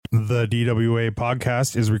The DWA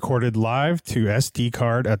podcast is recorded live to SD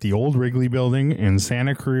card at the old Wrigley Building in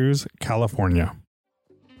Santa Cruz, California.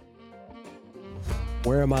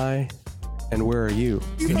 Where am I? And where are you?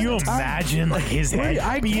 Can you imagine like his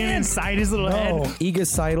head being inside his little head?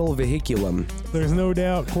 Egocidal vehiculum. There's no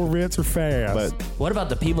doubt Corvettes are fast. But what about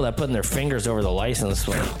the people that putting their fingers over the license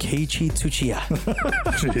plate? Keiichi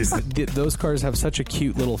Tsuchiya. Those cars have such a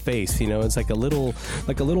cute little face, you know. It's like a little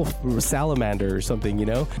salamander or something, you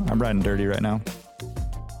know. I'm riding dirty right now.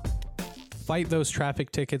 Fight those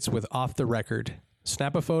traffic tickets with Off the Record.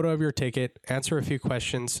 Snap a photo of your ticket, answer a few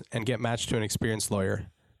questions, and get matched to an experienced lawyer.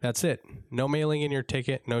 That's it. No mailing in your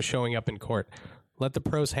ticket, no showing up in court. Let the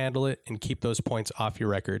pros handle it and keep those points off your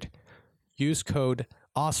record. Use code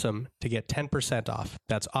AWESOME to get 10% off.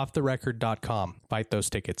 That's offtherecord.com. Fight those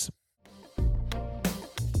tickets.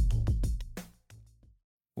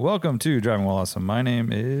 Welcome to Driving While Awesome. My name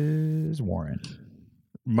is Warren.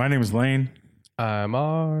 My name is Lane. I'm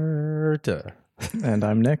Arta. And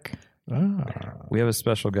I'm Nick. We have a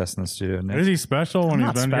special guest in the studio. Nick. Is he special when he's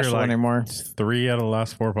Not been here special like anymore. 3 out of the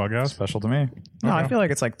last 4 podcasts? Special to me. No, I feel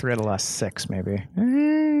like it's like 3 out of the last 6, maybe.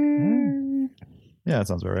 Yeah, that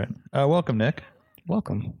sounds about right. Welcome, Nick.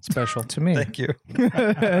 Welcome. Special. To me. Thank you.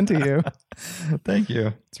 And to you. Thank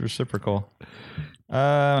you. It's reciprocal.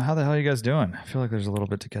 How the hell are you guys doing? I feel like there's a little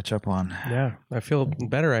bit to catch up on. Yeah, I feel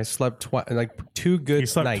better. I slept like 2 good He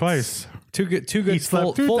slept nights. twice. Two good He slept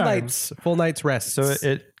full 2 times. nights. Full nights rest. So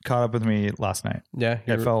it caught up with me last night. yeah,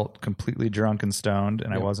 I felt completely drunk and stoned,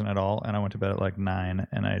 and I Yeah. wasn't at all. And I went to bed at like 9,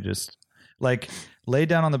 and I just like laid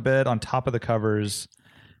down on the bed on top of the covers,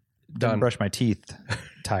 didn't Done. brush my teeth,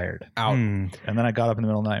 tired. out. And then I got up in the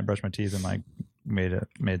middle of the night and brushed my teeth and like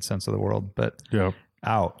made sense of the world. But Yep.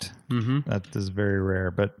 out. Mm-hmm. That is very rare.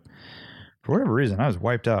 But for whatever reason, I was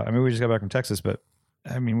wiped out. I mean, we just got back from Texas, but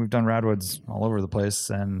I mean, we've done Radwoods all over the place,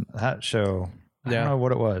 and that show, I Yeah. don't know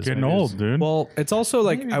what it was. Getting Maybe it was- old, dude. Well, it's also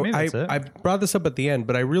like Maybe that's it. I brought this up at the end,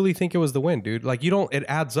 but I really think it was the wind, dude. Like it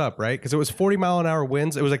adds up, right? Because it was 40-mile-an-hour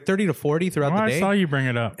winds. It was like 30 to 40 throughout Well, the I day. saw you bring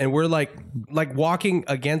it up. And we're like walking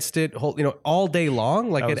against it, all day long.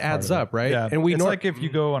 Like That it was part adds of it. up, right? Yeah. And It's like if you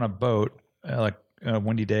go on a boat, like a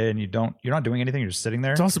windy day, and you're not doing anything, you're just sitting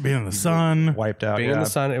there, It's also being in the sun. wiped out. being yeah. in the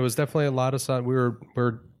sun, it was definitely a lot of sun. We're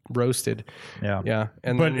roasted. Yeah. Yeah.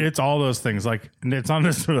 And But then, it's all those things. Like it's not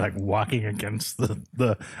necessarily like walking against the.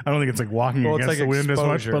 I don't think it's like walking Well, it's against like the wind as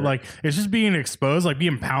much, exposure. but like it's just being exposed, like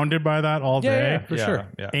being pounded by that all day, for sure.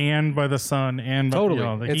 Yeah. and by the sun, and by, Totally.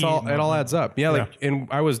 the It's heat all and it all whatnot. adds up. Yeah, and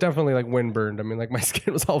I was definitely like windburned. I mean, like my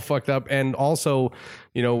skin was all fucked up, and also,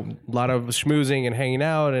 a lot of schmoozing and hanging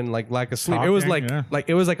out and like lack of sleep. It was Talking, like yeah.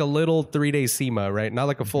 it was like a little 3-day SEMA, right? Not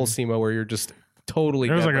like a full SEMA where you're just totally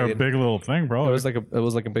It was like a deadly. big little thing, bro. It was like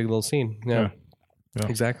a big little scene. Yeah. Yeah.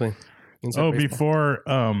 Exactly. Inside Oh, baseball. before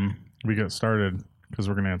we get started, because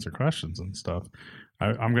we're going to answer questions and stuff,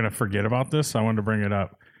 I'm going to forget about this. I wanted to bring it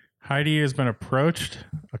up. Heidi has been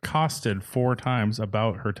accosted 4 times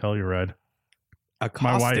about her Telluride.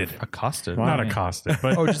 My wife. Accosted. Not accosted,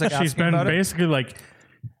 but Oh, just like she's asking been about it? basically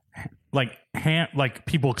like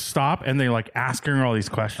people stop and they like asking her all these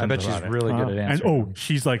questions. I bet she's about it. really good at And answering.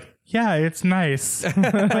 she's like, yeah, it's nice. Like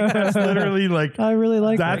that's literally like I really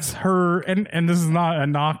like that's her. And this is not a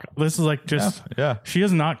knock. This is like just Yeah. She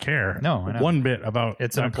does not care. No, I know. one bit about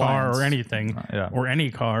It's a an car appliance. or anything Yeah. or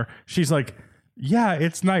any car. She's like, yeah,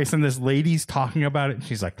 it's nice. And this lady's talking about it. And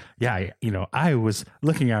she's like, yeah, I was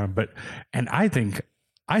looking at them, and I think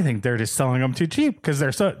they're just selling them too cheap because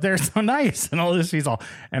they're so nice and all this. She's all,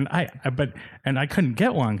 and I couldn't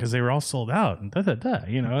get one because they were all sold out and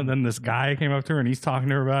And then this guy came up to her and he's talking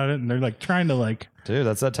to her about it and they're like trying to like, Dude,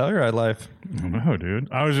 that's that Telluride life. I don't know, dude.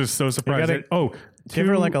 I was just so surprised. gotta Give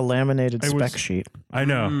her like a laminated spec sheet. I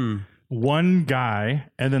know. One guy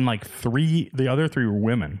and then like the other 3 were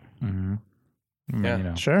women.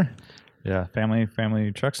 Yeah. Sure. Yeah. Family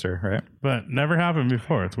truckster, right? But never happened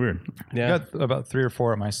before. It's weird. Yeah. Got about 3 or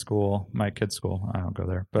 4 at my school, my kid's school. I don't go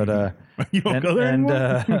there, but You don't go there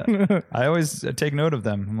anymore? I always take note of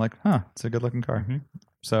them. I'm like, it's a good looking car.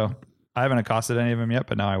 So I haven't accosted any of them yet,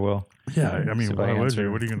 but now I will. Yeah, I mean, See if I why would answer.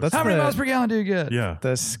 you? What are you going to That's say? How many the- miles per gallon do you get? Yeah.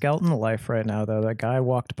 The Skelton life right now, though. That guy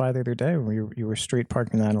walked by the other day when you were street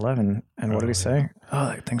parking 911, and what did he say? Oh,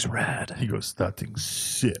 that thing's rad. He goes, that thing's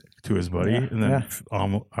sick to his buddy. Yeah, And then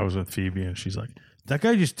yeah. I was with Phoebe and she's like, that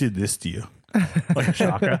guy just did this to you. Like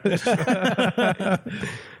Shaka.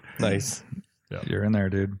 Nice. You're in there,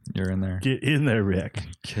 dude. You're in there. Get in there, Rick.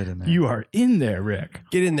 Get in there. You are in there, Rick.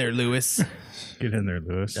 Get in there, Lewis. Get in there,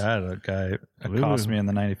 Lewis. I had a guy Lewis. accost me in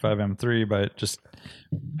the 95 M3 by just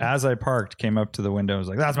as I parked, came up to the window and was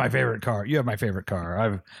like, "That's my favorite car. You have my favorite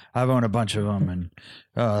car. I've owned a bunch of them, and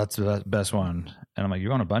that's the best one." And I'm like,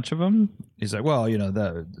 "You own a bunch of them?" He's like, "Well,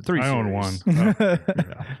 the 3 I own Series."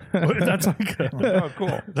 one. That's like Oh,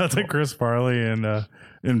 cool. that's like Chris Farley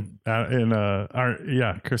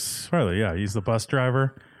Chris Farley. Yeah, he's the bus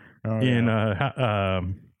driver in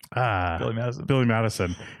Billy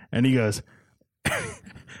Madison, and he goes,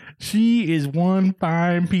 "She is one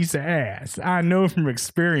fine piece of ass. I know from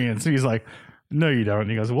experience." And he's like, "No, you don't." And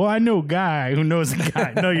he goes, "Well, I know a guy who knows a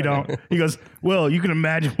guy." "No, you don't." He goes, "Well, you can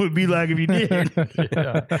imagine what it'd be like if you did."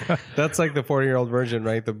 That's like the 40-year-old version,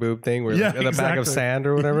 right? The boob thing, where Yeah, the bag of exactly. sand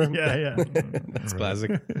or whatever. Yeah. It's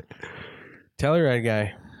classic. Telluride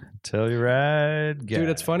guy, Telluride, dude.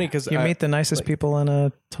 It's funny because You meet the nicest people on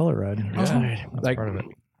a Telluride. like part of it.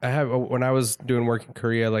 I have when I was doing work in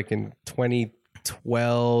Korea, like in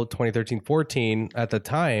 2012, 2013, 14. At the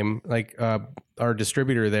time, like our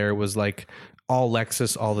distributor there was like all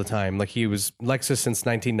Lexus all the time. Like he was Lexus since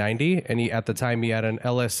 1990, and at the time he had an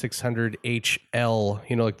LS600 HL,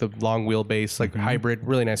 like the long wheelbase, like hybrid,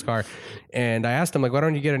 really nice car. And I asked him like, why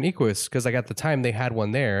don't you get an Equus? Because like at the time they had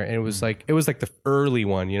one there, and it was like the early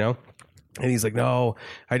one, And he's like, no,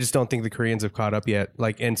 I just don't think the Koreans have caught up yet.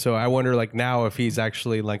 Like, and so I wonder, like, now if he's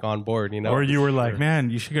actually like on board, Or you were like, "Man,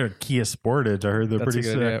 you should get a Kia Sportage. I heard they're That's pretty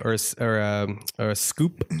a good sick." idea. Or a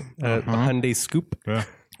Scoop, a Hyundai Scoop. Yeah.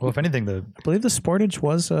 Well, if anything, I believe the Sportage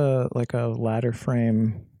was like a ladder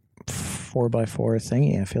frame 4x4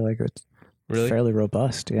 thingy. I feel like it's Really? fairly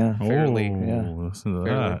robust. Yeah. Fairly. Yeah. Listen to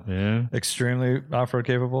that, man. extremely off-road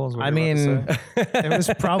capable. Is what I you're about mean, to say. it was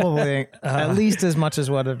probably at least as much as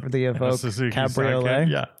what the Evoque Suzuki Cabriolet.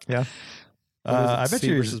 Sidekick. Yeah. I bet C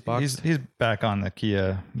you versus box? he's back on the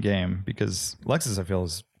Kia game because Lexus, I feel,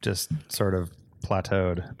 is just sort of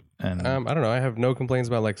plateaued. And I don't know. I have no complaints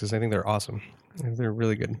about Lexus. I think they're awesome. I think they're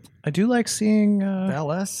really good. I do like seeing. the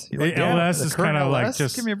LS, you The LS is current kind of like LS?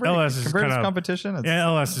 just Give me a break. LS is Compared kind to of competition. It's, Yeah,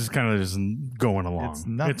 LS is kind of just going along. It's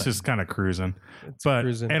nothing. It's just kind of cruising. But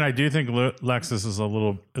cruising. and I do think Lexus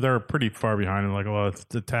is they're pretty far behind in like a lot of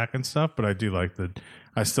the tech and stuff. But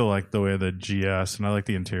I still like the way the GS, and I like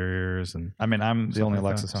the interiors. And I mean, I'm the only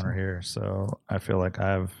like Lexus that, owner here, so I feel like I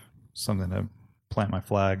have something to plant my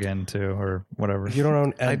flag into or whatever. You don't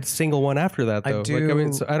own a single one after that, though. do- Like, I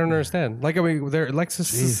mean, so I don't understand. Like, I mean, they're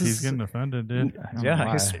Lexus. Jeez, he's getting offended, dude. I don't know Yeah,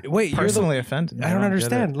 why. he's Wait, you're the personally offended. I don't get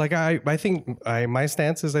understand. Like I think my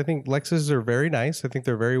stance is I think Lexuses are very nice. I think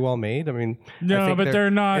they're very well made. I mean, I No, think but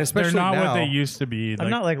they're not. They're especially not now. what they used to be. I'm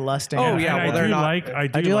not like lusting. Oh, after yeah, And well, I they're do not- like. I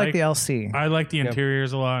do like the LC. I like the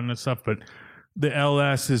interiors a lot and stuff, but the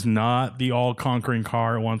LS is not the all-conquering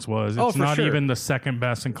car it once was. It's Oh, for not sure. even the second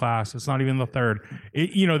best in class. It's not even the third.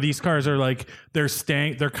 These cars are like they're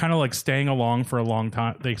kind of like staying along for a long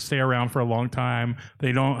time. They stay around for a long time.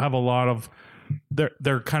 They don't have a lot of.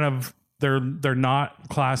 They're kind of they're not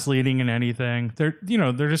class leading in anything. They're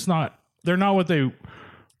just not. They're not what they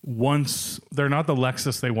once. They're not the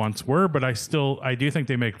Lexus they once were. But I do think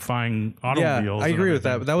they make fine Yeah, automobiles. I and agree with that.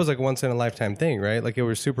 everything. But that was like once in a lifetime thing, right? Like it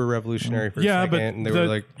was super revolutionary for a Yeah, second, but and they were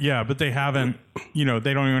like, but they haven't. They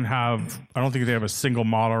don't even have. I don't think they have a single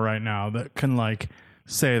model right now that can like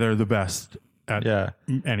say they're the best at Yeah.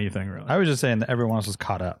 anything really. I was just saying that everyone else was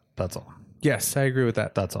caught up. That's all. yes, I agree with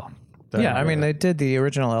that. That's all. Yeah, I mean, they did the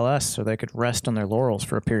original LS so they could rest on their laurels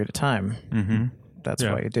for a period of time. Mm-hmm. That's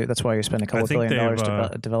Yeah. why you do. That's why you spend a couple think $1 billion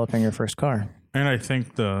they've, developing your first car. And I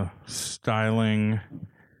think the styling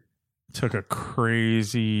took a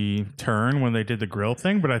crazy turn when they did the grill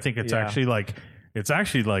thing, but I think it's Yeah. actually like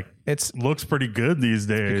It's looks pretty good these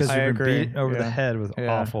days because I you've been agree. beat over the Yeah. head with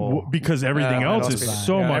Yeah. awful. because everything else is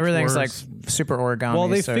so much everything's worse. like super origami. Well,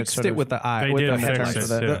 they so it's fixed sort it of- with the eye. They with did the fix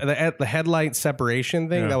headlights. it, too. The headlight separation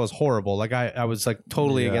thing Yeah. that was horrible. Like I was like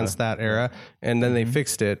totally Yeah. against that era, and then they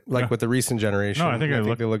fixed it like with the recent generation. No, I think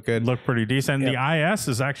they look good. Look pretty decent. The IS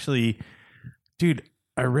is actually, dude.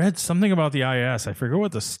 I read something about the IS. I forget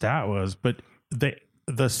what the stat was, but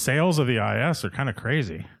the sales of the IS are kind of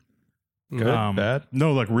crazy. Good, bad.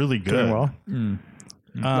 No, like really good. doing well.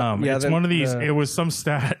 Yeah, it's then one of these. the- It was some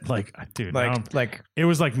stat like, dude. Like it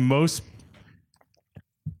was like most.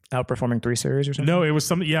 outperforming 3 Series or something. No, it was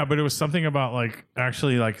something. Yeah, but it was something about like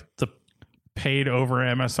actually like the paid over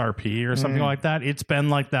MSRP or something like that. It's been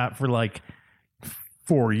like that for like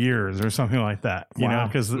 4 years or something like that. You know, Wow.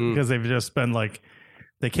 because they've just been like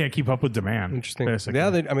they can't keep up with demand. Interesting. Basically. Yeah,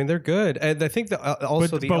 they're good, and I think that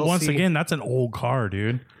also but the but once LC again, that's an old car,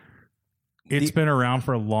 dude. It's been around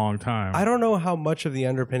for a long time. I don't know how much of the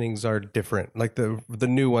underpinnings are different, like the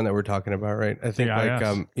new one that we're talking about, right? I think The like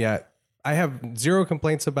IS. I have zero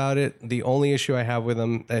complaints about it. The only issue I have with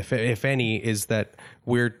them, if any, is that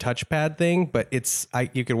weird touchpad thing. But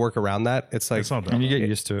you could work around that. It's like It's not And that. you get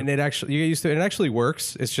used to it. and you get used to it. And it actually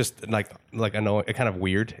works. It's just like annoying, kind of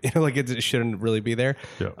weird. Like it shouldn't really be there.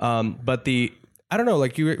 Yeah. But I don't know.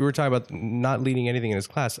 Like you were talking about not leading anything in his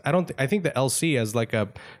class. I think the LC as like a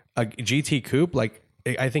GT coupe, like.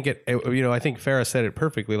 I think I think Farah said it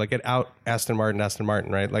perfectly. Like it out Aston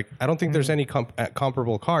Martin, right? Like I don't think there's any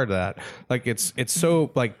comparable car to that. Like it's so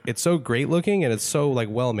great looking and it's so like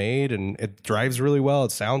well made and it drives really well.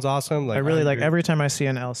 It sounds awesome. Like I really like every time I see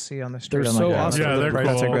an LC on the street. They're I'm so like, awesome. Yeah, that's a they're good-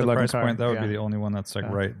 that's a cool. good The looking price car. point, that would be Yeah. the only one that's like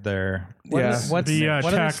right there. Yeah. What's The what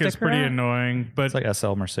are check is sticker pretty at? annoying, but It's like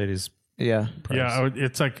SL Mercedes. Yeah. yeah,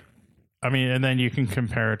 it's like, I mean, and then you can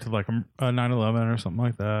compare it to like a 911 or something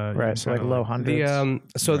like that. You Right. can So like kinda low the hundreds.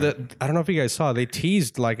 I don't know if you guys saw, they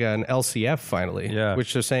teased like an LCF finally, Yeah.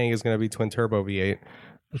 which they're saying is going to be twin turbo V8,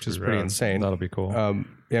 which is pretty rad. insane. That'll be cool.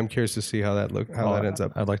 Yeah, I'm curious to see how that ends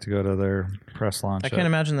up. I'd like to go to their press launch. I can't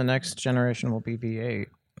imagine the next generation will be V8.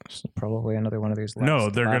 It's probably another one of these.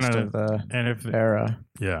 No, they're last gonna- of the And if era.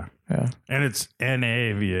 yeah, Yeah, and it's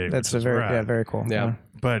NA V8. that's which is rad. very cool. Yeah.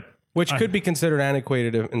 But Which could be concered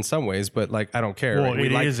antiquated in some ways, but like I don't care. Well, right?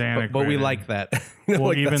 it is but we antiquated. like that. You know, well,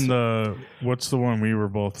 like, even that's- what's the one we were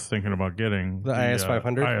both thinking about getting? The IS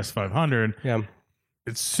 500? IS 500. yeah.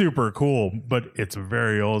 It's super cool, but it's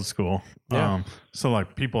very old school. Yeah. So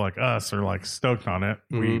like people like us are like stoked on it.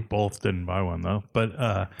 We Mm-hmm. both didn't buy one though, but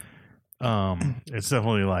it's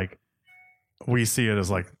definitely like we see it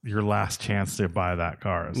as like your last chance to buy that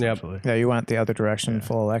car essentially. Yeah, you went the other direction,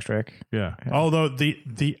 full electric. Yeah. Although the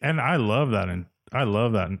and I love that and I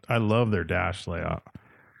love their dash layout.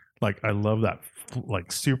 Like I love that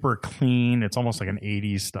like super clean. It's almost like an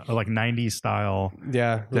 80s style, like 90s style.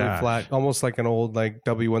 Yeah, really Dash. flat, almost like an old like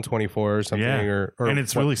W124 or something. Yeah. Or And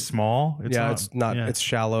it's really small. it's not. Yeah. It's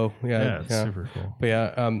shallow. Yeah, yeah, it's super cool. But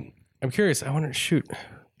yeah, I'm curious. I want to shoot.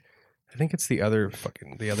 I think it's the other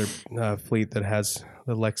fleet that has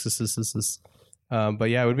the Lexuses. But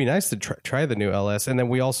yeah, it would be nice to try the new LS. And then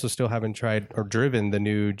we also still haven't tried or driven the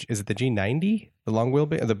new. Is it the G90, the long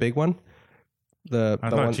wheelbase, the big one? I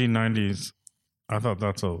thought G90s. I thought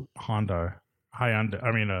that's a Honda. Hyundai.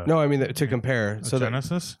 I mean, No, I mean to compare. a So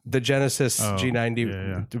Genesis. the Genesis Oh,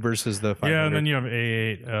 G90 versus the 500. Yeah, and then you have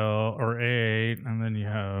A8L or A8, and then you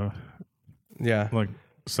have yeah. like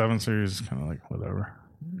 7 Series, kind of like whatever.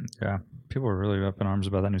 Yeah. People were really up in arms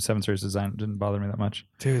about that new 7 Series design. It didn't bother me that much.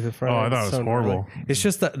 Dude, the front. Oh, I end thought is it was so horrible. gnarly. It's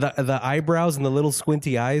just the eyebrows and the little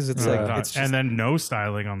squinty eyes. It's like it's just, and then no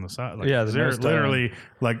styling on the side. Like, Yeah, there's no styling. literally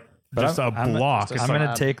like just a block. I'm going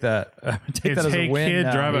to take that. Take that as a win. kid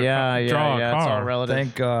now. drive a draw a It's all car. relative.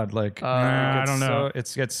 Thank God. Like, I don't know. It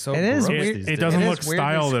gets so It is gross weird. these It days. doesn't It look is weirdly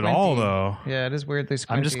styled at all, squinty. though. Yeah, it is weirdly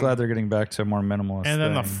squinty. I'm just glad they're getting back to a more minimalist And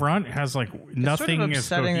then the thing. front has like It's nothing sort of is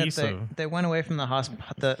upsetting cohesive. that they went away from the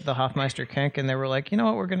Hofmeister kink and they were like, you know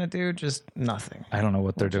what we're gonna do? Just nothing. I don't know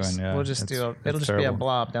what they're doing. Yeah, We'll just It's- do. It'll it's just be a terrible.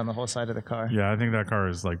 blob down the whole side of the car. Yeah, I think that car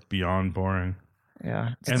is like beyond boring,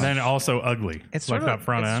 Yeah. and then also ugly. It's like sort of, that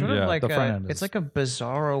front it's end. Sort of Yeah, like the front end it's is- like a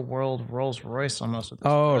bizarro world Rolls Royce almost. With this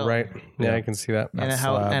oh grill. right. Yeah, I can see that. And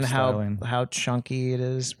slab how styling. how chunky it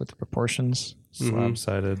is with the proportions. Slab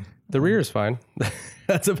sided. The rear is fine.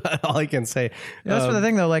 That's about all I can say. Yeah, that's the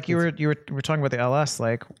thing though. Like you were talking about the LS.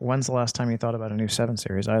 Like when's the last time you thought about a new 7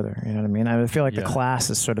 Series either? You know what I mean? I feel like the class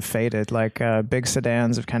is sort of faded. Like big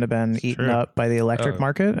sedans have kind of been eaten up by the electric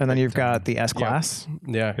market, and then you've got the S class,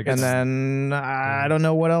 Yeah, and then I don't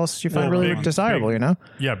know what else you find Well, really big- desirable. big- You know?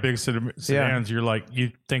 Yeah, big sedans. You're like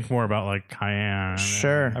you think more about like Cayenne.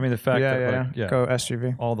 Sure. I mean, the fact yeah, that yeah, like, yeah, go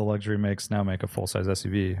SUV. all the luxury makes now make a full size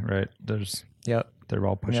SUV, right? Yep. They're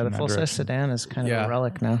all pushing Yeah, the that full size direction. sedan is kind of Yeah. a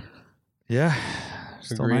relic now. Yeah,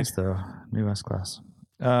 still Agreed. nice though. New S class.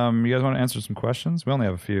 You guys want to answer some questions? We only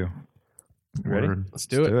have a few. Ready? Word. let's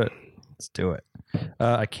do it. Let's do it.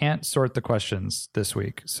 I can't sort the questions this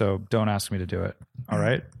week, so don't ask me to do it. All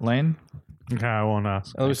right, Lane. Okay, I won't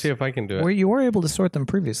ask. Let me see if I can do it. Well, you were able to sort them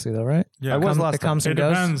previously, though, right? Yeah, I was last It time. comes It and goes.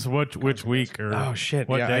 depends which week or Oh shit!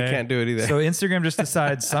 what Yeah, day. I can't do it either. So Instagram just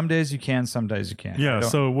decides some days you can, some days you can't. I Yeah, don't-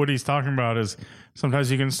 so what he's talking about is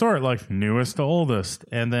sometimes you can sort like newest to oldest,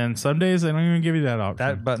 and then some days they don't even give you that option.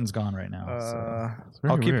 that button's gone right now. so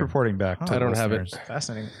very I'll keep weird. reporting back. To I don't have it. listeners.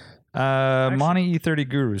 Fascinating. Monty E30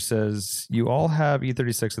 Guru says you all have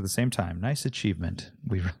E36 at the same time. Nice achievement.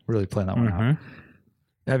 We really planned that one out.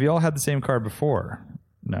 Have you all had the same car before?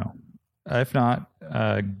 No. If not,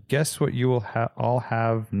 guess what you will all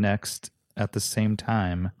have next at the same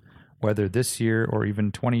time, whether this year or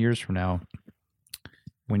even 20 years from now,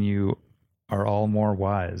 when you are all more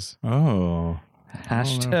wise. Oh,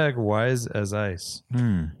 Hashtag wise as ice.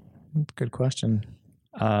 Good question.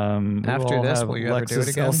 After this, will you ever do it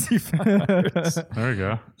again? There we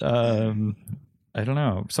go. I don't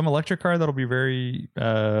know. Some electric car that'll be very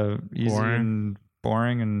easy and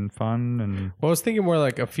boring and fun. And Well, I was thinking more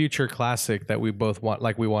like a future classic that we both want,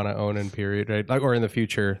 like we want to own in period, right? Like, or in the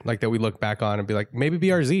future, like that we look back on and be like, maybe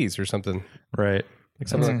BRZs or something. right. Like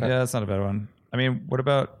something like that. Yeah, that's not a bad one. I mean, what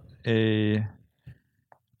about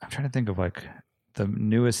I'm trying to think of like the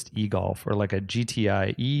newest e-Golf or like a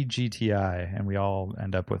GTI, and we all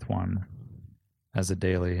end up with one as a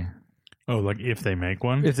daily. Oh, like if they make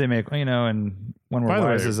one. If they make, and when By we're the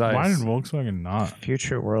way, wise as ice. why did Volkswagen not?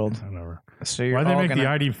 Future world. Whatever. So you're Why they all make gonna,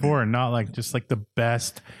 the ID4 and not like just like the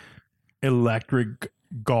best electric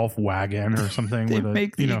golf wagon or something? They with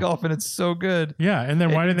make the e-Golf and it's so good. Yeah, and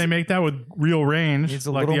then why did they make that with real range It's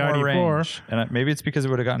a like little the more ID4? range. And maybe it's because it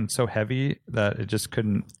would have gotten so heavy that it just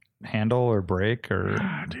couldn't handle or break or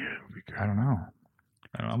Dude, I don't know.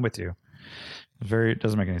 I'm with you. It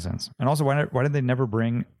doesn't make any sense. And also, why did they never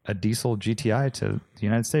bring a diesel GTI to the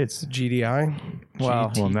United States? GDI.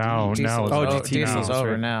 well, well now diesel's, now GT diesel's now,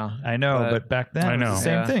 over right. now. I know, but back then I it was know. the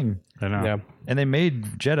same Yeah. thing. I know. Yeah. And they made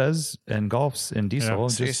Jettas and Golfs in diesel. Yeah.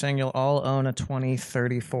 So you're saying you'll all own a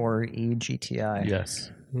 2034 GTI?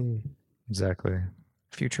 Yes, exactly.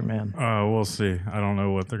 Future man. We'll see. I don't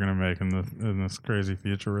know what they're gonna make in this crazy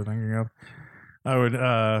future we're thinking of. I would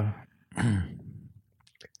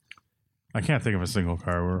I can't think of a single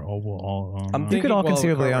car we'll all own. I'm You thinking, could all well,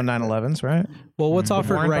 conceivably car- own 911s, right? Well, what's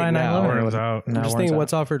offered Warren buy right a now? 911 or Warren's was it- out. No, I'm just Warren's thinking out.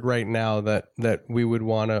 what's offered right now that we would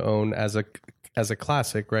want to own as a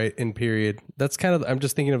classic, right? In period. That's kind of, I'm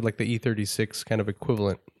just thinking of like the E36 kind of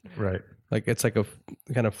equivalent. Right. Like it's like a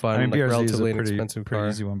kind of fun, I mean, like BRZ is relatively a pretty inexpensive car.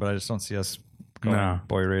 easy one, but I just don't see us going No.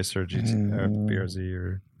 Boy Racer, GT, or BRZ,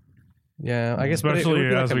 or Yeah, I guess. but it Especially would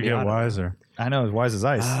be as like a we get Miata. wiser. I know, wise as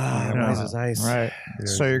ice. Yeah. Wise as ice. Right.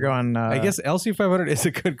 So you're going. I guess LC500 is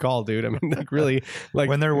a good call, dude. I mean, like really, like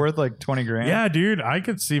When they're worth like 20 grand. Yeah, dude, I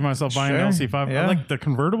could see myself buying an Sure. LC5. Yeah. Like the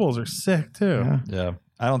convertibles are sick too. Yeah. Yeah.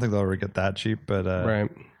 I don't think they'll ever get that cheap, but right.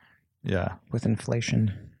 yeah. with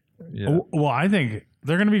inflation. Yeah. Well, I think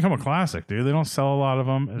they're going to become a classic, dude. They don't sell a lot of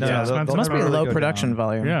them. It's No, they'll- expensive. they'll Must be never really low go production down.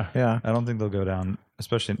 volume. Yeah. Yeah. I don't think they'll go down,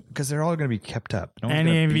 especially because they're all going to be kept up. No one's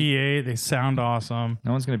gonna beat- NEV8, they sound awesome.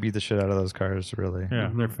 no one's going to beat the shit out of those cars, really.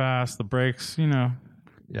 Yeah, they're fast. The brakes, Yeah.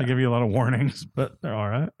 they give you a lot of warnings, but they're all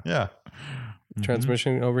right. Yeah.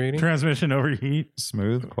 Transmission overheating. Transmission overheat.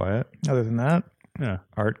 Smooth, quiet. Other than that, Yeah.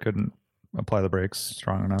 Art couldn't apply the brakes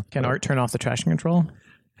strong enough. can but- Art turn off the traction control?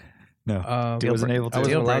 No. Deal wasn't break- able to. I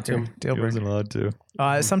wasn't Deal allowed breaker. to. Deal He breaker. wasn't allowed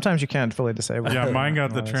to. Sometimes you can't fully disable. Yeah, mine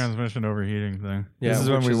got the Nice. transmission overheating thing Yeah, This is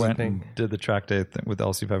when which we is the went thing. and did the track day with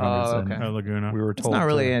LC500s. Oh, and okay. at Laguna. we were It's told not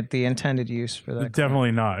really to- the intended use for that.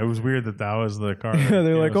 Definitely not. It was weird that was the car.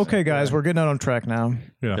 They're like, okay, guys, we're getting out on track now.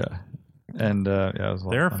 Yeah. Yeah. And yeah, it was a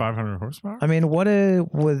lot They're of fun. 500 horsepower. I mean, would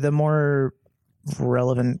the more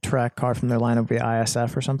relevant track car from their lineup be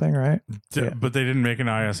ISF or something, right? Yeah. But they didn't make an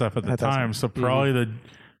ISF at the I thought so. time, so probably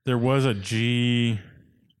there was a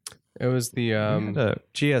It was the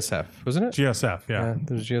GSF, wasn't it? GSF, yeah.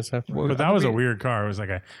 There's GSF. But that was a weird car. It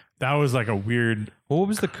was like a weird. Well, what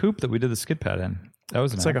was the coupe that we did the skid pad in? That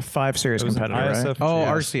was It's like a 5 Series it was an competitor, right? ISF Oh,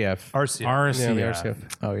 GS. RCF. RC. RC. Yeah, the Yeah. RCF.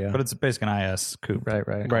 Oh yeah, But it's basically an IS coupe. right.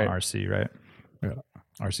 Right. RC, right? Yeah.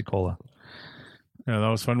 RC Cola. Yeah, that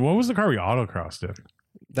was fun. What was the car we autocrossed it?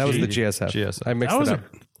 That was the GSF. GSF. I mixed That was it up.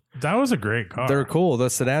 that was a great car. They're cool. The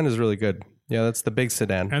sedan is really good. Yeah, that's the big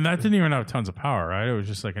sedan. And that didn't even have tons of power, right? It was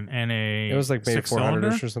just like an NA. It was like maybe 6-cylinder?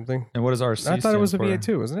 400ish or something. And what does RC I thought it was a stand for? V8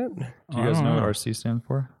 too, wasn't it? Do you guys I know don't what know. RC stands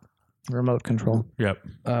for? Remote control. Yep.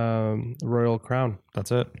 Royal Crown.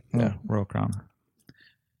 That's it. Yeah. Royal Crown.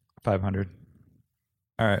 500.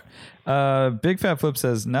 All right. Big Fat Flip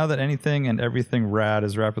says, now that anything and everything rad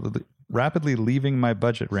is rapidly leaving my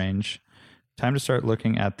budget range, time to start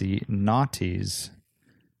looking at the naughties.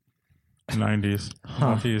 90s.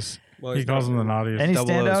 Naughties. Well, He he's calls them the naughties. Any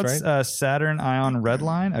Double O's, standouts? right? Saturn Ion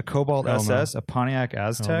Redline, a Cobalt Hell no. SS, a Pontiac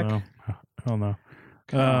Aztec. Hell no.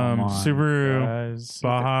 Come on, Subaru, guys.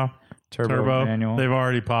 Baja, Turbo manual. They've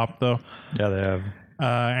already popped though. Yeah, they have.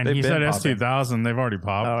 And They've he been said popping. S2000. They've already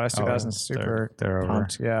popped. Oh, S2000 Oh, super they're over.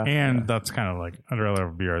 pumped. Yeah. And that's kind of like I'd rather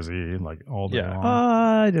have a BRZ like all day Yeah. long.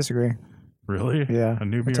 I disagrey. Really? Yeah. A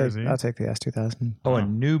new I'll BRZ? I'll take the S2000. Oh, a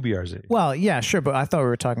new BRZ. Well, yeah, sure, but I thought we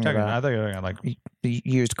were talking I about thought you were like the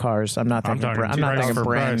used cars. I'm not I'm thinking. talking I'm not price thinking for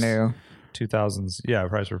brand price. new. 2000s. Yeah,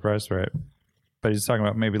 price for price, right? But he's talking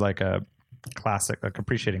about maybe like a classic, like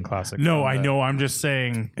appreciating classic. No, I know. I'm just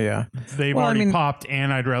saying Yeah. they've Well, I already mean, popped,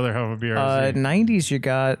 and I'd rather have a BRZ. 90s, you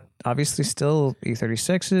got obviously still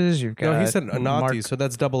E36s. You've got No, he said Mark- Naughty, so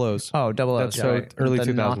that's double O's. Oh, double O's. That's so right. early The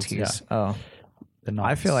 2000s, Naughties. Oh, The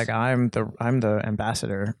I feel knots. like I'm the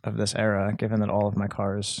ambassador of this era, given that all of my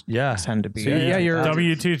cars Yeah. tend to be. Yeah, you're-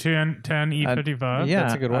 W210 E55. Yeah,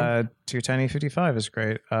 That's a good one. 210 E55 is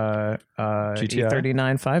great. GTI?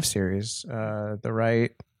 E39 5 Series, the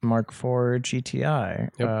right Mark IV GTI.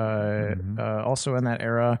 Also in that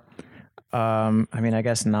era. I mean, I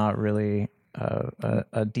guess not really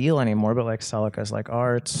a deal anymore, but like Celica's like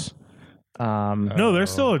Arts. No,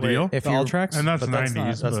 there's still a deal. If The you Alltracks? And that's But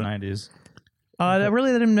 90s. That's but 90s. that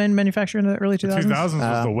really didn't manufacture in the early 2000s. 2000s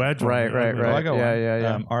was the wedge one, Right, right? right, Oh, Oh, I right. got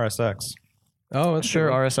Yeah. one. RSX. Oh, that's Sure,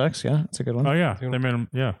 good. RSX. Yeah, it's a good one. Oh, yeah. They made them.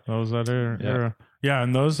 Yeah, that was that era. Yeah,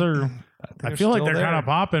 and those are. I they're feel like still they're there. kind of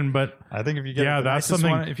popping, but I think if you get Yeah, the that's nicest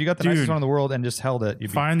something- one, if you got the nicest dude, one in the world and just held it,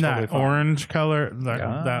 you'd find be that totally fine. orange color. That,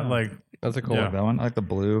 Yeah. that like. That's a cool Yeah. one. That one, I like the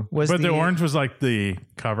blue. Was But the orange was like the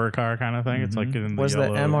cover car kind of thing. It's like in the was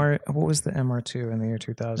yellow. the MR? What was the MR2 in the year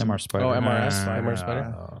 2000? MR Spider. Oh, MRS. Yeah. MR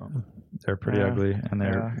Spider. They're pretty Yeah. ugly, and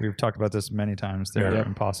they're. Yeah. We've talked about this many times. They're Yeah.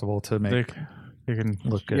 impossible to They, make you can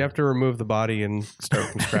look good. You have to remove the body and start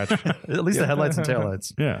from scratch. At least the headlights and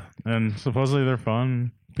taillights. yeah, and supposedly they're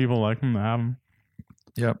fun. People like them. They have them.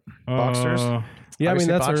 Yep. Boxsters? Yeah, I mean Obviously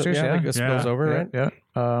that's Boxsters, yeah, yeah. like it spills Yeah. over, right? Yeah.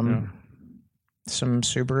 Some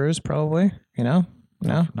Subarus probably. You know.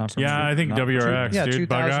 No. Not from Yeah, I think not- WRX, Yeah, dude.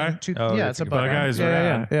 Bug Eye. 2000. Oh, Yeah, it's a Bug Bug Eye is yeah,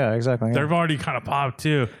 rad. yeah, exactly. Yeah. They've already kind of popped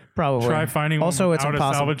too. Probably. Try finding one Also, it's without a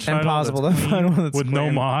impossible. salvage title Impossible to that's find one that's with no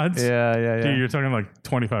clean. mods. Yeah, yeah. Dude, you're talking like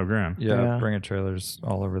 25 grand. Yeah, Yeah. bring it trailers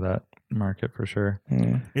all over that market for sure.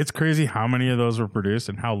 It's crazy how many of those were produced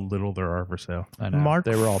and how little there are for sale. I know. Mark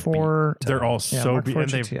they were all IV. They're all Yeah, so Mark beat, IV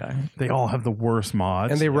and GTI. they all have the worst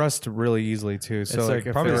mods. And they rust really easily too. So It's like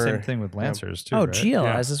if probably they the were- same thing with Lancers too. Oh, right?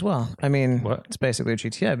 GLIs as well. I mean, What? it's basically a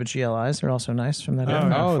GTI, but GLIs are also nice from that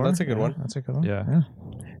era. Oh, before. that's a good one. That's a good one. Yeah.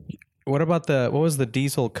 What about what was the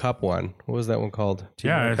Diesel Cup one? What was that one called?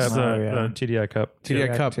 yeah, it's Cup. the, Oh, yeah. the TDI Cup.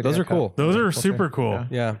 TDI Cup. TDI Those are Cup. cool. those are Cool super thing. cool.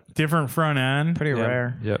 Yeah. Yeah. Different front end. Pretty Yeah.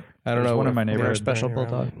 rare. Yep. I don't There's know. one in my They're a neighborhood. special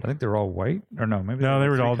bulldog. I think they're all white, or no? Maybe No, they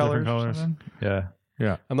were three all different or colors. something. Yeah.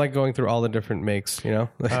 Yeah. I'm like going through all the different makes, you know?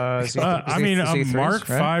 I mean, a Z3s, Mark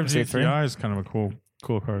V right? Z3? GTI is kind of a cool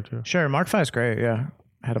car too. Sure, Mark V is great. Yeah,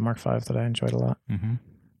 I had a Mark V that I enjoyed a lot.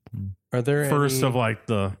 Are there First any- of like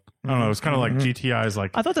the, I don't know, it's kind of like GTI's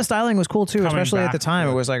like, I thought the styling was cool too, Coming especially at the back time.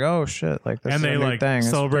 to- It was like, oh shit, like this And is they, a new like, thing. It's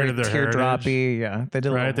celebrated very their teardroppy. Yeah, they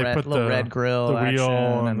did a right? little, They put little the red grill, the wheel,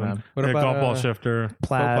 action, and and What the about, golf ball shifter,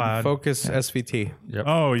 plaid. Focus SVT?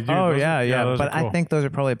 Oh, you do. Oh those- yeah. those But are cool. I think those are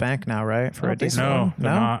probably banked now, right? For a don't think decent so. one. No,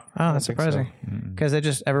 they're not. Oh, that's think so. surprising.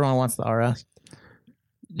 Because everyone wants the RS.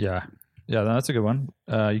 Yeah. Yeah, that's a good one.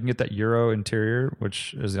 You can get that Euro interior,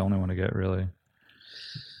 which is the only one to get really.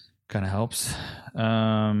 Kind of helps.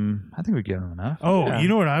 I think we give them enough. Oh, Yeah. you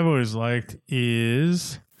know what I've always liked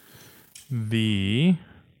is the.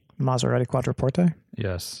 Maserati Quattroporte.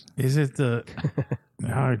 Yes. Is it the?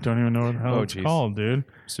 I don't even know what the hell Oh, it's geez. called, dude.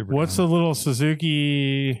 Super. What's the little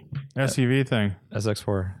Suzuki SUV thing?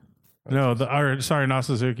 SX4? No, sorry, not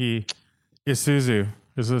Suzuki. Isuzu.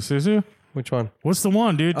 Is it Isuzu? Which one? What's the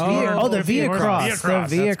one, dude? Oh, the 250 Via horse- Cross. Via Cross.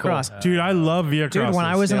 The Via That's cool. Cross. Dude, I love Via Cross. Dude, when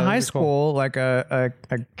I was in Yeah, high those are cool. school, like a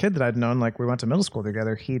kid that I'd known, like we went to middle school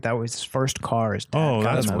together. That was his first car. His dad Oh,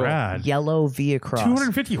 got that's him a rad. Yellow Via Cross.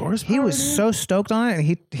 250 horsepower. He was dude? so stoked on it,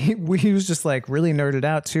 and he was just like really nerded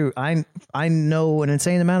out too. I know an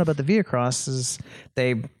insane amount about the Via Crosses.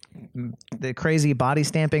 The crazy body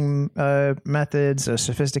stamping methods, a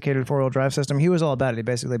sophisticated 4-wheel drive system. He was all about it. He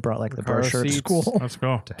basically brought like the car brochure to seats. school. Let's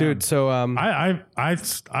go. Dude, so I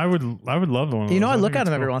would love the one. Of You know, those. I look think at it's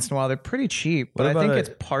them every cool. once in a while. They're pretty cheap, but What I about think a- its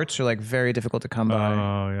parts are like very difficult to come by.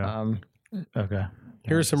 Oh yeah. Okay.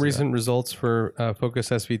 here are some recent results for Focus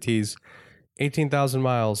SVTs. 18,000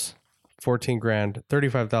 miles, 14 grand.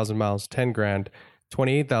 35,000 miles, 10 grand.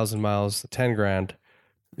 28,000 miles, 10 grand.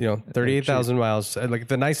 38,000 miles. Like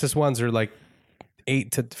the nicest ones are like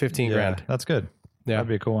 8 to 15 Yeah, grand. that's good. Yeah. That'd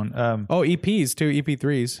be a cool one. Oh, EPs too.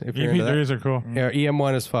 EP3s. If you're into that. EP3s are cool. Yeah,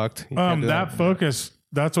 EM1 is fucked. You can't do That Focus,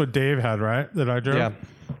 that's what Dave had, right? That I drove. Yeah.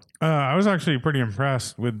 I was actually pretty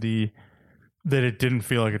impressed with that it didn't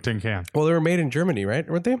feel like a tin can. Well, they were made in Germany, right?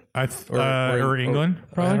 Weren't they? Or England,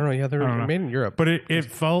 probably. I don't know. Yeah, they were I don't know. made in Europe. But it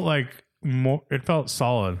felt like more. It felt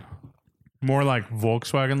solid, more like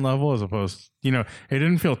Volkswagen level as opposed. It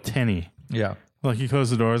didn't feel tinny. Yeah. Like you close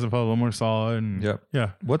the doors, it felt a little more solid. And Yep. Yeah.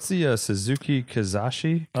 What's the Suzuki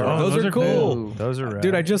Kazashi? Oh, those are cool. Those are rad.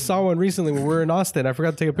 Dude, I just saw one recently when we were in Austin. I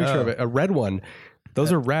forgot to take a picture of it. A red one.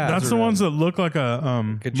 Those are rad. That's the ones that look like a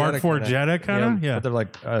Mark IV kinda. Jetta kind of. Yeah. But they're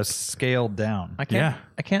like scaled down. I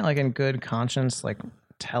can't like in good conscience like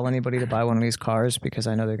tell anybody to buy one of these cars because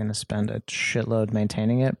I know they're going to spend a shitload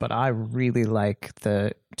maintaining it. But I really like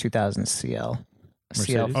the 2000 CL.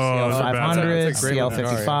 CL, Mercedes? CL 500, That's a great CL one.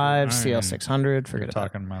 55, CL 600. Forget about it.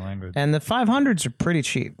 Talking my language. And the 500s are pretty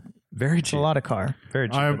cheap. Very It's cheap. a lot of car. Very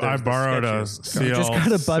cheap. I but there's the borrowed a sketches. CL. Just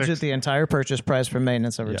got to budget the entire purchase price for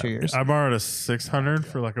maintenance over 2 years. I borrowed a 600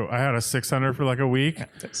 for like I had a 600 for like a week.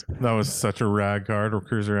 That was such a rad car to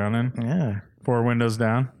cruise around in. Yeah. 4 windows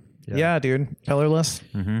down. Yeah, dude. Pillarless.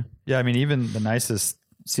 Yeah, I mean, even the nicest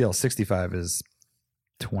CL65 is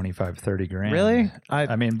 25, 30 grand. Really?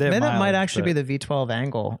 I mean, they have that might mileage, actually but- be the V12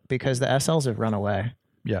 angle because the SLs have run away.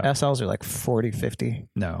 Yeah. SLs are like 40, 50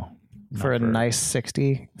 No. for a nice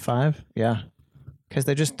 65. Yeah. Because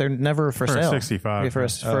they're never for For a sale. 65.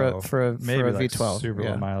 Yeah, for a maybe like V12. super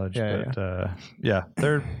yeah. low mileage, Yeah,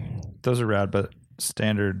 but those are rad, but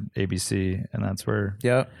standard ABC, and that's where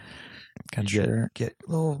Yep. you get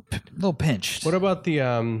a little pinched. What about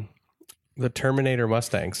the Terminator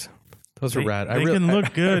Mustangs? Those are rad. They can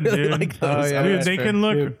look good, really dude. like those. yeah, Dude, that's they fair. can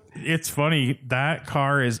look. It's funny. That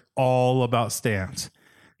car is all about stance.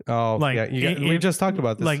 Oh, Like, yeah. We just talked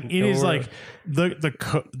about this. Like it is like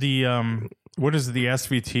the what is it, the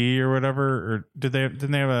SVT or whatever? Or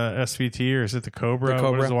didn't they have a SVT, or is it the Cobra? The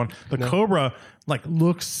Cobra. What is the one? The Cobra like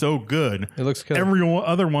looks so good. It looks good. Every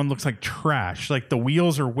other one looks like trash. Like the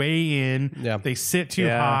wheels are way in. Yeah. They sit too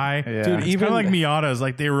Yeah. high. Yeah. Dude, It's even kind of like Miatas.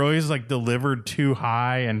 Like they were always like delivered too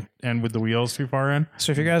high and with the wheels too far in.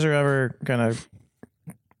 So if you guys are ever going to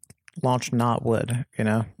launch Not Wood,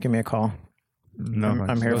 give me a call. No,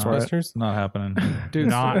 I'm here for it. Ghostbusters? Not happening. Dude,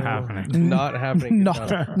 not so- happening. Not happening.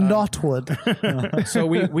 Not Wood. So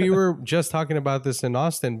we were just talking about this in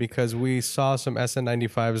Austin because we saw some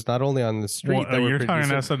SN95s not only on the street Well, that were you're pretty talking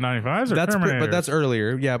decent. SN95s or That's Terminators? but that's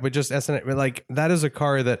earlier, yeah. But just SN, like that is a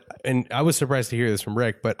car that, and I was surprised to hear this from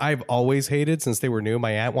Rick, but I've always hated since they were new.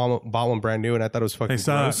 My aunt bought one brand new, and I thought it was fucking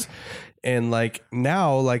suck. gross. And like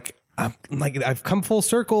now, I'm like I've come full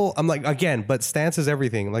circle. I'm like again, but stance is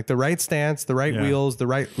everything. Like the right stance, the right Yeah. wheels, the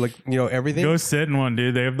right everything. Go sit in one,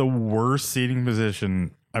 dude. They have the worst seating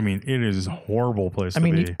position. I mean, it is a horrible place I to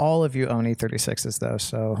mean, be. all of you own E36s though,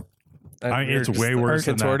 so It's Just way worse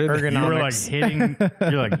than that. contorted. You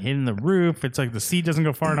were like hitting the roof. It's like the seat doesn't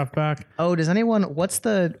go far enough back. Oh, does anyone? What's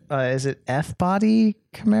the? Is it F body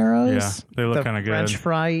Camaros? Yeah, they look The kinda good. French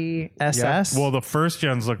fry SS. Well, the first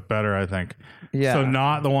gens look better, I think. Yeah. So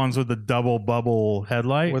not the ones with the double bubble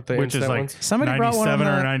headlight, With the which is instant like ones? Somebody brought one on 97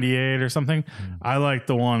 or the- 98 or something. I like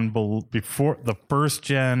the one before the first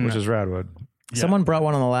gen, Which is Radwood. Someone brought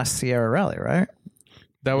one on the last Sierra Rally, right?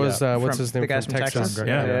 That was what's his name The guys from Texas.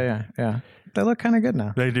 Yeah. Yeah. They look kind of good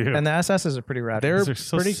now. They do. And the SSs are pretty rad. They're They're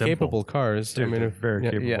so pretty simple. capable cars. I mean, they're very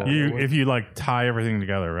capable. yeah. if you like tie everything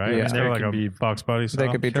together, right? Yeah. It's They kind of like can a be- box body They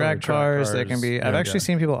style. could be killer drag track cars. They cars. can be. I've Yeah. actually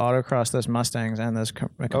seen people autocross those Mustangs and those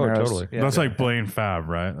Camaros. totally. Yeah. That's like Blaine Fab,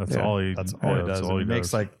 right? That's Yeah. all he. That's all it does. It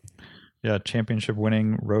makes like championship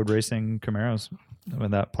winning road racing Camaros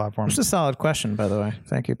with that platform. It's a solid question, by the way.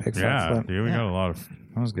 Thank you, Big Fat yeah, Flip. dude. We got a lot of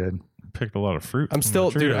That was good. picked a lot of fruit. I'm from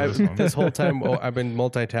still, the tree dude. on this one. This whole time I've been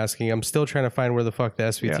multitasking. I'm still trying to find where the fuck the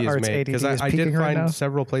SVT Yeah, is Art's made because ADD is I did peaking right find now.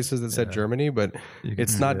 several places that said Germany, but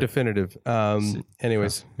it's see not it. definitive.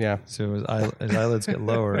 Anyways, yeah. So his eyelids get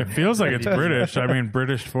lower. It feels like it's British. I mean,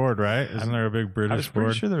 British Ford, right? Isn't there a big I British was pretty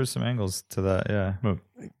Ford? sure there was some angles to that. Yeah.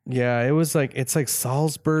 Yeah, it was like it's like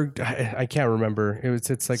Salzburg. I can't remember.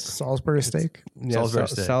 It's like Salisbury steak. yeah, Salisbury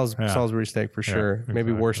steak. Yeah. Salisbury steak for sure.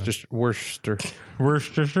 Maybe exactly. Worcester.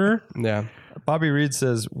 Worcestershire? Yeah. Bobby Reed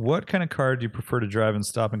says, "What kind of car do you prefer to drive in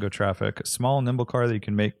stop and go traffic? A small, nimble car that you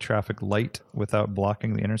can make traffic light without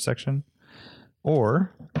blocking the intersection,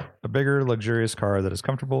 or a bigger, luxurious car that is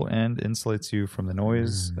comfortable and insulates you from the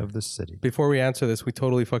noise of the city?" Before we answer this, we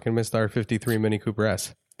totally fucking missed our '53 Mini Cooper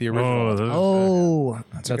S, the original. Oh, those- Oh,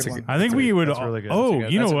 that's a That's good a one. good. I think we would. That's really good. Oh, That's a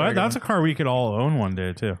good- you know that's a what? very good That's a car we could all own one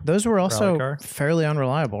day too. Those were also Rally car? fairly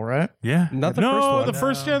unreliable, right? Yeah. Not the no, first one. the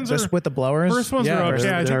first gens are. Just with the blowers. First ones Yeah, are versus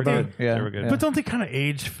okay. I the think turbo. they- Yeah, They were good. But don't they kind of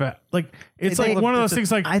age fast? Like it's They- like one of those it's a-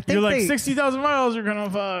 things. Like I think you're like they- 60,000 miles. You're gonna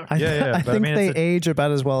fuck. I, Yeah, I but I think mean, they it's a- age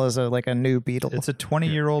about as well as a new Beetle. It's a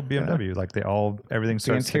 20-year-old BMW. Like everything the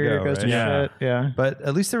starts interior to go. goes to right? Yeah. shit. Yeah. But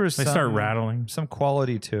at least there was They some, start rattling. some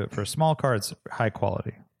quality to it. For a small car, it's high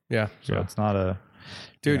quality. Yeah, So it's not a.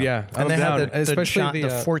 dude. Yeah, And I'm they down. have the especially the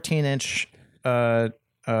 14-inch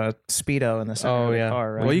Speedo in the center of the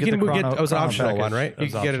car, right? Well, you get can the get chrono- it was an chrono optional one, package. right? That You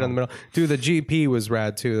was can get it in the middle. Dude, the GP was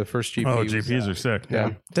rad too. The first GP. Oh, was, GPs are sick.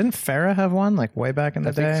 yeah. Didn't Farah have one like way back in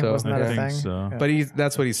the think day? so. Wasn't that I a think thing? so. Yeah. But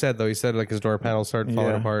that's what he said though. He said like his door panels started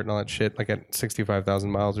falling Yeah. apart and all that shit, like at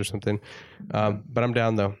 65,000 miles or something. But I'm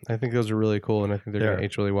down though. I think those are really cool, and I think they're going to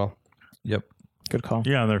age really well. Yep. Good call.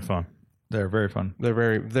 Yeah, they're fun. They're very fun.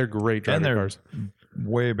 They're great driving And they're cars.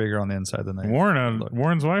 way bigger on the inside than they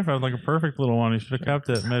Warren's wife had like a perfect little one. He should have kept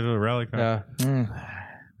it, made it a rally car. Yeah.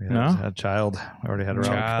 We No? had a child. I already had a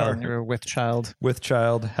rally car. You were with child. With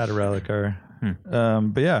child, had a rally car.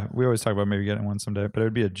 But yeah, we always talk about maybe getting one someday, but it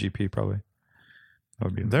would be a GP probably. That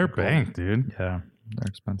would be They're cool. banked, dude. Yeah, they're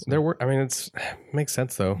expensive. I mean, it's makes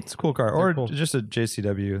sense though. It's a cool car. Or cool. just a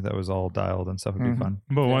JCW that was all dialed and stuff would be fun.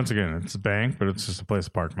 But once again, it's a bank, but it's just a place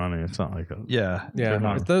to park money. It's not like a Yeah. Yeah. they're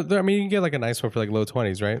not- I mean, you can get like a nice one for like low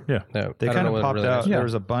 20s, right? Yeah. No, They I don't kind know of what popped really out. is. There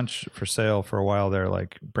was a bunch for sale for a while there.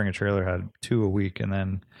 Like Bring a Trailer had 2 a week, and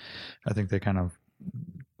then I think they kind of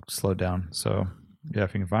slowed down. So yeah,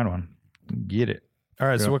 if you can find one, get it. All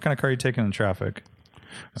right. So what kind of car are you taking in traffic?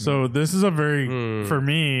 So this is a very for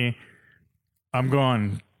me. I'm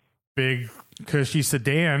going big cushy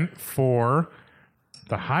sedan for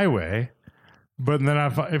the highway, but then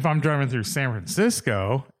if I'm driving through San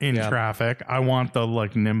Francisco in traffic, I want the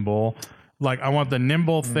like nimble, like I want the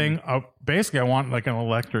nimble thing. Basically, I want like an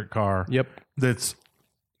electric car. Yep. That's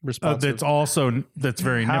Responsive. that's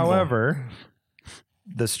very nimble. However,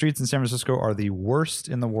 the streets in San Francisco are the worst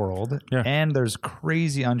in the world, and there's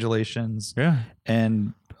crazy undulations. Yeah.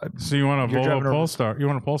 And So you want a You're Volvo driving a- Polestar? You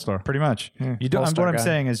want a Polestar? pretty much, you don't. Polestar What I'm guy.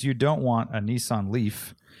 saying is, you don't want a Nissan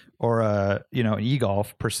Leaf or a an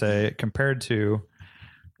e-Golf per se compared to,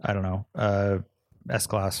 I don't know,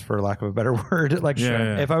 S-Class for lack of a better word. Like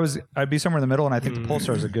if I'd be somewhere in the middle, and I think the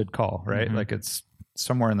Polestar is a good call, right? Like it's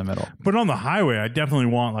somewhere in the middle. But on the highway, I definitely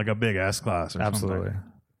want like a big S-Class. Absolutely. Something.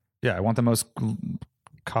 Yeah, I want the most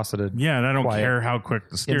cosseted. Yeah, and I don't Quiet, care how quick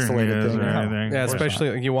the steering insulated is thing. or No. anything. Yeah, course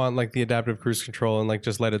especially like, you want like the adaptive cruise control and like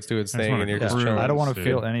just let it do its thing, wanna and you're cruise. just Yeah. chilling. I don't want to Dude.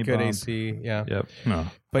 feel any Good bump. AC. Yeah. Yep. No,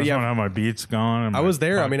 But I yeah, want to have my beats going. and I my was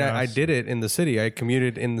there. I mean, I podcast. did it in the city. I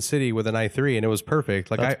commuted in the city with an i3, and it was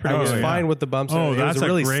perfect. Like That's I pretty was good. fine Yeah. with the bumps. Oh, it that's was a a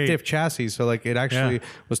really great- stiff chassis, so like it actually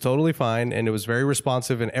was totally fine, and it was very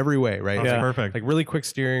responsive in every way. Right? That's Like, perfect. Like really quick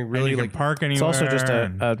steering. And Really you can like park anywhere. It's also just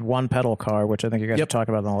and- a one pedal car, which I think you guys talked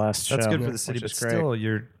about in the last That's show. good for the city, which but is great. still,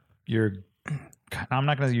 you're. I'm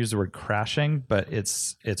not going to use the word crashing, but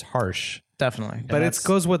it's harsh. Definitely. But it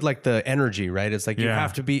goes with like the energy, right? It's like you Yeah.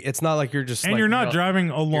 have to be. It's not like you're just. and like, you're not driving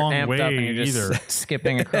a long amped way up and you're just either.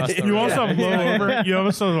 skipping across the You road. also have low over. You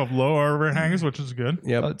also have low overhangs, which is good.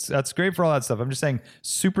 Yep. That's great for all that stuff. I'm just saying,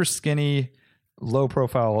 super skinny, low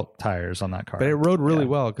profile tires on that car. But it rode really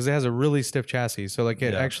well because it has a really stiff chassis. So like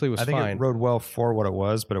it Yeah. actually was I think fine. it rode well for what it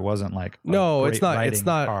was, but it wasn't like a No, great it's not- riding it's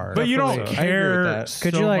not- Car. But you don't Definitely. I agree care with that. so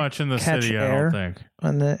Could you, like, much in the catch city. I air? don't think.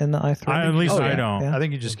 in the i3. At least Oh, I yeah. don't. Yeah. I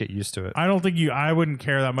think you just get used to it. I don't think you. I wouldn't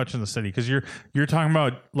care that much in the city because you're talking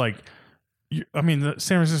about like. I mean,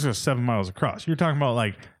 San Francisco is 7 miles across. You're talking about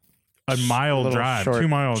like a mile Little drive, short 2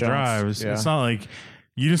 mile jumps. drives. Yeah. It's not like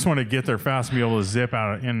you just want to get there fast and be able to zip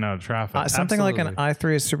out in and out of traffic. Something like an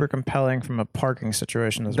Absolutely. i3 is super compelling from a parking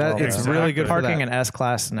situation as That- well. it's though. really good for Parking that. an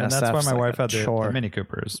S-Class and, And SF that's why 's my like wife a had the chore. Mini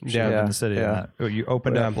Coopers. She Yeah. lived in the city. Yeah. And you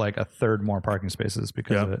opened Yeah. up like a third more parking spaces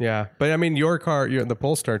because Yeah. of it. Yeah, but I mean, your car, the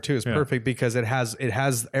Polestar too, is Yeah. perfect because it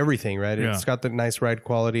has everything, right? Yeah. It's got the nice ride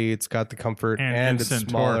quality, it's got the comfort, and and it's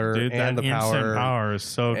instant smaller, torque, dude. and that the instant power, is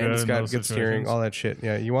so good. and it's in got those good steering, situations. all that shit.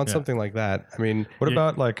 Yeah, you want Yeah. something like that. I mean, What Yeah.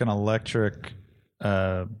 about like an electric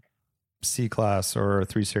C class or a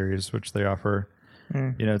 3 Series, which they offer?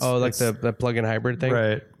 You know, it's, like it's- the plug-in hybrid thing,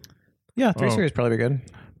 right. Yeah, 3 Oh. Series probably be good.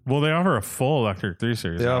 Well, they offer a full electric 3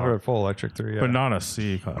 Series. They now, offer a full electric 3, but not a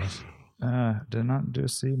C class. did not do a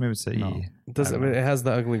C. Maybe it's a E. It doesn't. I mean, it has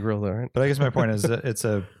the ugly grill though, right? But I guess my point is that it's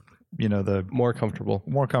a, the More comfortable.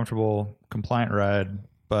 more comfortable, compliant ride,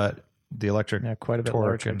 but the electric Yeah, quite a bit torque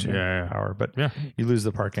larger and too. Yeah. power. But Yeah. you lose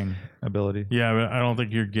the parking ability. Yeah, but I don't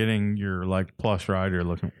think you're getting your like plush ride you're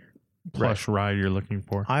looking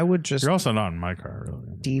for. I would just You're also not in my car,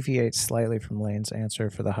 really. deviate slightly from Lane's answer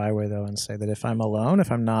for the highway though and say that if I'm alone,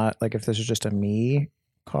 if I'm not like if this is just a me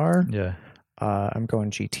car, Yeah. I'm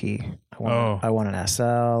going GT. Oh. I want an SL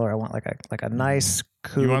or I want like a nice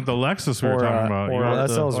coupe. You want the Lexus we were or, talking about. You or- want that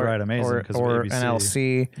the- sounds right amazing or, because of or ABC. an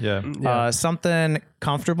LC. Yeah. Something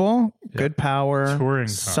comfortable, good power, Touring car.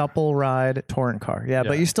 supple ride, torrent car. Yeah,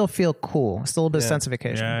 but you still feel cool. Still a bit of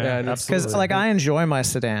sensification. Yeah, and it's- Because like I enjoy my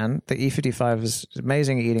sedan. The E55 is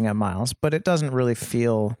amazing at eating at miles, but it doesn't really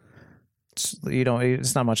feel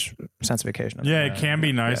it's not much sense of vacation. Yeah, it can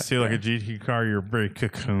be nice too. Like a GT car, you're very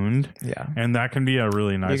cocooned. Yeah. And that can be a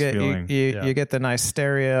really nice feeling. You get the nice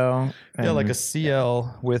stereo. Yeah, like a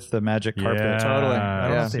CL with the magic carpet. Yeah, Totally. I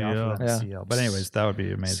don't Yeah. see offer that Yeah. CL. But anyways, that would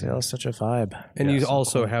be amazing. CL is such a vibe. And you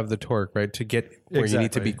also have the torque, right, to get where you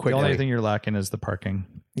need to be quick. The only thing you're lacking is the parking.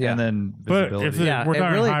 Yeah. And then But visibility. if we're it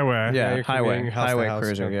talking really- highway, Yeah, you're highway commuting house to house,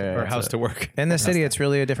 cruiser. Yeah, or house to work. In the city, it's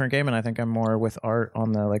really a different game, and I think I'm more with Art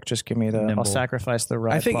on the like. Just give me the. Nimble. I'll sacrifice the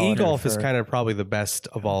ride. I think quality e-golf is for- kind of probably the best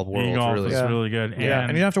of all worlds. e-golf really. is really good. Yeah,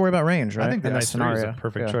 and you don't have to worry about range, right? I think the in this i3 scenario is a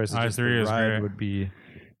perfect Yeah. choice. It's just i3 the is ride great. would be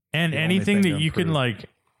And the only anything thing that to you can improve. like,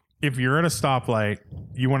 if you're at a stoplight,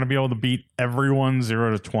 you want to be able to beat everyone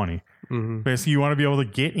 0 to 20. Basically, you want to be able to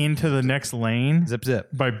get into the next lane zip zip.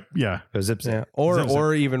 by Go zip zip. Yeah. Or Zip, zip.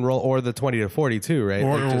 or even roll or the 20 to 40 too, right?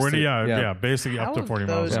 or, Like, just or to- yeah, basically up to 40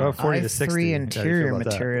 miles. Those an hour. 40 to 60. i3 How do you feel interior about that?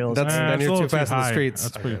 materials. That's It's then a you're little too fast in the high. streets.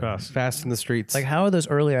 That's pretty fast. Fast in the streets. like how are those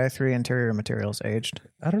early i3 interior materials aged?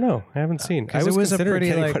 I don't know. I haven't seen. I Because was it was a considering pretty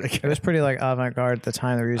getting like one again. it was pretty like avant-garde at the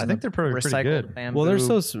time. They were using think the they're probably pretty recycled good. bamboo Well, they're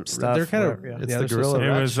so stuff. they're kind of where- It's yeah, the they're so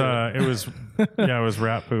gorilla simple. It was yeah, it was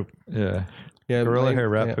rat poop. Yeah. Yeah, Gorilla hair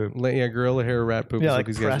rat yeah, poop. Yeah, gorilla hair rat poop. yeah, is what like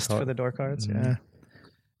these guys pressed call for it. the door cards. Mm-hmm. Yeah.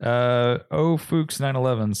 Fuchs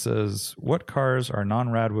 911 says, what cars are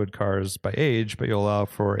non-Radwood cars by age, but you'll allow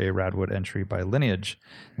for a Radwood entry by lineage?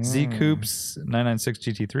 Z Coupes, 996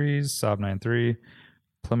 GT3s, Saab 93,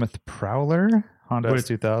 Plymouth Prowler, Honda Wait,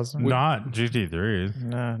 S2000. Not GT3s.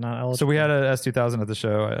 No, not eligible. So we had a S2000 at the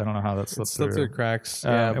show. I don't know how that slipped Slipped through. through cracks.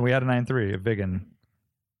 And we had a 9.3, a Vigan.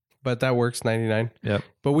 But that works 99. Yep.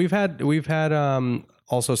 But we've had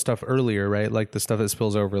also stuff earlier, right? Like the stuff that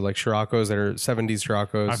spills over, like Scirocco's that are 70s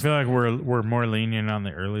Scirocco's. I feel like we're more lenient on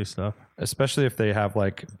the early stuff. Especially if they have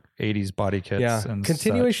like 80s body kits. yeah. And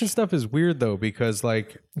Continuation such. stuff is weird though, because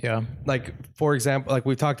like for example, like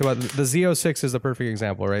we've talked about, the Z06 is the perfect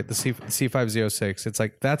example, right? The C5 Z06. It's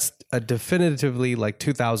like that's a definitively like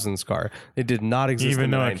 2000s car. It did not exist Even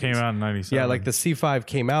in the though 90s. it came out in 97. Yeah, like the C5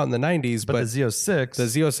 came out in the 90s, But but the Z06, the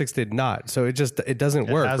Z06 did not. So it doesn't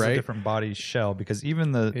it work, has right? a different body shell because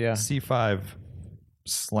even the Yeah. C5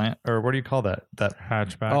 slant, or what do you call that? That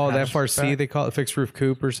hatchback. Oh, the FRC, they call it fixed roof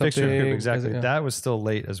coupe or something. fixture coupe, exactly. Yeah. That was still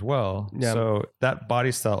late as well. Yeah. So that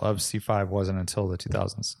body style of C5 wasn't until the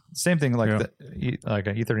 2000s. Same thing like like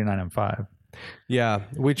an E39 M5. Yeah,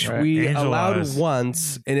 which Right. we Angel allowed eyes.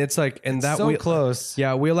 once, and it's like, and that So we close.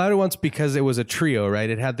 Yeah, we allowed it once because it was a trio, right?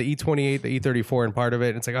 It had the E28, the E34, and part of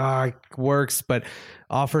it. It's like, it works, but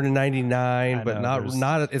offered in 99, but know, there's-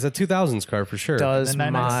 not. It's a 2000s car for sure. Does The my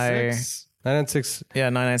 996 996,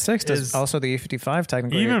 996 does is- also the E55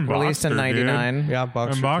 technically Even released in Boxster, dude. 99. yeah, Boxer.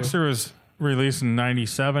 and too. Boxer was released in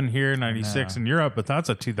 97 here, 96 in Europe, but that's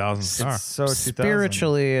a 2000 car. It's so 2000.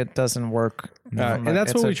 Spiritually, it doesn't work. And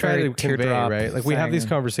that's It's what a we try very to convey, teardrop right? Like we have these thing,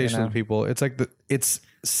 conversations you know? with people. It's like it's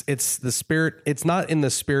the spirit. It's not in the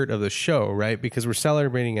spirit of the show, right? Because we're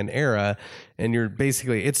celebrating an era, and you're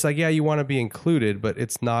basically. It's like, yeah, you want to be included, but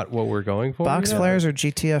it's not what we're going for. Box you know? flares are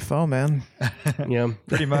GTFO, man. Yeah.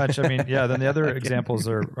 Pretty much. I mean, yeah. Then the other examples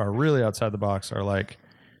are really outside the box are like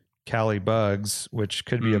Cali Bugs, which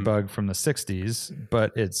could be a bug from the 60s,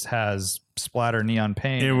 but it has splatter neon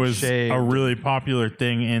paint. It was shaved. a really popular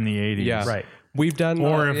thing in the 80s. Yeah. right. We've done,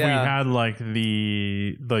 Or if we yeah. had like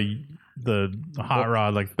the hot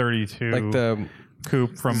rod, like 32 like the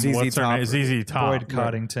coupe from ZZ what's her Top. name? ZZ Top. Boyd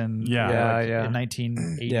Coddington. Yeah. like Yeah. In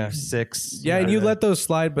 1986. yeah, and you let those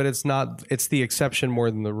slide, but it's not. It's the exception more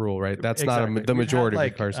than the rule, right? That's Exactly. not the We've majority had,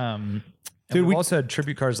 of the cars. Dude, Dude, we've we- also had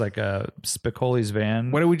tribute cars like Spicoli's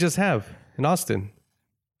van. What did we just have in Austin?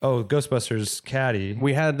 Oh, Ghostbusters Caddy.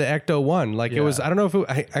 We had the Ecto One. Like it Yeah. was. I don't know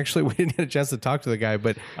if actually we didn't get a chance to talk to the guy,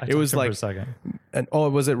 but I it was talked to him like. for a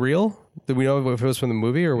second. Was it real? Did we know if it was from the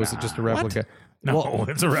movie or was it just a replica? No,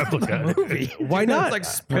 it's a replica. Why not?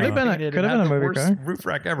 Could have been a movie car. Roof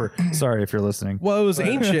rack ever. Sorry if you're listening. Well, it was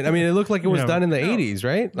ancient. I mean, it looked like it was Yeah, done in the 80s,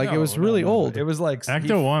 right? Like it was really old. It was like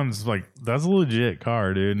Ecto One's like that's a legit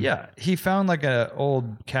car, dude. Yeah, he found like an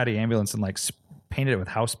old Caddy ambulance and like painted it with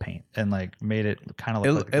house paint and like made it kind of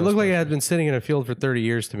like It looked like it had been sitting in a field for 30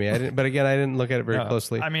 years to me. I didn't, but again, I didn't look at it very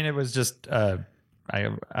closely. I mean, it was just I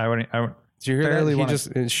Did you hear barely that? He wanna- just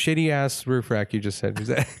shitty ass roof rack. You just said.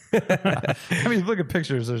 I mean, look at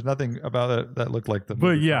pictures. There's nothing about it that looked like the. But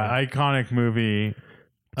movie. yeah, iconic movie.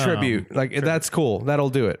 Tribute, that's cool. That'll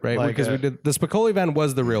do it, right? Like Because we did the Spicoli van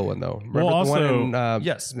was the real one though. Remember Well, the one also- in,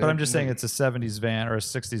 yes, but I'm just saying it's a 70s van or a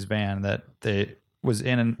 60s van that they was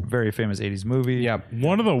in a very famous 80s movie. Yeah,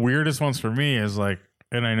 One of the weirdest ones for me is like,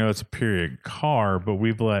 and I know it's a period car, but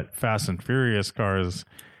we've let Fast and Furious cars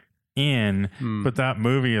in, but that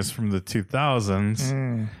movie is from the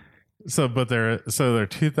 2000s. but they're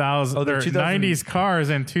 2000. Oh, they're they're 2000 90s cars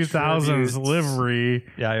and 2000s tributes. livery.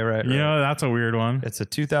 Yeah, you're right. You know, that's a weird one. it's a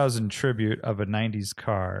 2000 tribute of a 90s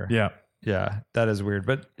car. Yeah. Yeah, that is weird,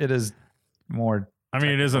 but it is more. I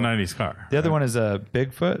mean, it is a 90s car. The other one is a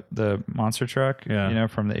Bigfoot, the monster truck, Yeah. you know,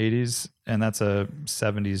 from the 80s, and that's a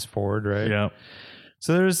 70s Ford, right? Yeah.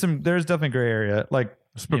 So there's definitely gray area, like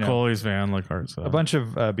Spicoli's van, like art. a bunch of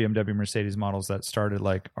BMW, Mercedes models that started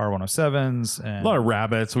like R107s and A lot of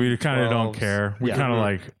rabbits. We kind of don't 12s. care. We Yeah. kind of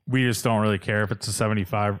like, we just don't really care if it's a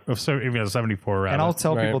 75, even a 74 rabbit. and I'll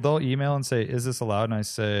tell Right. people, they'll email and say, "Is this allowed?" And I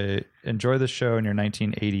say, "Enjoy the show in your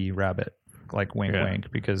 1980 Rabbit." Like wink, Yeah.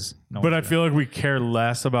 wink, because no But one's I feel like we care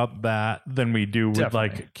less about that than we do with Definitely.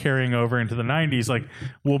 like carrying over into the 90s. Like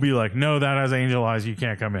we'll be like, no, that has angel eyes. You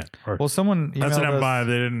can't come in. Or Well, someone that's an emailed us. M5.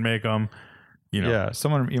 They didn't make them. You know. Yeah,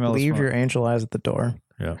 someone emailed Leave us. your angel eyes at the door.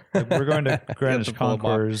 Yeah. We're going to Greenwich to pull 'em up.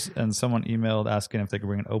 Concours, and someone emailed asking if they could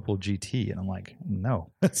bring an Opel GT, and I'm like,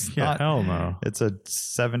 no, it's Yeah. not. Hell no. It's a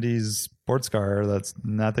 70s sports car that's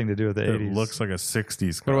nothing to do with the It 80s. looks like a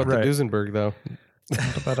 60s What car. about Right. the Duesenberg though?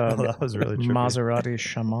 What about Well, that was really trippy. Maserati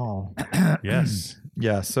Shamal? Yes.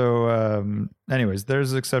 Yeah. So, anyways,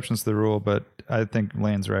 there's exceptions to the rule, but I think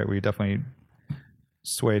Lane's right. We definitely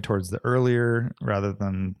sway towards the earlier rather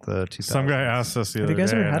than the 2000s. Some guy asked us the Have other you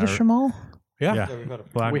guys day. ever had a and I- Shamal? Yeah.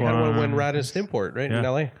 Black We had one when Radist Import, right, in Yeah.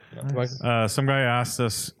 LA. Some guy asked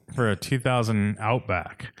us for a 2000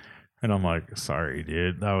 Outback. And I'm like, sorry,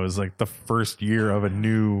 dude. That was like the first year of a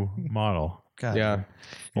new model. God. Yeah.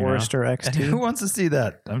 You know? Forester And who XT? wants to see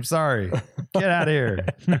that? I'm sorry. Get out of here.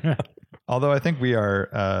 Although I think we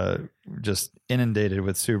are just inundated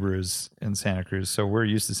with Subarus in Santa Cruz. So we're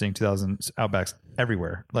used to seeing 2000 Outbacks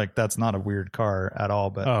everywhere. Like that's not a weird car at all.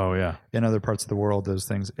 But Oh, yeah. in other parts of the world, those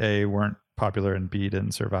things, A, weren't popular and B,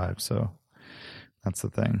 didn't survive. So that's the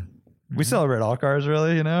thing. We celebrate all cars,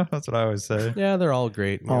 really. You know, that's what I always say. Yeah, they're all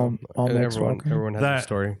great. you All- know. all And makes everyone, welcome. everyone has a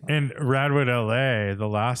story. In Radwood, LA, the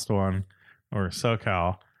last one, or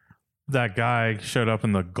SoCal, that guy showed up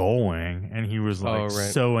in the Gullwing and he was like Oh, right.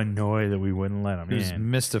 so annoyed that we wouldn't let him He was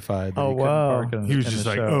in. mystified. That Oh, he couldn't wow. park in, He was in just the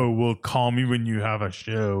like, show. oh, well, call me when you have a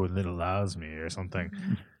show that allows me or something.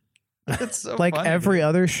 It's so Like funny. every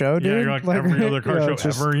other show, dude. Yeah, you're like every other car yeah, show it's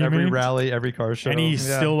just- ever. You every mean? rally, every car show. And he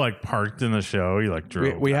Yeah. still like parked in the show. He like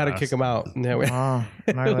drove. We had to past. kick him out. Yeah, we, Oh,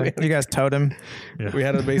 gnarly. You guys towed him. we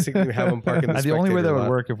had to basically have him park in the And the only way that spectator would lot.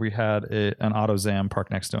 work if we had an AutoZam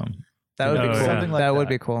parked next to him. That would be Oh, cool. yeah. Something like that would that.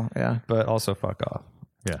 be cool. Yeah. But also fuck off.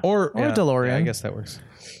 Or Or DeLorean. Yeah, I guess that works.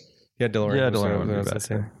 Yeah, DeLorean. Yeah, was DeLorean what I would be was gonna better.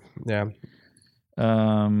 say. Yeah.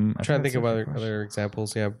 I'm I'm trying to think of other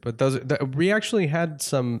examples. Yeah, but those we actually had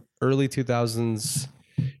some early 2000s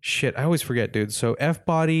shit. I always forget, dude. So F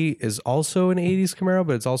Body is also an 80s Camaro,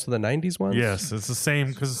 but it's also the 90s one. Yes, it's the same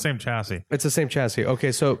because it's the same chassis. It's the same chassis.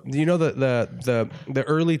 Okay, so you know the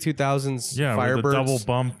early 2000s Yeah, with the Firebirds double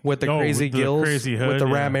bump, with the Oh, crazy with the gills, crazy hood, with the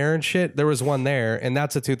yeah. Ram Air and shit. There was one there, and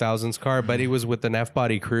that's a 2000s car, but it was with an F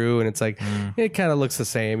Body crew, and it's like it kind of looks the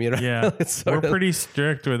same, you know? Yeah, It's we're sort of- pretty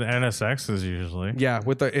strict with NSXs usually. Yeah,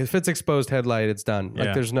 with the if it's exposed headlight, it's done. Like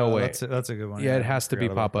Yeah. there's no way. That's a good one. Yeah, it has to be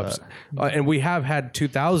Forgot about pop-ups, that. and we have had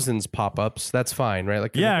 2000s pop-ups. That's fine, right?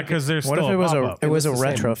 Like Yeah, because there's What still if it was pop-up. it was a It's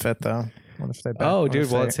the same. retrofit though? What if they? oh, what if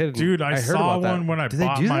dude, well they- it's hidden. Dude, I heard saw about that. one when I Do they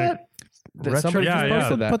bought do my. that? Somebody Yeah, just yeah.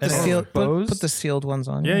 posted that. Put the And seal. exposed? Put the sealed ones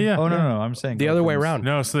on. Yeah, yeah. Oh no, I'm saying The other way around.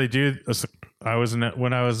 No, so they do. I was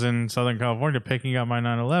when I was in Southern California picking up my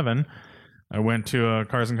 911. I went to a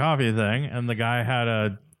Cars and Coffee thing, and the guy had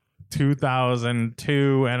a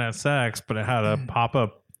 2002 NSX, but it had a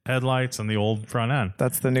pop-up headlights and the old front end.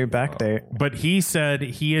 That's the new back date. But he said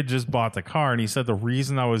he had just bought the car, and he said the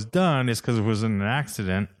reason I was done is because it was in an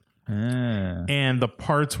accident, Ah. and the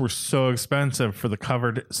parts were so expensive for the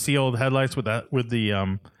covered sealed headlights with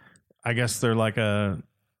the I guess they're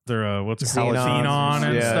what's it called, Xenons. xenon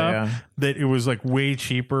and Yeah, stuff, yeah. that it was like way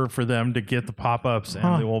cheaper for them to get the pop-ups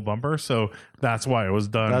and the old bumper, so that's why it was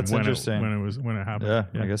done. That's when interesting. when it happened.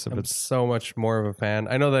 Yeah, I guess if I'm it's so much more of a fan.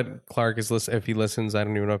 I know that Clark is listening. If he listens, I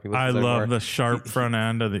don't even know if he I listens. love anymore. the sharp front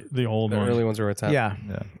end of the old The one. early ones where it's at. Yeah,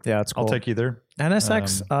 yeah, yeah, it's cool. I'll take either.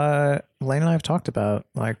 NSX. Lane and I have talked about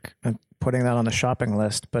like putting that on the shopping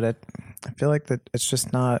list, but I feel like that it's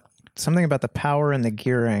just not something about the power and the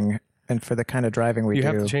gearing, and for the kind of driving we You do.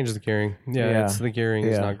 have to change the gearing. Yeah, Yeah. it's the gearing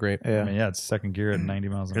is Yeah. not great. Yeah. I mean, yeah, it's second gear at 90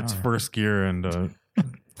 miles an It's hour. first gear and to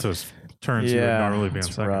turns you would Yeah, normally be in it's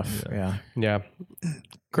second. rough. Yeah. Yeah,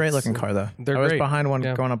 Great looking car though. They're I was great. behind one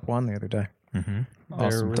Yeah. going up one the other day.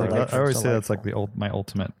 Awesome. really I always say that's delightful. like my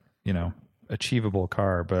ultimate, achievable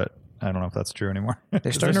car, but I don't know if that's true anymore.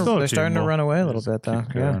 They're starting still to achievable. run away a little bit though.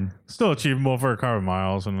 Yeah. Going. Still achievable for a car with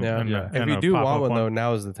miles. And, Yeah. and, Yeah. and If you a do pop-up want one though,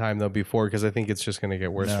 now is the time though. Before, because I think it's just going to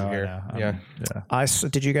get worse No, from here. I know. Yeah. Yeah.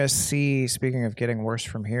 Did you guys see? Speaking of getting worse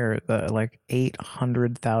from here, the like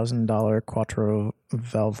 $800,000 Quattro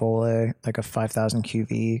Valvole, like a 5,000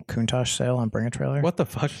 QV Countach sale on Bring a Trailer. What the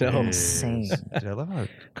fuck? No. Insane. Dude, I love how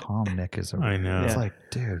calm Nick is. Over I here. know. It's Yeah. like,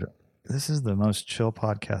 dude, this is the most chill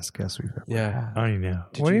podcast guest we've ever Yeah. had. I know.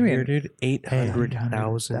 What do you mean? dude?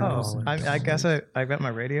 800,000. Oh, I guess I got my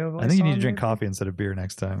radio voice I think you need on, to drink maybe? coffee instead of beer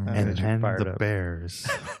next time. And Get you fired the up. Bears.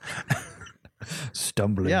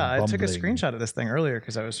 Stumbling. Yeah, I took a bumbling. screenshot of this thing earlier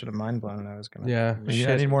because I was sort of mind blown and I was gonna. Yeah.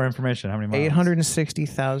 I need more information. How many miles?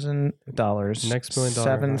 $860,000. Next $1 million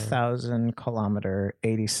 7,000 kilometer,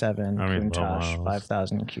 87 I mean, low Countach, miles.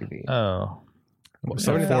 5,000 QV. Oh,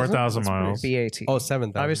 So 4,000 miles. BAT. Oh,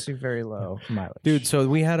 7,000. Obviously very low mileage. Dude, so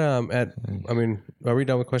we had are we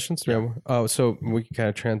done with questions? Yeah. Oh, so we can kind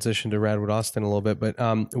of transition to Radwood Austin a little bit, but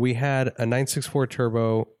we had a 964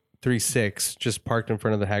 turbo 3.6 just parked in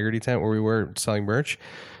front of the Haggerty tent where we were selling merch,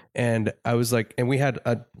 and I was like, and we had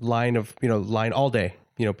a line of line all day.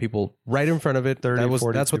 People right in front of it. 30,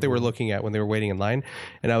 40 that's what they were people. looking at when they were waiting in line.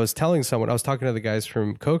 And I was telling someone, I was talking to the guys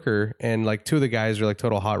from Coker, and like two of the guys are like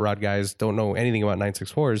total hot rod guys, don't know anything about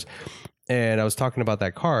 964s. And I was talking about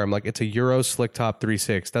that car. I'm like, it's a Euro slick top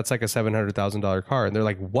 3.6. That's like a $700,000 car. And they're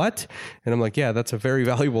like, what? And I'm like, yeah, that's a very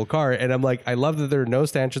valuable car. And I'm like, I love that there are no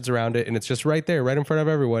stanchions around it, and it's just right there, right in front of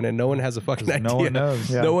everyone, and no one has a fucking idea. no one knows.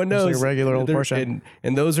 Yeah. No one It's like knows. a regular old They're- Porsche.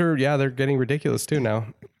 And those are, they're getting ridiculous too now.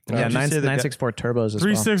 yeah, Did you say the guy- 964 turbos as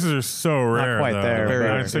well. 3.6s are so rare. quite though. there, Very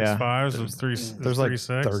but, rare. 965s is 3. There's like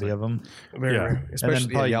 3.6. 30 of them. Very Yeah. rare. And then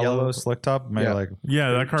Especially probably yellow slick top. Maybe Yeah. like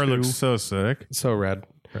Yeah, that car 32. looks so sick. So rad.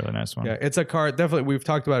 really nice one. Yeah, it's a car. Definitely, we've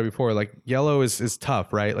talked about it before. Like yellow is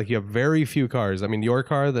tough, right? Like you have very few cars. I mean, your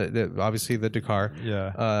car, the obviously the Dakar.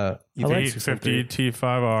 Yeah. You think 850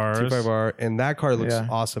 T5Rs. T5R, and that car looks Yeah.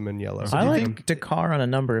 awesome in yellow. I like Dakar on a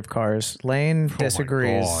number of cars. Lane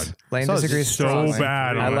disagrees. God. Lane So it's disagrees so strongly.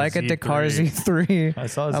 bad I on a like a Dakar Z3. Z3. I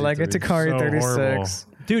saw a I like a Z3. Dakar So 36.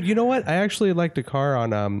 Dude, you know what? I actually like Dakar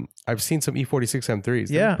on. I've seen some E46 M3s.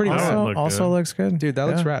 They're Yeah, pretty also- rad. look also good. looks good. Dude, that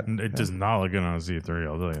looks Yeah. rad. It does not look good on a Z3,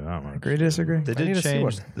 I'll tell you that much. Agree, disagree. They need did to see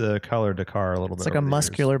change one. the color Dakar a little bit. It's like a over the years.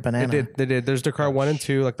 muscular banana. They did. There's Dakar 1 and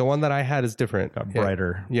 2. Like the one that I had is different. Got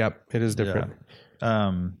brighter. Yep, it is different.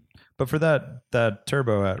 But for that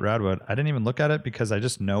turbo at Radwood, I didn't even look at it because I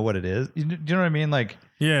just know what it is. You know what I mean? Like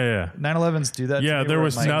Yeah. 911s do that. to Yeah, me there where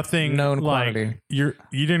was I'm like, nothing known like quantity. you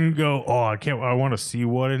didn't go, oh, I want to see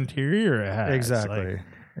what interior it has. Exactly. Like,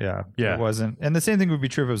 yeah. Yeah. It wasn't. And the same thing would be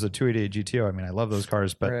true if it was a 288 GTO. I mean, I love those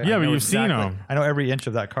cars, but Right. Yeah, I but know you've seen exactly- 'em. I know every inch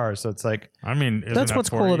of that car. So it's like, I mean, isn't That's that what's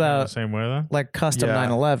Porsche cool the about- same way though? like custom Yeah.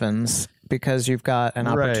 911s because you've got an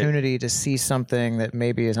Right. opportunity to see something that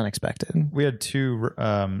maybe is unexpected. we had two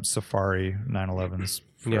Safari 911s,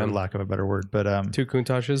 for Yeah. lack of a better word. But 2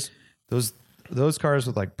 Countaches. those cars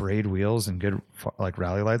with like braid wheels and good like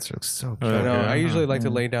rally lights are so cute. I know. Yeah. I usually like to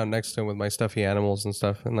lay down next to him with my stuffy animals and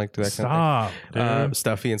stuff, and like do that kind Stop, of dude. thing.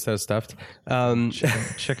 Stuffy instead of stuffed.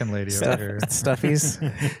 Chicken lady over here. Stuffies.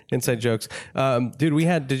 Inside jokes,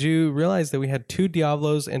 dude. Did you realize that we had 2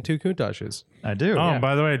 Diablos and 2 Countaches? I do. Oh,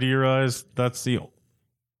 by the way, do you realize that's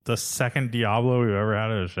the second Diablo we've ever had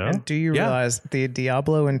at a show? And do you Yeah. realize the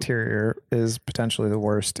Diablo interior is potentially the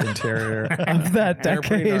worst interior of that They're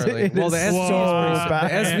pretty decade? gnarly. It Well, is the SV is so pretty bad.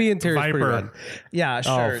 The SV interior is pretty Viper. rad. Yeah,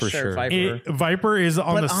 sure, for sure. Viper. Viper is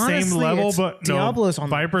on But the honestly, same level, it's but no, Diablo's on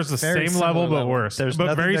the Viper's the very same level, similar but level. worse. There's but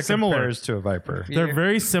nothing very that similar. compares to a Viper. They're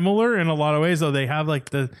very similar in a lot of ways, though. They have like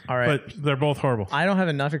All right. but they're both horrible. I don't have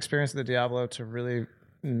enough experience with the Diablo to really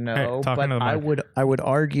know, Hey, talking but to the mic. I would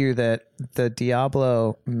argue that the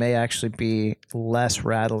Diablo may actually be less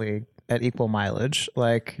rattly at equal mileage.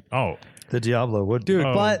 Like, Oh, The Diablo would, Dude,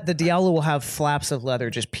 Oh. but the Diablo will have flaps of leather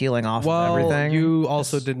just peeling off of Well, everything. you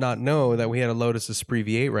also did not know that we had a Lotus Esprit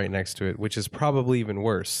V8 right next to it, which is probably even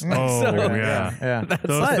worse. oh So- yeah. yeah.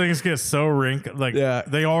 Those But things get so wrinkled. Like Yeah.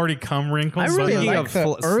 they already come wrinkled. I really Speaking like of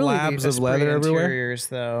the early slabs of Esprit leather everywhere. interiors,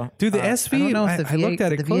 though. Dude, the I SV, don't know if the I looked V8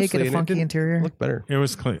 at it the V8 closely. get a and it funky didn't interior. look better. It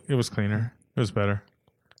was clean. It was cleaner. It was better.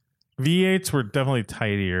 V8s were definitely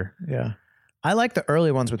tidier. Yeah. I like the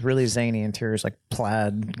early ones with really zany interiors, like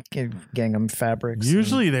plaid gingham fabrics.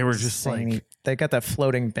 Usually and they were just zany- like, they got that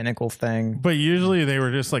floating binnacle thing. but usually they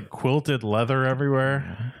were just like quilted leather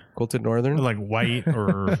everywhere, Quilted Northern? like white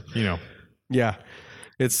or Yeah.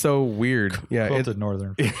 It's so weird. Yeah, Quilted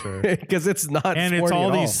Northern for sure. because it's not. And it's sporty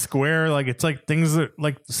all at these square, like it's like things that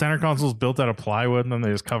like center consoles built out of plywood, and then they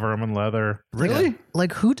just cover them in leather. Really?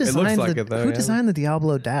 Like who designed like the it, though, who yeah. designed the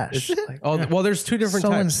Diablo Dash? Like, Oh well, there's two different So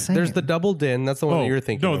types. insane. There's the double din. That's the one that you're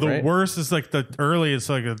thinking. No, of, the right? worst is like the early. It's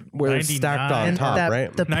like a Where it's stacked on 99. top, that-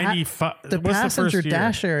 right? the pa- 95. the what's passenger the first year?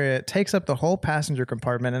 dash area, it takes up the whole passenger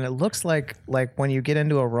compartment, and it looks like when you get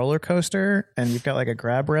into a roller coaster and you've got like a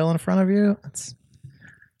grab rail in front of you.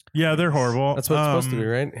 Yeah, they're horrible. That's what it's supposed to be,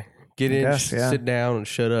 right? Get in, guess, yeah. sit down, and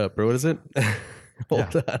shut up, or what is it? Hold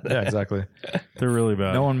on. Yeah, exactly. They're really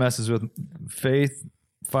bad. No one messes with faith,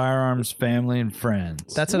 firearms, family, and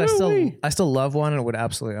friends. That's what I still love one and would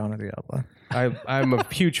absolutely own a Diablo. I'm a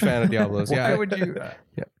huge fan of Diablos. Yeah, Why would you?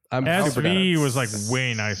 yeah. I'm super down. SV was like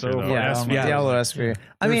way nicer though. Yeah, SV yeah. Diablo SV.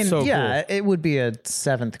 I They're mean, so yeah, it would be a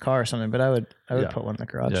 7th car or something, but I would Yeah. put one in the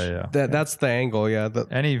garage. Yeah. That's the angle. Yeah,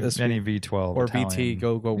 Any SV V12 or Italian. VT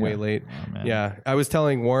go way late. Oh, man. Yeah, I was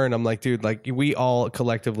telling Warren, I'm like, dude, like we all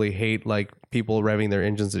collectively hate like people revving their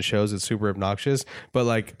engines at shows. It's super obnoxious. But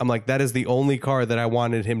like, I'm like, that is the only car that I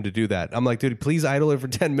wanted him to do that. I'm like, dude, please idle it for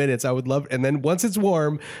 10 minutes. I would love, and then once it's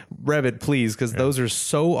warm, rev it, please, because those are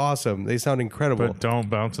so awesome. They sound incredible. But don't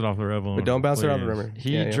bounce it off the Rebel. But don't bounce it off the please. river.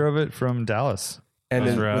 He drove it from Dallas. and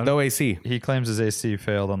That's then rad. with no AC. He claims his AC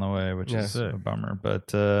failed on the way, which is a bummer.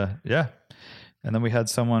 But yeah. And then we had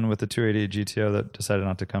someone with the 288 GTO that decided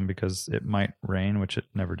not to come because it might rain, which it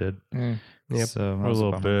never did. Yep. So that What a was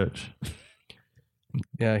little bummer. bitch.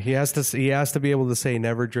 Yeah, he has to be able to say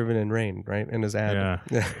never driven in rain, right? In his ad.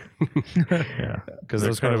 Yeah. Yeah, because There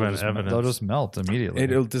those could have cars will been just, evidence. they'll just melt immediately.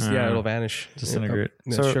 It'll just it'll vanish. Disintegrate.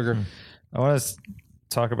 Yeah, So- sugar. I want to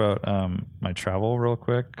talk about my travel real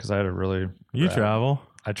quick because I had a really You travel.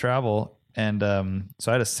 I travel, and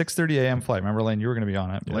so I had a 6:30 a.m. flight. Remember, Lane, you were going to be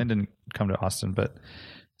on it. Lane didn't come to Austin, but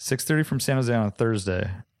 6:30 from San Jose on a Thursday.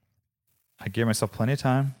 I gave myself plenty of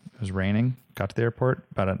time. It was raining. Got to the airport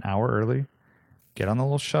about an hour early. Get on the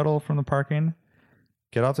little shuttle from the parking.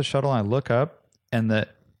 Get off the shuttle, and I look up, and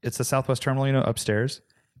it's the Southwest Terminal, upstairs,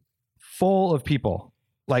 full of people.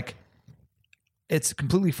 Like, it's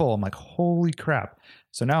completely full. I'm like, holy crap.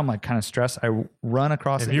 So now I'm like kind of stressed. I run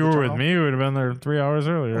across. If into you the were with terminal. me, you would have been there 3 hours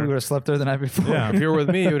We earlier. would have slept there the night before. Yeah. If you were with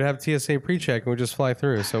me, you would have TSA pre-check and we'd just fly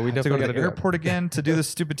through. So we To go definitely to got the to do that. airport again to do this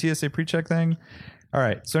stupid TSA pre-check thing. All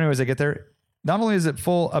right. So anyways, I get there. Not only is it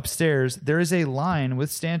full upstairs, there is a line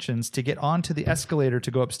with stanchions to get onto the escalator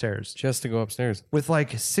to go upstairs Just to go upstairs. with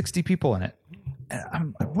like 60 people in it. And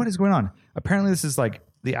I'm like, what is going on? Apparently this is like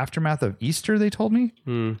the aftermath of Easter, they told me.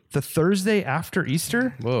 The Thursday after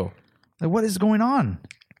Easter. Whoa. Like, what is going on?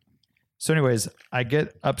 So anyways, I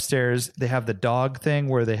get upstairs. They have the dog thing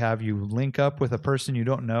where they have you link up with a person you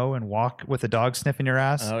don't know and walk with a dog sniffing your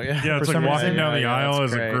ass. Oh yeah. Yeah, it's For like some walking reason- down the Yeah, aisle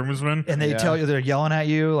that's as great. a groomsman. And they tell you, they're yelling at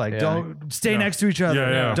you, like, don't stay next to each other.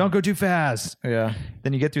 Yeah, yeah. Don't go too fast. Yeah.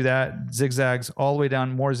 Then you get through that, zigzags all the way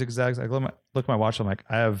down, more zigzags. I look at my watch. I'm like,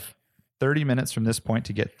 I have 30 minutes from this point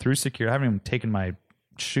to get through security. I haven't even taken my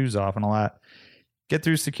shoes off and all that. Get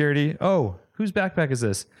through security. Oh, whose backpack is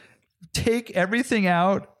this? Take everything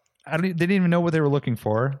out. They didn't even know what they were looking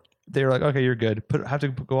for. They were like, okay, you're good. Have to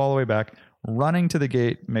go all the way back, running to the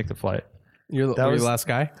gate, make the flight. Were you was- the last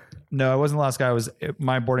guy? No, I wasn't the last guy.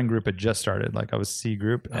 My boarding group had just started. Like I was C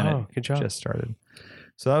group, and Oh, it good job. just started.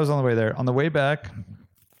 So that was on the way there. On the way back,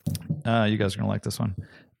 you guys are gonna like this one.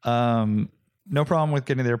 No problem with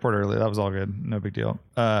getting to the airport early. That was all good. No big deal.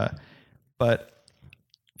 But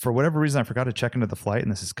for whatever reason, I forgot to check into the flight,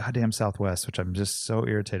 and this is goddamn Southwest, which I'm just so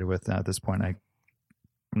irritated with now at this point. I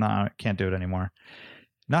can't do it anymore.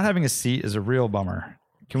 Not having a seat is a real bummer.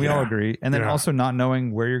 Can we all agree? And then Yeah. also not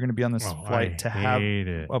knowing where you're going to be on this Oh, flight I to have hate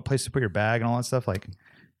it. a place to put your bag and all that stuff, like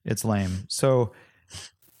it's lame. So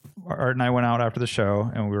Art and I went out after the show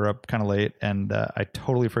and we were up kind of late, and I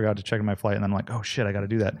totally forgot to check in my flight, and then I'm like, oh shit, I got to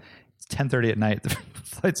do that. It's 10:30 at night. The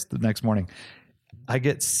flight's the next morning. I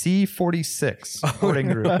get C46 boarding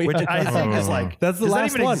group, which I think is like, That's the does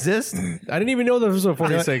last that even one. exist? I didn't even know there was a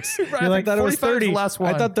 46. You're like, I thought it was 45 is the 30. last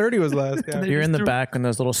one. I thought 30 was last. Yeah. You're in the back in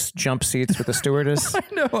those little jump seats with the stewardess.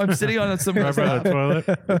 No, I'm sitting on some Right by the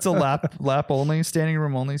toilet. It's a lap only, standing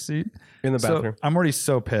room only seat. In the bathroom. So I'm already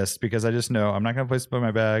so pissed because I just know I'm not going to have a place to put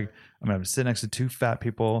my bag. I'm going to sit next to two fat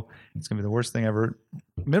people. It's going to be the worst thing ever.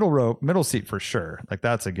 Middle seat for sure. Like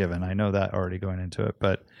that's a given. I know that already going into it.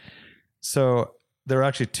 But so there were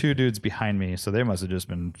actually two dudes behind me. So they must have just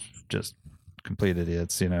been just complete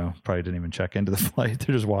idiots, probably didn't even check into the flight.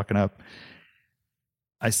 They're just walking up.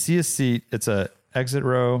 I see a seat. It's a exit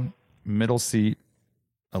row, middle seat,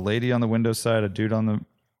 a lady on the window side, a dude on the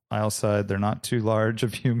aisle side. They're not too large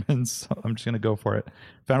of humans, so I'm just going to go for it.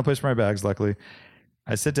 Found a place for my bags, luckily.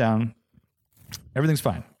 I sit down. Everything's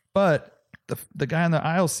fine. But the guy on the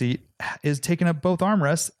aisle seat is taking up both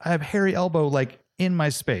armrests. I have hairy elbow like in my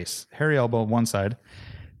space. Hairy elbow on one side.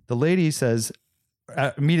 The lady says,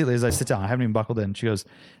 immediately as I sit down, I haven't even buckled in. She goes,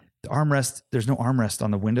 the armrest, there's no armrest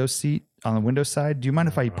on the window seat, on the window side. Do you mind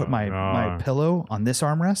if I put my pillow on this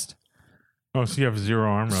armrest? Oh, so you have 0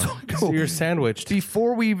 armrest. So you're sandwiched.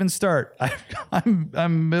 Before we even start,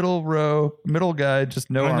 I'm middle row, middle guy, just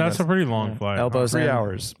no armrest. That's a pretty long flight. Elbows 3 in.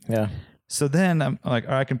 hours. Yeah. So then I'm like,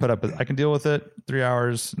 all right, I can put up with it. I can deal with it. 3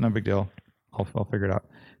 hours, no big deal. I'll figure it out.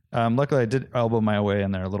 Luckily, I did elbow my way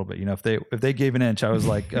in there a little bit. You know, if they gave an inch, I was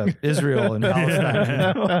like Israel and Palestine. You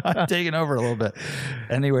know, I'm taking over a little bit.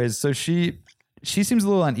 Anyways, so she seems a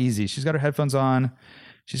little uneasy. She's got her headphones on.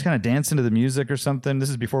 She's kind of dancing to the music or something. This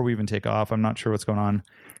is before we even take off. I'm not sure what's going on.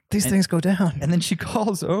 These things go down. And then she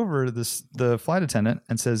calls over the flight attendant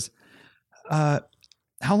and says, "How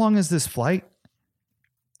long is this flight?"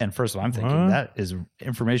 And first of all, I'm thinking that is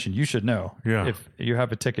information you should know. Yeah. If you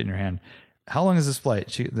have a ticket in your hand. How long is this flight?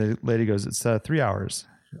 The lady goes, it's 3 hours.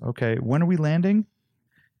 Okay. When are we landing?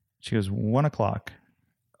 She goes, 1 o'clock.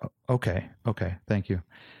 Okay. Thank you.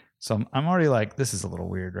 So I'm already like, this is a little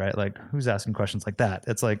weird, right? Like, who's asking questions like that?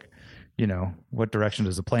 It's like, you know, what direction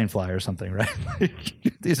does a plane fly or something, right?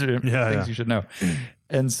 These are things you should know.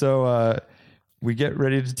 And so we get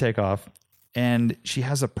ready to take off, and she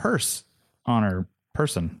has a purse on her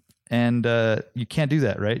person. And you can't do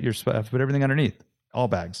that, right? You're supposed to put everything underneath, all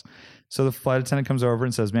bags. So the flight attendant comes over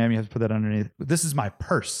and says, ma'am, you have to put that underneath. This is my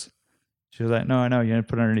purse. She was like, no, I know. You have to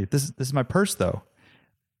put it underneath. This is my purse, though.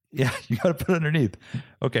 Yeah, you got to put it underneath.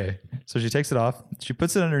 Okay. So she takes it off. She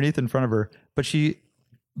puts it underneath in front of her. But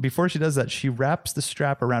before she does that, she wraps the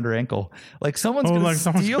strap around her ankle. Like someone's going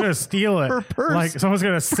to steal it. her purse. Like someone's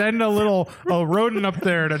going to send a rodent up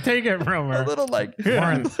there to take it from her. A little like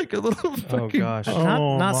a little fucking, gosh.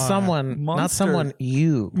 Not someone, Monster. not someone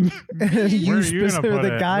you. Where are you you specific, gonna put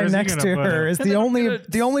the it? guy Where's he next gonna to put her it? is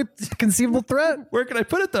the only conceivable threat. Where can I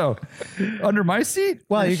put it though? Under my seat?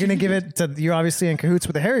 Well, you're going to give it to, you're obviously in cahoots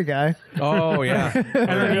with the hairy guy. Oh, yeah. And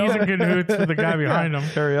then he's in cahoots with the guy behind him.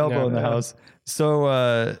 Hairy elbow in the house.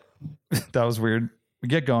 So that was weird. We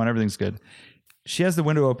get going. Everything's good. She has the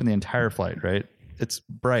window open the entire flight, right? It's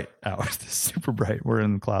bright out. It's super bright. We're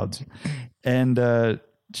in the clouds. And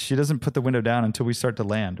she doesn't put the window down until we start to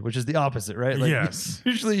land, which is the opposite, right? Like, Yes.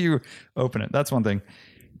 Usually you open it. That's one thing.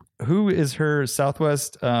 Who is her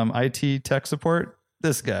Southwest IT tech support?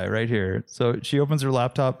 This guy right here. So she opens her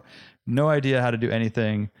laptop. No idea how to do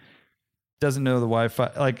anything. Doesn't know the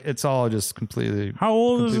Wi-Fi. Like, it's all just completely. How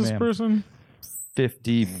old is this mayhem. person?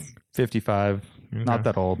 50, 55. Not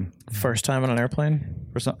that old. First time on an airplane?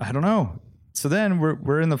 I don't know. So then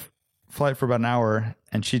we're in the flight for about an hour,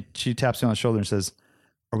 and she taps me on the shoulder and says,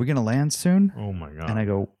 "Are we going to land soon?" Oh my god. And I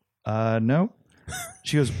go, "No."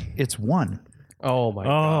 She goes, "It's 1." Oh, my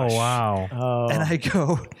gosh. Oh wow. Oh. And I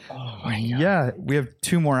go, "Yeah, we have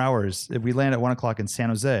 2 more hours. We land at 1 o'clock in San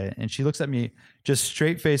Jose." And she looks at me just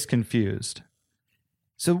straight-faced confused.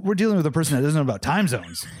 So we're dealing with a person that doesn't know about time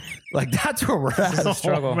zones. Like, that's where we're at. It's a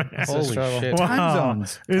struggle. man. It's a struggle. shit. Time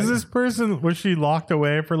zones. Is this person, was she locked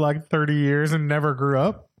away for like 30 years and never grew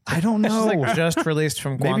up? I don't know. Like just released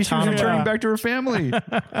from Maybe she was Guantanamo. returning back to her family.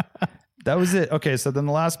 That was it. Okay, so then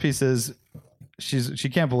the last piece is she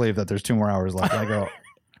can't believe that there's 2 more hours left. And I go,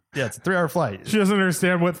 yeah, it's a 3-hour flight. She doesn't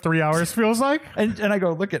understand what 3 hours feels like. And I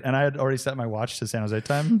go, look at, and I had already set my watch to San Jose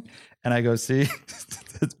time. And I go, see,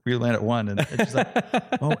 we land at 1. And she's like,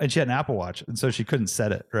 oh, and she had an Apple Watch. And so she couldn't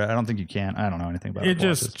set it, right? I don't think you can. I don't know anything about It Apple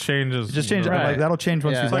just watches. changes. It just changed. Right. I'm like, that'll change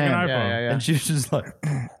once Yeah. you It's like an land. iPhone. Yeah. And she's just like,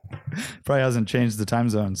 probably hasn't changed the time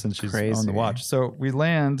zone since she's on Crazy. the watch. So we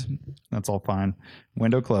land. That's all fine.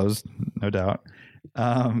 Window closed, no doubt.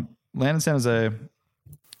 Land in San Jose.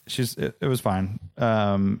 It was fine.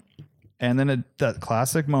 And then that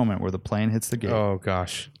classic moment where the plane hits the gate. Oh,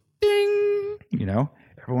 gosh. Ding! You know,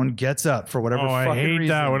 everyone gets up for whatever Oh, I fucking hate reason.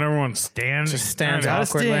 that when everyone stands. Just stands Gotta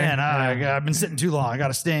awkwardly. stand. I've been sitting too long. I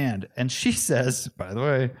gotta stand. And she says, by the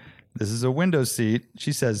way, this is a window seat.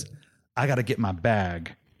 She says, I gotta get my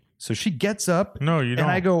bag. So she gets up. No, you don't.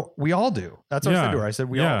 And I go, we all do. That's what I said Yeah. to her. I said,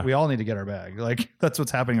 Yeah. we all need to get our bag. Like, that's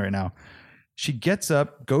what's happening right now. She gets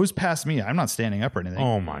up, goes past me. I'm not standing up or anything.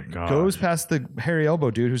 Oh my god. Goes past the hairy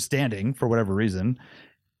elbow dude who's standing for whatever reason.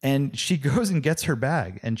 And she goes and gets her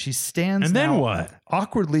bag, and she stands. And then now what?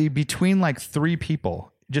 Awkwardly between like 3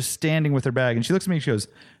 people, just standing with her bag. And she looks at me. She goes,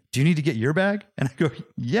 "Do you need to get your bag?" And I go,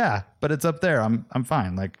 "Yeah, but it's up there. I'm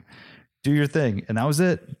fine. Like, do your thing." And that was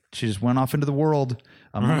it. She just went off into the world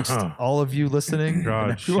amongst all of you listening. God,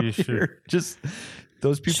 and everyone she should- here. Just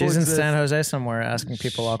Those people She's in exist. San Jose somewhere asking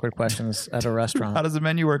people awkward questions at a How restaurant. does the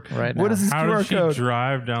menu work? Right What now. is this How QR did she code?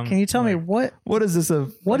 drive down? Can you tell me what What is this?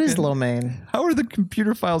 what is lo mein? How are the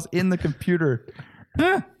computer files in the computer?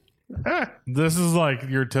 This is like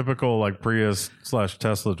your typical like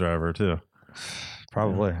Prius/Tesla driver too.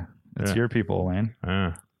 Probably. It's Yeah. your people, Wayne.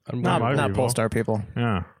 Yeah. Not my people. Polestar people.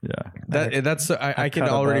 Yeah. Yeah. That's I can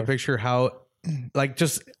cut already above. picture how like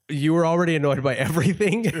just you were already annoyed by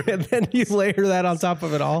everything and then you layer that on top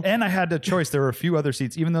of it all. And I had a choice. There were a few other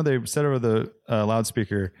seats, even though they said over the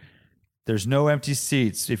loudspeaker, there's no empty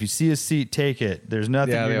seats. If you see a seat, take it. There's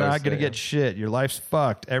nothing. Yeah, they You're always not going to say, get shit. Your life's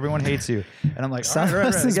fucked. Everyone hates you. And I'm like, all right,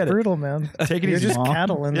 Southwest I is get it. brutal, man. Take it You're easy, just Mom.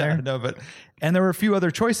 cattle in Yeah, there. no, and there were a few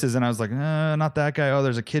other choices, and I was like, not that guy. Oh,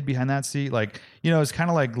 there's a kid behind that seat. Like, it's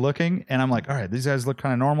kind of like looking, and I'm like, all right, these guys look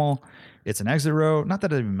kind of normal. It's an exit row. Not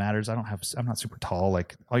that it even matters. I'm not super tall.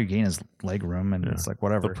 Like, all you gain is leg room, and it's like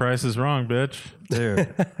whatever. The price is wrong, bitch.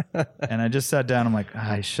 Dude. And I just sat down. I'm like,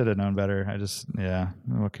 I should have known better.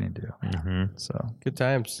 What can you do? So Good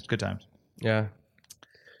times. good times. Yeah.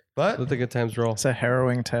 But Let the good times roll. It's a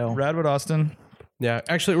harrowing tale. Radwood Austin. Yeah,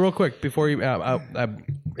 actually, real quick before you, it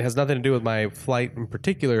has nothing to do with my flight in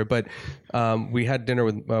particular, but we had dinner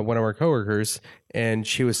with one of our coworkers, and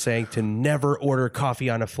she was saying to never order coffee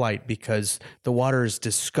on a flight because the water is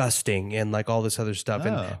disgusting and like all this other stuff,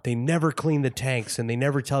 and they never clean the tanks, and they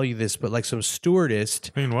never tell you this, but like some stewardess,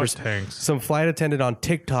 Clean what tanks? some flight attendant on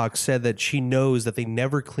TikTok said that she knows that they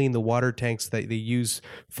never clean the water tanks that they use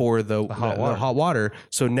for the hot water,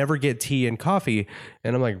 so never get tea and coffee.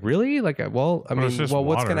 And I'm like, really? Like, well, I mean, it's just what's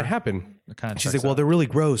water. going to happen? kinda She's checks like, well, out. they're really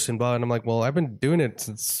gross and blah. And I'm like, well, I've been doing it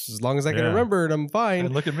since as long as I can Yeah. remember, and I'm fine.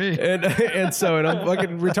 And look at me. And I'm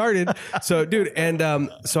fucking retarded. So, dude, and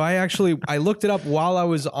so I looked it up while I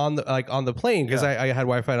was on the plane because I had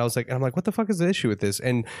Wi-Fi, and I'm like, what the fuck is the issue with this?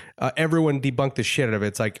 And everyone debunked the shit out of it.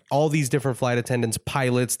 It's like all these different flight attendants,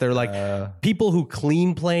 pilots, they're like people who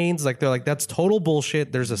clean planes. Like they're like, that's total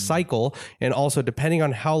bullshit. There's a cycle, and also depending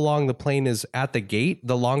on how long the plane is at the gate,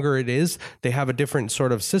 the longer it is, they have a different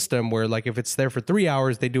sort of system where like if it's there for 3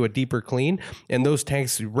 hours, they do a deeper clean, and those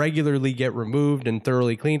tanks regularly get removed and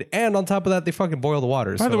thoroughly cleaned. And on top of that, they fucking boil the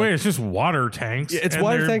water. By the way, it's just water tanks. it's and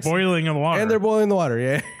water they're tanks. boiling in the water. and they're boiling the water.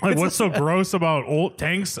 Yeah. like, what's so gross about old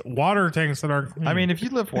tanks, water tanks that aren't clean? I mean, if you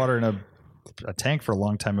left water in a tank for a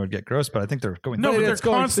long time, it would get gross. But I think they're going. no, but they're it's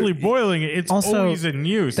going constantly through- boiling it. It's Also, always in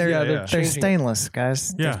use. Yeah, they're They're changing it. stainless,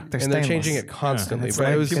 guys. Yeah. They're And they're stainless. changing it constantly. It's But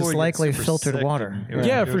like- it was it's People would get likely super filtered sick water. and it would-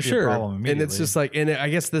 yeah, it would for be a sure. problem And it's immediately. just like, and I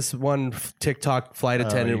guess this one TikTok flight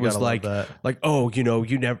attendant you was gotta love like, that. oh,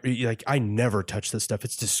 you never, like, I never touch this stuff.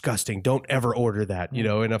 It's disgusting. Don't ever order that,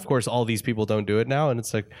 And of course, all these people don't do it now. And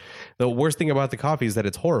it's like, the worst thing about the coffee is that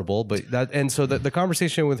it's horrible. And so the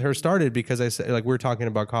conversation with her started because I said, like, we were talking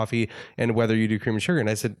about coffee and whether you do cream and sugar. And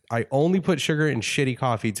I said, I only put sugar in shitty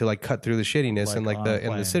coffee to like cut through the shittiness and like on the a and the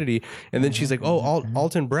plane. acidity. And then she's like, oh,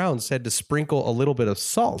 Alton Brown said to sprinkle a little bit of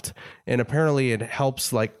salt, and apparently it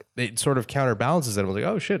helps, like it sort of counterbalances it. I was like,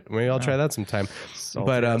 oh shit, maybe I'll try that sometime.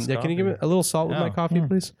 But ass can you give me a little salt with my coffee,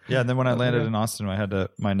 please? Yeah, and then when I landed in Austin, I had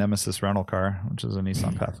my Nemesis rental car, which is a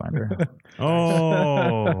Nissan Pathfinder.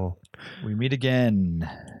 Oh, We meet again.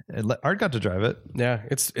 Art got to drive it. Yeah,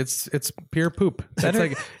 it's pure poop.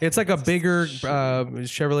 It's like a bigger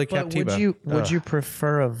Chevrolet But Captiva. would you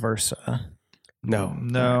prefer a Versa? No,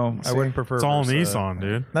 No, I wouldn't prefer. it's all Versa. Nissan,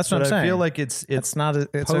 dude. That's what But I'm saying. I feel like it's not.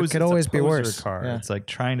 It posed- could it's a always be poser worse. Car. Yeah. It's like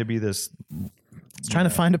trying to be this. It's trying to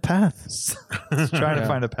find a path. It's trying to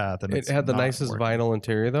find a path, and it it's had the not nicest working. vinyl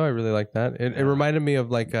interior though. I really like that. It reminded me of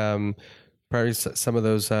like probably some of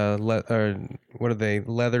those what are they,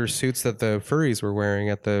 leather suits that the furries were wearing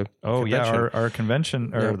at the Oh yeah, convention. our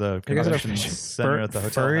convention or Yeah. the You guys are convention center at the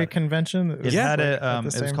hotel. Furry had- convention. It had it. At the It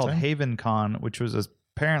was same called time? Haven Con, which was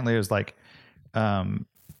apparently it was like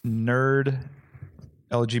nerd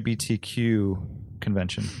LGBTQ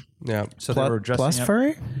convention. Yeah. So they were dressing plus up.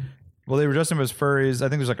 furry. Well, they were dressing up as furries. I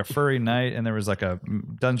think there's like a furry night, and there was like a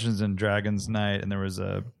Dungeons and Dragons night, and there was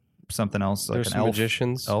a something else like There's an some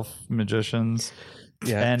magicians. elf magicians.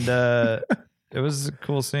 Yeah. And it was a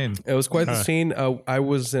cool scene. It was quite the scene. I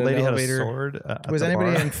was in Lady an had a elevator. sword. At Was the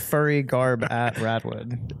anybody bar. in furry garb at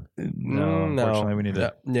Radwood? No, unfortunately, we need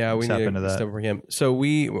to. Yeah, we tap need into to that. step for him. So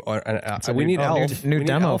we need new- Alf. new We need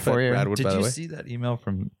demo Alf for at you. Radwood, Did by the you way. see that email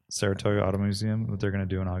from Saratoga Auto Museum that they're going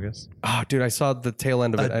to do in August? Oh, dude, I saw the tail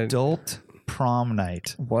end of it. Adult prom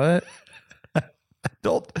night. What?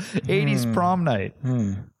 Adult 80s prom night.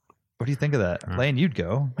 What do you think of that? Lane, you'd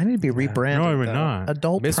go. I need to be rebranded. No, I would though. not.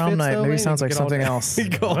 Adult Misfits, prom night though, maybe man? sounds You like get all something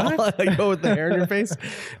that- else. go with the hair in your face,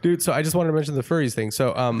 dude. So I just wanted to mention the furries thing.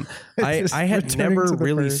 So I Just had returning never to the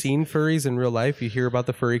really furries. seen furries in real life. You hear about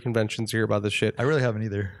the furry conventions, you hear about this shit. I really haven't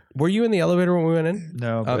either. Were you in the elevator when we went in?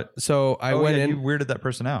 No, but So I went in. You weirded that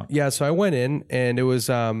person out. Yeah, so I went in and it was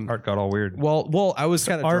Art got all weird. well, I was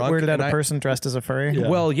kind of Art drunk. weirded out and a person dressed as a furry.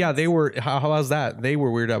 Well, yeah, they were. How was that? They were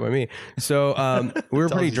weirded out by me. So we were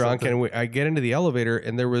pretty you drunk, something. and I get into the elevator,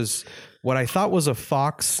 and there was what I thought was a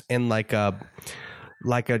fox and like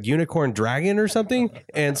a unicorn dragon or something.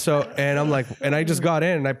 And so, and I'm like, and I just got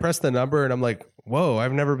in, and I pressed the number, and I'm like, whoa,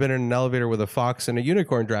 I've never been in an elevator with a fox and a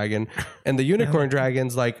unicorn dragon. And the unicorn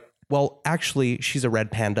dragon's like, well, actually, she's a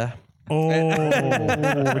red panda. Oh,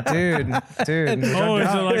 dude. oh,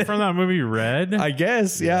 is it like from that movie Red? I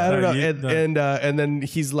guess, yeah, I don't know. you- And then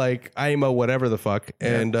he's like, I'm a whatever the fuck,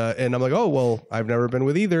 and I'm like, oh well, I've never been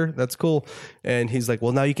with either. That's cool. And he's like,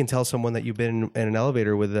 well, now you can tell someone that you've been in an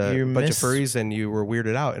elevator with a You bunch miss- of furries and you were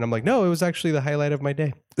weirded out. And I'm like, no, it was actually the highlight of my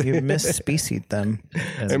day. You misspecied them.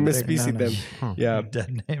 I misspecied them. Yeah,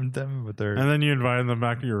 Dead named them, but they're and then you invited them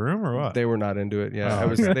back to your room or what? they were not into it. Yeah, I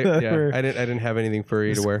was. I didn't have anything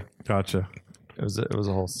furry to wear. Gotcha. it was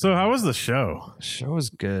a whole. So how was the show? show was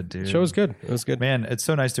good, dude. Show was good. It was good. Man, it's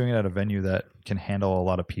so nice doing it at a venue that can handle a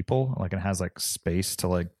lot of people. Like it has like space to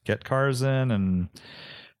like get cars in, and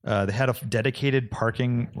they had a dedicated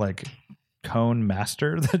parking like cone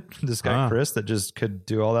master that this guy Chris that just could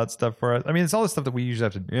do all that stuff for us. I mean, it's all the stuff that we usually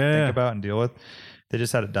have to think about and deal with. They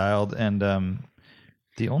just had it dialed, and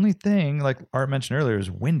the only thing, like Art mentioned earlier, is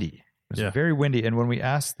windy. It was very windy, and when we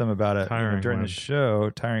asked them about it during the show,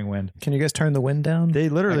 tiring wind, Can you guys turn the wind down? they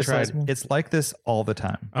literally tried. said it's like this all the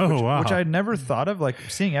time. Oh, wow. Which I'd never thought of, like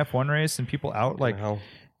seeing F1 race and people out like Wow.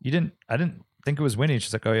 I didn't think it was windy.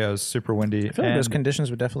 She's like, oh yeah, it was super windy. I feel like those And,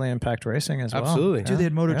 conditions would definitely impact racing as well. Absolutely. dude, they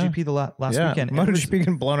had MotoGP the last weekend. and it was MotoGP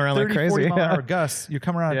getting blown around 30, like crazy. 40 mile an Yeah. hour gusts. You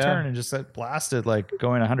come around a Yeah. turn and just get blasted like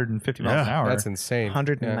going 150 miles an hour. That's insane.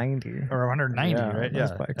 190. or 190, Yeah, right? those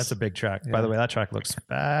Yeah, bikes. that's a big track. By the way, that track looks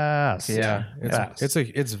fast. Yeah, Fast.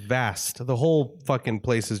 it's vast. The whole fucking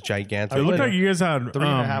place is gigantic. It looked like you guys had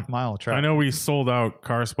 3.5 mile track. I know we sold out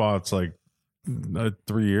car spots like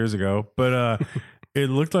 3 years ago, but it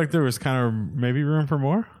looked like there was kind of maybe room for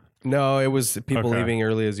more. No, it was people Okay. leaving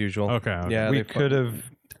early as usual. Okay. Yeah, we they could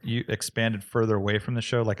have expanded further away from the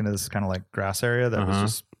show, like into this kind of like grass area that was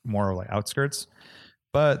just more like outskirts.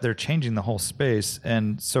 But they're changing the whole space,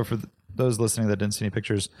 and so for those listening that didn't see any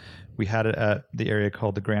pictures, we had it at the area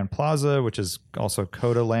called the Grand Plaza, which is also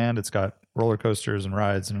Coda Land. It's got roller coasters and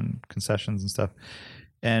rides and concessions and stuff.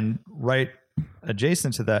 And right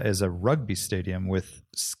adjacent to that is a rugby stadium with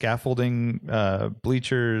scaffolding,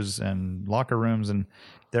 bleachers, and locker rooms, and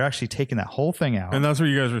they're actually taking that whole thing out. And that's where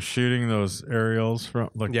you guys were shooting those aerials from.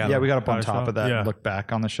 Like, Yeah. yeah, we got up on high top shot? of that Yeah. and looked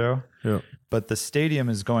back on the show. Yeah. But the stadium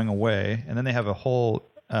is going away, and then they have a whole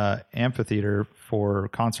amphitheater for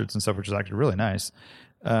concerts and stuff, which is actually really nice.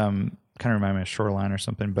 Kind of remind me of Shoreline or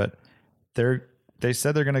something. But they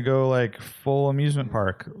said they're going to go like full amusement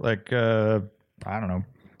park, like I don't know,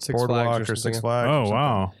 Six Flags Boardwalk or or Six something. Flags. or Oh something.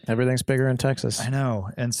 wow. Everything's bigger in Texas. I know,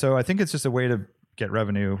 and so I think it's just a way to get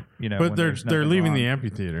revenue. You know, But when they're there's they're nothing leaving going the on.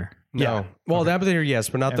 amphitheater. No. Yeah. Well, the amphitheater, yes,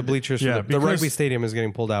 but not the bleachers. Yeah, the because- rugby stadium is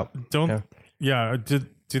getting pulled out. Don't. Yeah.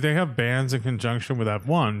 Do they have bands in conjunction with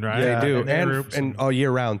F1? Right. They do, And and, groups. all year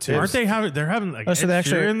round too. Aren't they having? They're having like Oh, so they Ed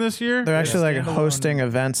actually- Sheeran this year. They're actually like standalone- hosting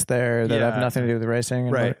events there that have Yeah. nothing to do with racing.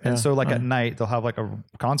 And Right. yeah. And so like at night they'll have like a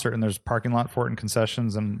concert and there's parking lot for it and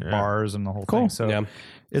concessions and bars and the whole thing. So Yeah.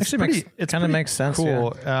 it's Actually pretty, makes- it's kinda pretty makes sense,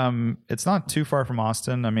 Cool. It's not too far from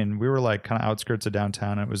Austin. I mean, we were like kind of outskirts of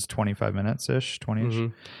downtown. It was 25 minutes ish,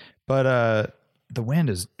 20ish. But the wind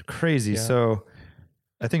is crazy. So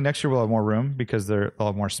I think next year we'll have more room because they'll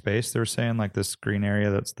have more space. They were saying like this green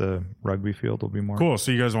area that's the rugby field will be more Cool.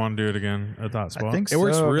 So you guys want to do it again at that spot? I think It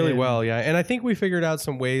works so. really And- well, yeah. And I think we figured out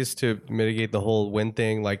some ways to mitigate the whole wind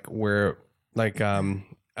thing, like where, like,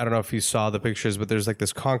 I don't know if you saw the pictures, but there's like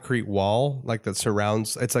this concrete wall, like that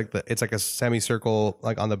surrounds. It's like a semicircle,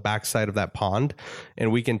 like on the backside of that pond,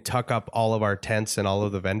 and we can tuck up all of our tents and all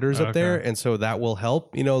of the vendors up there, and so that will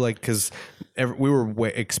help. You know, like because we were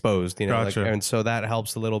way exposed, you know, Gotcha. like, and so that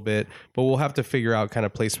helps a little bit. But we'll have to figure out kind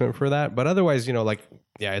of placement for that. But otherwise, you know, like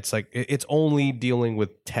yeah, it's like it's only dealing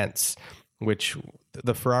with tents, which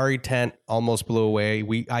the Ferrari tent almost blew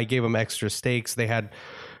away. I gave them extra stakes. They had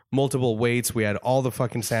multiple weights. We had all the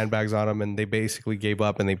fucking sandbags on them, and they basically gave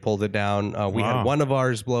up and they pulled it down. We had one of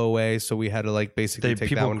ours blow away, so we had to like basically take that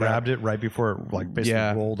people one grabbed down. it right before it like basically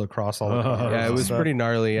Yeah. rolled across all the cars. Yeah, it was pretty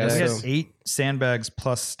gnarly. Yeah, We so- had 8 sandbags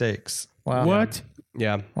plus stakes. Wow. What?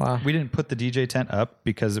 Yeah. Wow. We didn't put the DJ tent up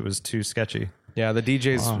because it was too sketchy. Yeah, the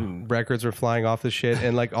DJ's records were flying off the shit,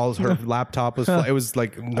 and like all her laptop was. It was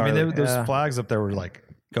like gnarly. I mean, those flags up there were like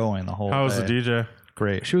going the whole. How was the day. DJ?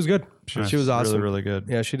 Great. She was good. She was awesome. Really, really good.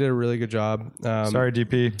 Yeah, she did a really good job. Sorry,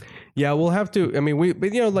 DP. Yeah, we'll have to. I mean,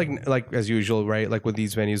 but, you know, like as usual, right? Like with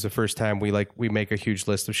these venues, the first time we make a huge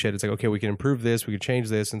list of shit. It's like, okay, we can improve this, we can change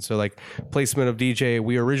this, and so like placement of DJ,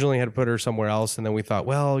 we originally had to put her somewhere else, and then we thought,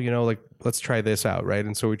 well, you know, like let's try this out, right?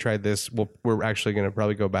 And so we tried this. We're actually going to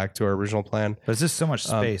probably go back to our original plan. But it's just so much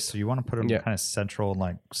space, so you want to put them kind of central,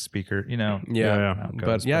 like speaker, you know. Yeah.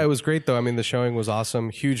 But yeah, it was great though. I mean, the showing was awesome,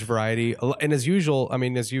 huge variety, and as usual, I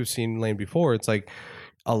mean, as you've seen Lane before, it's like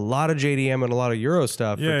a lot of JDM and a lot of Euro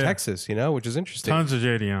stuff for Texas, you know, which is interesting. Tons of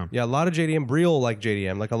JDM. Yeah, a lot of JDM, Briel like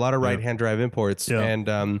JDM, like a lot of right-hand drive imports. Yeah. And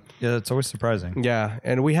Yeah, it's always surprising. yeah,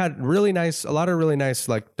 and we had a lot of really nice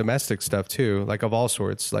like domestic stuff too, like of all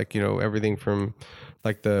sorts, like, you know, everything from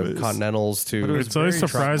like the Continentals to It's always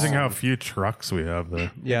surprising how few trucks we have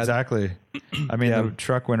there. yeah, Exactly. I mean, Yeah. the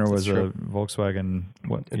truck winner was a true. Volkswagen,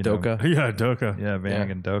 Doka. Yeah, Doka. Yeah,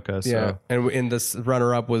 Vanagon Doka. So Yeah, and in this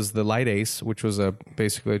runner-up was the Light Ace, which was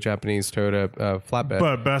basically a Japanese Toyota flatbed.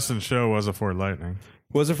 But best in show was a Ford Lightning.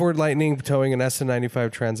 Was a Ford Lightning towing an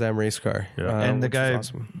SN95 Trans Am race car. Yeah. and the which guy is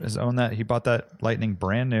awesome. has owned that. He bought that Lightning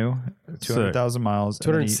brand new, 200,000 miles. and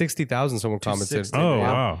then he- 260,000. Someone commented. 260. Oh,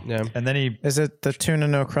 Yeah. wow. Yeah. And then he Is it the tuna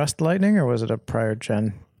no crust Lightning or was it a prior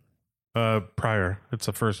gen? Prior. It's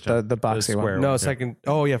a first gen. The boxy square one. No, second.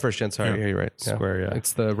 Oh, yeah, first gen. Sorry, yeah, you're right. Yeah. Square, yeah.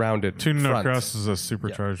 It's the rounded. Tuna No front. Crust is a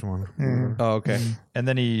supercharged one. Mm. Oh, okay. And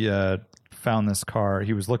then he found this car.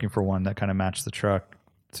 He was looking for one that kind of matched the truck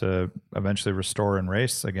to eventually restore and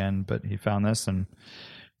race again, but he found this, and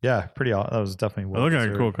yeah, that was definitely It looked like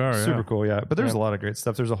a cool car, yeah. super cool, yeah. But there's a lot of great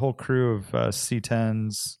stuff. There's a whole crew of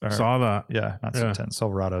C10s, Saw that. yeah, not Yeah. C10s,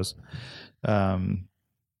 Silverados,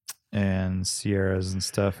 and Sierras and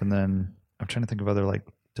stuff. And then I'm trying to think of other like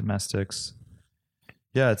domestics.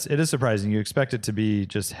 Yeah, it is surprising. You expect it to be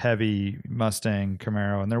just heavy Mustang,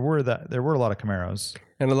 Camaro, and there were a lot of Camaros.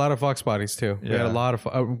 And a lot of Fox bodies too. We had a Yeah. lot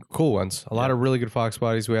of cool ones. A lot of really good Fox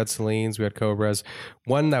bodies. We had Celines, we had Cobras.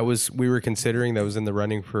 One that we were considering that was in the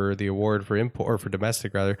running for the award for import or for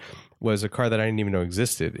domestic rather was a car that I didn't even know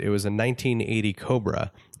existed. It was a 1980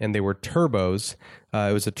 Cobra, and they were turbos.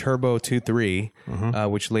 It was a turbo 2.3,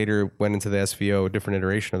 which later went into the SVO, a different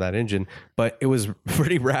iteration of that engine. But it was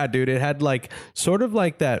pretty rad, dude. It had like sort of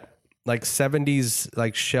like that. Like 70s,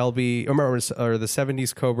 like Shelby, or the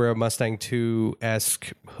 70s Cobra Mustang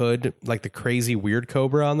 2-esque hood, like the crazy weird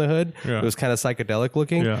Cobra on the hood. Yeah. It was kind of psychedelic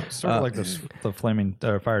looking. Yeah. Sort of like the flaming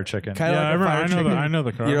fire chicken. Kind of Yeah, like a I fire know chicken. I know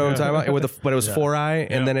the car. You know what I'm Yeah. talking about? But it was 4i,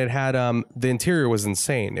 and then it had the interior was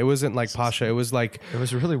insane. It wasn't like Pasha. It was like It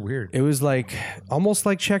was really weird. it was like almost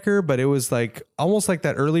like Checker, but it was like almost like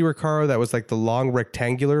that early Recaro that was like the long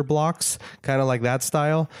rectangular blocks, kind of like that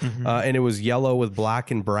style. And it was yellow with black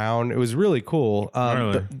and brown. It was really cool.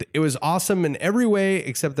 Really? It was awesome in every way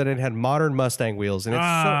except that it had modern Mustang wheels, and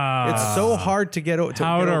it's so hard to get over.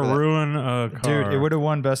 How to ruin a car. Dude, it would have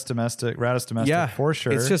won best domestic, raddest domestic Yeah, for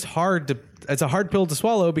sure. It's just hard to. It's a hard pill to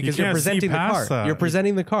swallow because You you're can't see presenting the car. past that. You're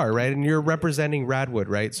presenting the car, right? And you're representing Radwood,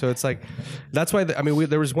 right? So it's like, that's why.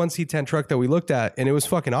 There was one C10 truck that we looked at, and it was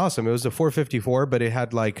fucking awesome. It was a 454, but it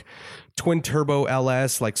had like twin turbo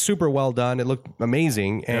LS, like super well done. It looked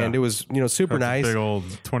amazing, and it was super nice. Big old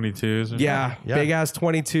 22s. Yeah, Yeah. big ass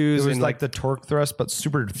 22s. it was and like the torque thrust, but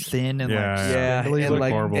super thin and Yeah, like yeah, spindly. and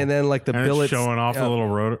like horrible. and then like the And it's billets showing off the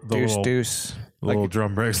little Deuce. little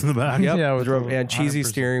drum brakes in the back. Yep, Yeah, with the and cheesy 100%.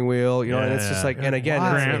 steering wheel, and it's just Yeah. like, and again,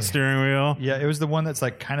 Grant steering wheel. Yeah, it was the one that's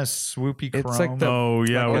like kind of swoopy chrome. It's like the- Oh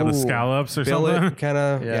yeah, with the Ooh. scallops or billet something. kind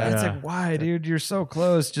of, Yeah. It's Yeah. like, why, dude? You're so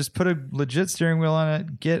close. Just put a legit steering wheel on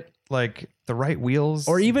it. Get like the right wheels.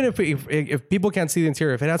 Or even if people can't see the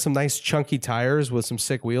interior, if it had some nice chunky tires with some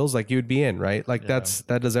sick wheels, like you'd be in, right? Like that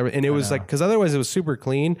does everything. And it was like, because otherwise it was super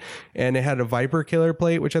clean, and it had a Viper killer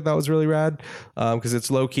plate, which I thought was really rad, because it's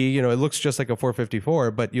low key. It looks just like a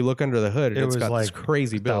 454, but you look under the hood, and it it's was got like this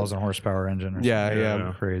crazy build. 1,000 horsepower engine. Or Yeah, something.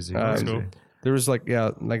 yeah. Crazy. Um, crazy. There was like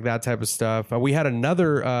that type of stuff. We had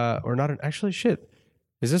another, or not actually shit.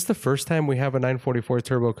 Is this the first time we have a 944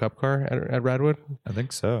 Turbo Cup car at Radwood? I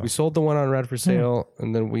think so. We sold the one on Rad for sale,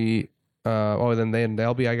 and then the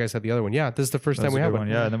LBI guys had the other one. Yeah, this is the first That was time we a have good one.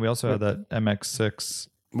 one. Yeah, and then we also had that MX6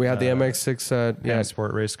 We had the MX6. yeah,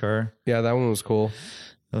 sport race car. Yeah, that one was cool.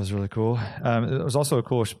 That was really cool. It was also a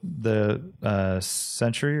cool the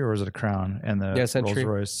Century, or was it a Crown, and the Century.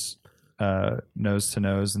 Rolls Royce nose to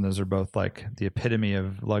nose, and those are both like the epitome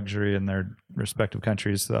of luxury in their respective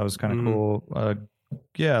countries. So that was kind of cool.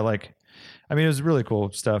 Yeah, like I mean, it was really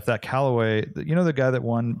cool stuff. That Callaway, you know, the guy that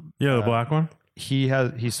won, the black one.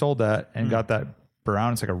 he sold that and got that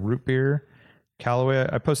brown. It's like a root beer Callaway.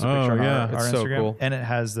 I posted a picture on our It's so Instagram, cool. and it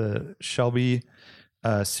has the Shelby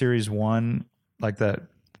Series 1, like that.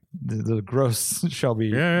 The gross Shelby,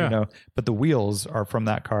 you know, but the wheels are from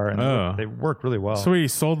that car, and they work really well. So he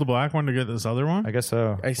sold the black one to get this other one. I guess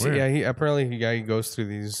so. I see. Weird. Yeah, he apparently he goes through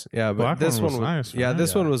these. Yeah, but Black this one was was nice, Yeah, right?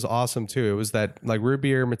 this one was awesome too. It was that like root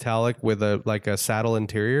beer metallic with a saddle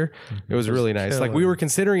interior. It was really nice. Like we were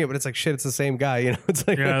considering it, but it's like shit. It's the same guy. You know, it's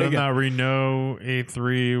like Yeah, then that Renault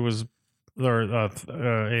A3 was, or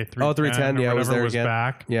A3. Oh, 310, yeah, it was there again.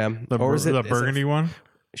 back. Yeah, Or was it the burgundy one?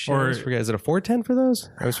 I always forget. Is it a 410 for those?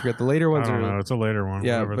 I always forget. The later I ones don't are. know. It's a later one.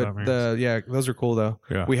 Yeah, whatever that but means. those are cool though.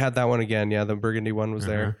 Yeah. We had that one again. Yeah, the burgundy one was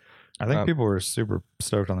there. I think people were super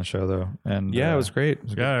stoked on the show though, and Yeah, it was great.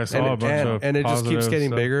 Yeah, I saw a bunch of and it just keeps positive getting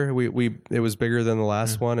stuff. bigger. It was bigger than the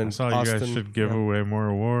last one. And I saw you guys should give away more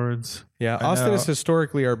awards. Yeah, Austin is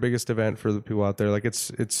historically our biggest event for the people out there. Like it's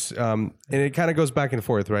and it kind of goes back and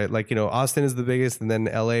forth, right? Like, you know, Austin is the biggest, and then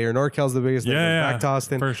LA or NorCal's the biggest. Yeah, then yeah, back to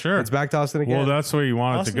Austin for sure. It's back to Austin again. Well, that's where you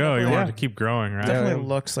want it Austin to go. You definitely- want it to keep growing, right? Definitely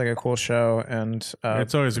looks like a cool show, and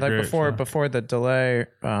It's always a like great show. before the delay.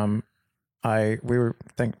 We were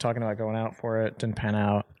talking about going out for it, didn't pan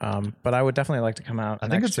out. But I would definitely like to come out. I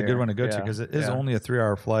think next it's a year. good one to go to Yeah. because it is Yeah. only a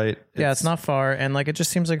 3-hour flight. Yeah, it's not far, and like it just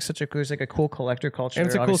seems like a cool collector culture. And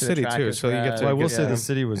it's a cool Obviously, the city, track too, is so you get rad. to Well, I will get- say yeah. the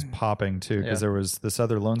city was popping too because Yeah. there was this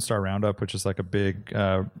other Lone Star Roundup, which is like a big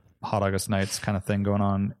Hot August Nights kind of thing going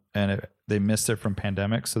on, and they missed it from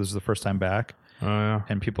pandemic, so this is the first time back. Oh, yeah.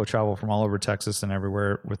 And people travel from all over Texas and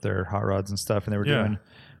everywhere with their hot rods and stuff, and they were Yeah. doing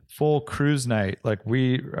full cruise night. Like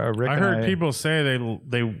Rick I and heard people say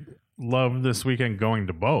they loved this weekend going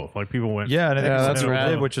to both. Like people went. Yeah, and I think Yeah, some that's people rad.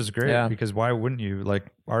 did, which is great Yeah. because why wouldn't you? Like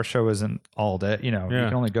our show isn't all day, you know, you Yeah.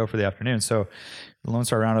 can only go for the afternoon. So the Lone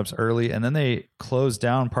Star Roundup's early, and then they closed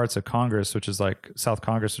down parts of Congress, which is like South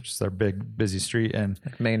Congress, which is their big busy street, and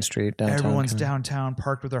Main Street downtown. everyone's downtown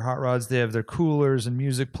parked with their hot rods. They have their coolers and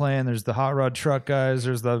music playing. There's the hot rod truck guys.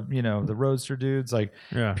 There's the the roadster dudes. Like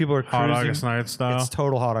Yeah. people are Hot cruising. August night style. It's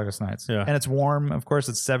total hot August nights. Yeah. And it's warm. Of course,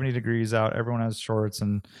 it's 70 degrees out. Everyone has shorts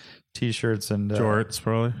and t-shirts and Jorts,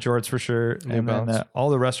 probably. jorts for sure. And then Balance. all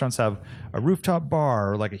the restaurants have a rooftop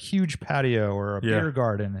bar or like a huge patio or a Yeah. beer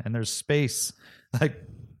garden, and there's space, like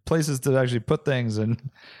places to actually put things. And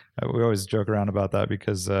we always joke around about that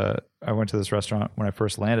because I went to this restaurant when I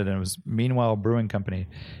first landed, and it was Meanwhile Brewing Company,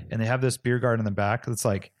 and they have this beer garden in the back that's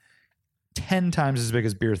like 10 times as big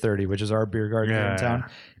as Beer 30, which is our beer garden here in Yeah. town.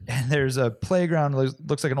 And there's a playground,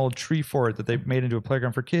 looks like an old tree fort that they've made into a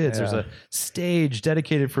playground for kids. There's a stage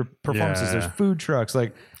dedicated for performances. Yeah. There's food trucks.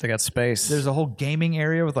 Like They got space. there's a whole gaming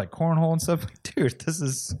area with like cornhole and stuff. Dude, this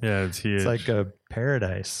is Yeah, it's huge. it's like a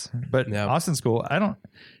paradise. But Yeah. Austin's cool.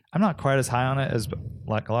 I'm not quite as high on it as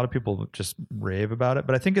like a lot of people just rave about it,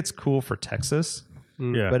 but I think it's cool for Texas.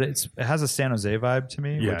 yeah. But it has a San Jose vibe to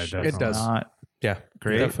me. Yeah, which it It does. Not Yeah,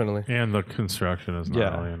 Great. definitely. and the construction is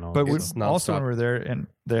gnarly and all but that we, stuff. also nonstop. when we were there, and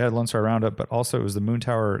they had Lone Star Roundup, but also it was the Moon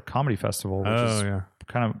Tower Comedy Festival, which is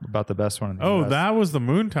kind of about the best one in the Oh, US. that was the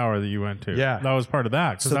Moon Tower that you went to. Yeah. That was part of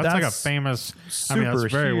that. Because So that's like a that's famous, super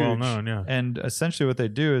that's very well huge. known. Yeah. And essentially what they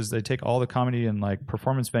do is they take all the comedy and like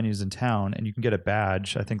performance venues in town, and you can get a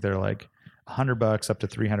badge. I think they're like $100 up to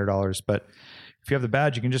 $300. But if you have the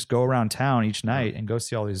badge, you can just go around town each night and go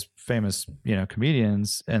see all these famous,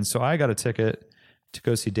 comedians. And so I got a ticket to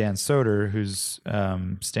go see Dan Soder, who's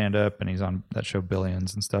stand up, and he's on that show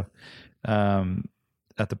Billions and stuff,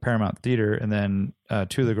 at the Paramount Theater. And then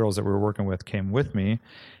two of the girls that we were working with came with me,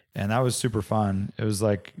 and that was super fun. It was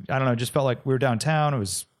like, I don't know, it just felt like we were downtown. It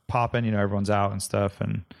was popping, everyone's out and stuff,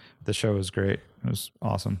 and the show was great. It was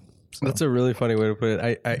awesome. So. That's a really funny way to put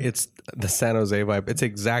it. It's the San Jose vibe. It's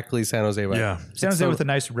exactly San Jose vibe. Yeah. San Jose with a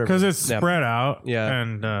nice river. Because it's spread out. Yeah.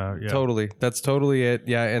 And Totally. That's totally it.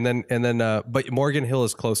 Yeah. And then, but Morgan Hill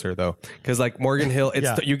is closer though. Cause like Morgan Hill,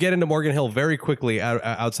 you get into Morgan Hill very quickly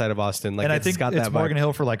outside of Austin. Like and I it's think got it's that Morgan vibe.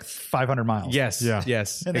 Hill for like 500 miles. Yes. Yeah.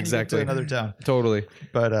 Yes. And then you get to exactly. another town. Totally.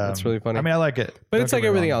 But That's really funny. I mean, I like it. But Don't it's get like me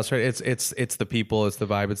everything wrong. else, right? It's the people, it's the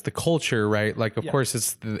vibe, it's the culture, right? Like, of course,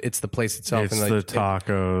 it's the place itself. It's and the like,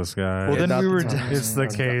 tacos, guy. Well, then not we the were. it's the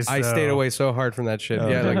case. I stayed away so hard from that shit.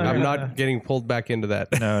 Yeah, like I'm not getting pulled back into that.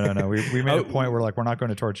 No. We made a point where like we're not going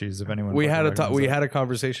to Torchy's if anyone. We had a fucking we recommends had a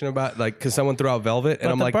conversation about like because someone threw out Velvet, and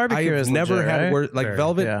But I'm the like, barbecue I've is never legit, had right? like Very.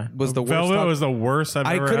 Velvet Yeah. was the worst. Velvet was the worst I've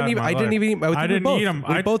I ever couldn't had in even. my I didn't life. even. I I didn't both. eat them.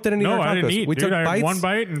 We both didn't eat No, our I didn't tacos. eat. We Dude, took I had bites. one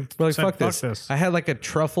bite and We're like, said, fuck this. this. I had like a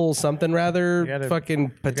truffle something rather gotta- fucking You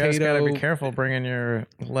guys potato. gotta be careful bringing your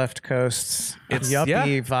left coast It's- yuppie yeah.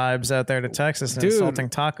 vibes out there to Texas and Dude, insulting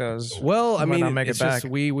tacos. tacos. Well, I Might mean, not make it's it back.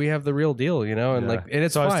 just we have the real deal, you know, and Yeah. like, and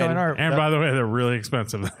it's So I was fine. telling our And by the way, they're really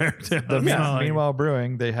expensive there too. Meanwhile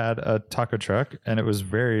Brewing, they had a taco truck, and it was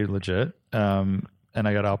very legit. And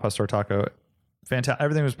I got Al Pastor taco. Fantastic.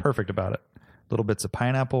 Everything was perfect about it. Little bits of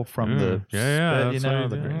pineapple from the yeah, spit, that's what you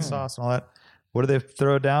the do. green sauce and all that. What do they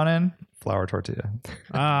throw down in? Flour tortilla.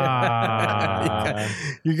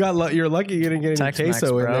 You're lucky you didn't get any Tex-Mex,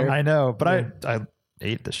 queso in bro. there. I know, but I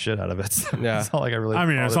ate the shit out of it. So Yeah. it's not like I really. I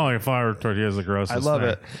mean, it's bothered. only flour tortillas the grossest. I love thing.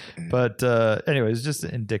 it, but anyways, just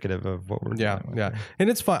indicative of what we're Yeah, dealing with yeah, here. and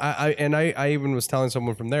it's fun. I even was telling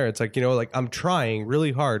someone from there. It's like, you know, like I'm trying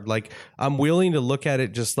really hard. Like I'm willing to look at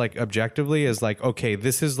it just like objectively as like, okay,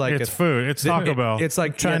 this is like It's food. It's Taco Bell. It's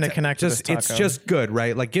like Trying to connect to Just this it's taco. just good,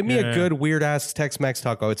 right? Like give me a good weird ass Tex-Mex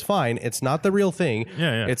taco. It's fine. It's not the real thing.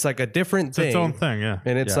 Yeah, yeah. It's like a different thing. its own thing. Yeah.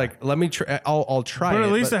 And it's like, let me try. I'll try. But it,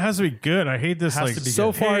 at least it has to be good. I hate this. Like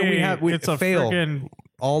So far, we it's a fail. freaking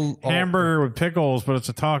all hamburger with pickles, but it's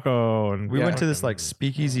a taco. And We went to this like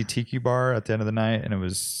speakeasy tiki bar at the end of the night, and it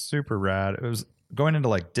was super rad. It was going into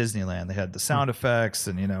like Disneyland. They had the sound effects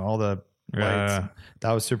and, you know, all the lights. Yeah.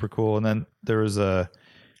 That was super cool. And then there was a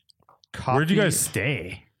coffee. Where'd you guys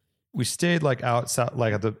stay? We stayed like out south,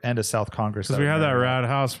 like at the end of South Congress. Because we had that rad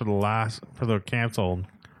house for the canceled.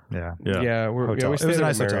 Yeah. Yeah, we Hotel. It stayed was a at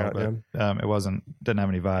nice Marriott, hotel, yeah. but didn't have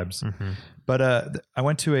any vibes. But I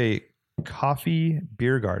went to a coffee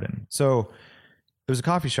beer garden. So it was a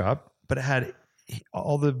coffee shop, but it had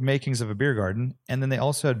all the makings of a beer garden, and then they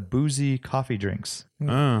also had boozy coffee drinks.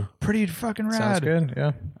 Pretty fucking rad. Sounds good.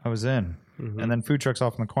 Yeah. I was in, and then food trucks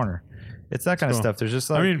off in the corner. It's that kind of Cool. stuff. There's just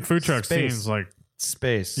like I mean, food truck space. seems like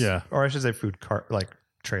Space, Yeah. or I should say food cart, like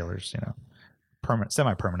trailers, you know, permanent,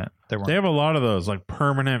 semi-permanent. They weren't. they have a lot of those like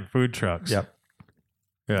permanent food trucks. Yep.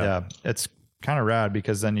 Yeah, it's kind of rad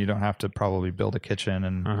because then you don't have to probably build a kitchen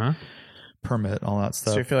and permit all that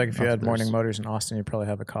stuff. So you feel like if you had There's- Morning Motors in Austin, you'd probably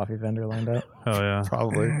have a coffee vendor lined up. Hell yeah.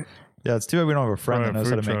 probably. Yeah, it's too bad we don't have a friend that Probably a knows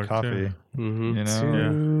how to food make truck, coffee. too. You know,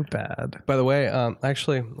 Too bad. By the way,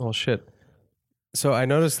 actually, well, shit. So I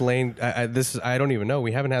noticed Lane. I don't even know.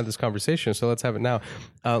 We haven't had this conversation, so let's have it now.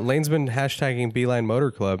 Lane's been hashtagging Beeline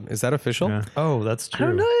Motor Club. Is that official? Yeah. Oh, that's I don't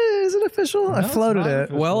true. know. Is it official? I floated not it.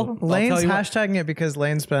 official. Well, I'll Lane's tell you what. hashtagging it because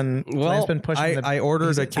Lane's been pushing. I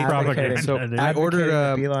ordered a K. propagating. So Advocating I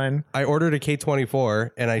ordered Beeline. I ordered a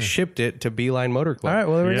K24 and I shipped it to Beeline Motor Club. All right.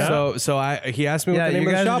 Well, there we Yeah. go. So he asked me Yeah, what the name you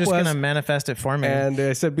of the guys are shop just was, gonna manifest it for me. and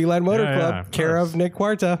I said Beeline Motor Yeah, Club, yeah, of care course. of Nick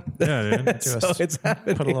Quarta. Yeah, dude. So it's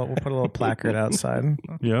happening. we'll put a little placard outside.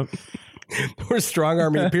 Yep. We're strong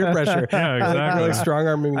arming peer pressure. Yeah, exactly. Really strong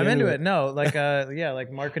arming. I'm into it. No, like like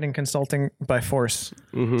marketing consulting by force.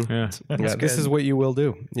 Yeah. Yeah, this is what you will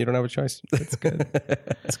do. You don't have a choice. It's good.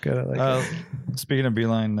 I like it. Speaking of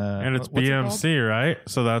Beeline, And it's what's it called? BMC, right?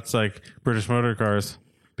 So that's like British Motor Cars.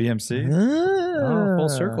 BMC. Oh, full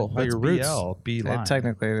circle. That's your roots. BL. Beeline.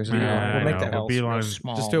 Technically, there's Yeah, we'll I make know, that but L Beeline-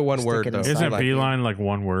 small. Just do it one Stick word, it though. inside. Isn't like- Beeline like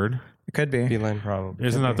one word? It could be. Beeline. Probably.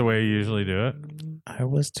 Isn't that the way you usually do it? I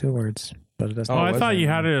was 2 words, but it doesn't. Oh, I was thought it? you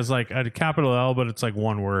had it as like a capital L, but it's like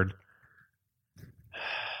one word.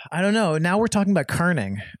 I don't know. Now we're talking about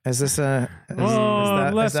kerning. Is this a? Is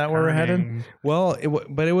less that where we're headed? kerning. Well,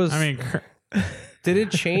 but it was. I mean, did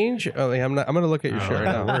it change? Oh, I'm going to look at your shirt right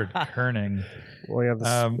that now. word? Kerning. Well, you have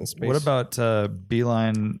the space. What about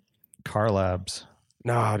Beeline Car Labs?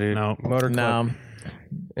 No, dude. No. Motor Club. No,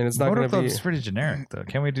 And it's not Motor going to be. Club's pretty generic, though.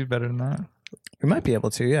 Can we do better than that? we might be able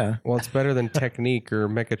to. Yeah. Well, it's better than Technique or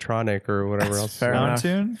Mechatronic or whatever else. Fair enough.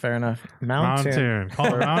 Mountune? Fair enough. Mountain. Call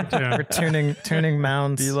it We're Mountain. tuning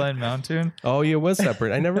mounts. Beeline Mountune? Oh, it was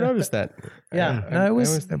separate. I never noticed that. Yeah. I No, it was.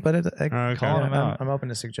 always- But it. Okay. Calling them out. I'm open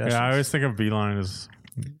to suggestions. Yeah, I always think of Beeline as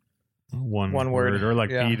one word. or like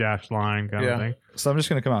Yeah. B dash line kind Yeah. of thing. So I'm just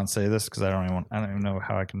going to come out and say this because I don't even know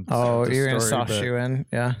how I can. Oh, start this you're gonna story, soft but shoe in.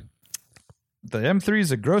 Yeah. The M3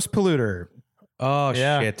 is a gross polluter. Oh,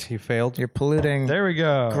 Yeah. shit. You failed. You're polluting. There we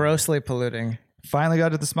go. Grossly polluting. Finally got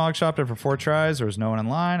to the smog shop after 4 tries. There was no one in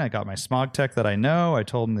line. I got my smog tech that I know. I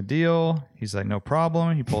told him the deal. He's like, no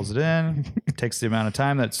problem. He pulls it in. Takes the amount of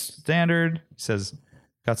time that's standard. He says,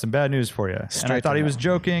 got some bad news for you. And I Straight thought to he that. was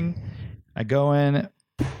joking. I go in.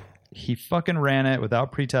 He fucking ran it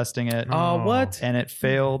without pre-testing it. Oh, what? And it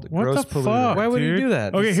failed. What Gross the polluter. fuck? Why would you dude? do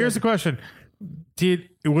that? Okay, Just here's the question: Did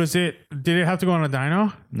it have to go on a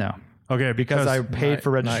dyno? No. Okay, Because I paid for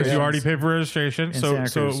registration. you already paid for registration, so Santa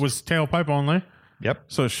so Cruz. it was tailpipe only. Yep.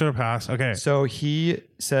 So it should have passed. Okay, So he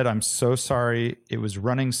said, I'm so sorry. It was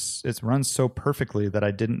running. It runs so perfectly that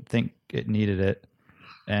I didn't think it needed it.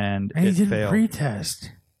 And it failed.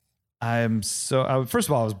 pretest. first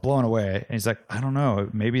of all, I was blown away. And he's like, I don't know,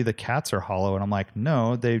 maybe the cats are hollow. And I'm like,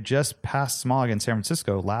 no, they just passed smog in San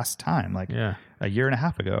Francisco last time, like a year and a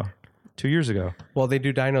half ago, 2 years ago. Well, they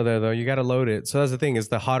do dyno there though. You got to load it. So that's the thing is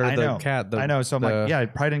the hotter the cat. I know. So I'm like, yeah, I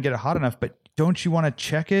probably didn't get it hot enough, but don't you want to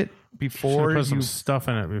check it before Put you some stuff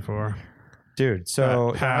in it before. Dude, so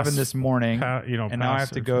it happened this morning, and now I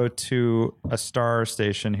have to go to a star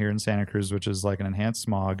station here in Santa Cruz, which is like an enhanced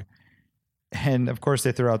smog. And of course,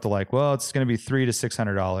 they throw out the like, well, it's going to be $300 to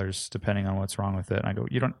 $600 depending on what's wrong with it. And I go,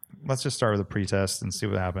 let's just start with a pre-test and see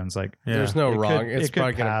what happens. Like, there's no wrong. It's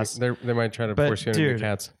probably going to. They might try to force you into the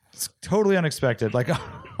cats. It's totally unexpected. Like,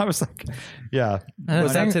 I was like, yeah.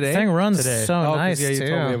 Was that today? Thing runs today. so nice. Yeah, you too.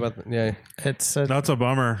 told me about It's that's a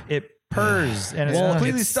bummer. It purrs and it's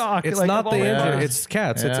completely stock. It's like, not the engine. engine. It's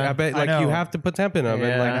cats. It's I bet like you have to put temp in them,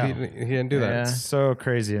 and like he didn't do that. Yeah. It's so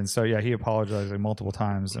crazy. And so he apologized like multiple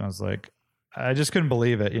times, and I was like, I just couldn't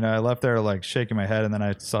believe it. I left there like shaking my head, and then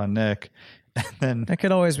I saw Nick, and then it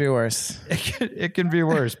could always be worse. It can be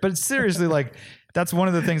worse, but seriously, like that's one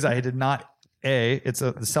of the things I did not. It's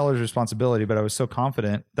the seller's responsibility, but I was so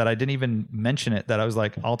confident that I didn't even mention it. That I was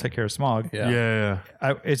like, I'll take care of smog. Yeah.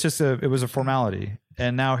 It's just it was a formality,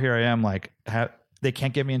 and now here I am. Like they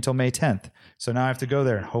can't get me until May 10th, so now I have to go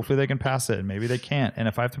there, and hopefully they can pass it, and maybe they can't. And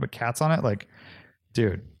if I have to put cats on it, like,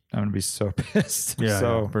 dude, I'm gonna be so pissed.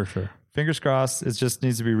 Yeah, for sure. Fingers crossed. It just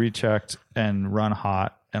needs to be rechecked and run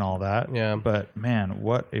hot and all that. Yeah. But man,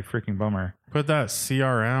 what a freaking bummer. Put that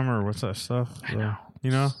CRM or what's that stuff? I know.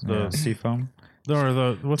 The seafoam.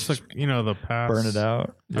 Or what's the pass? Burn it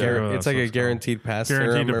out. It's like a guaranteed pass.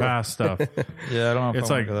 Guaranteed to pass stuff. Yeah, I don't know if It's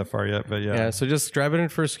I like- go that far yet, but yeah. Yeah, so just drive it in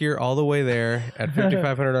first gear all the way there at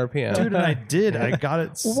 5,500 RPM. Dude, and I did. I got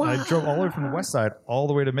it. I drove all the way from the west side all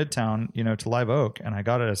the way to Midtown, to Live Oak, and I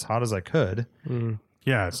got it as hot as I could.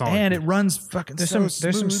 Yeah, it's not And it runs fucking There's so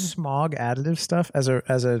some smooth. smog additive stuff as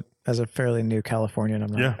a fairly new Californian.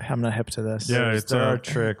 I'm not hip to this. Yeah, it's there are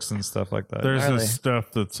tricks and stuff like that. there's Gnarly. this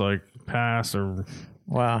stuff that's like pass or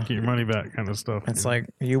Wow. get your money back kind of stuff. It's like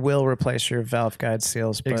you will replace your valve guide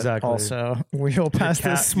seals, but Exactly. also we'll pass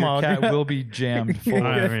this smog. Your cat will be jammed full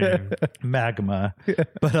I of mean, magma,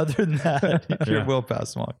 but other than that, it will pass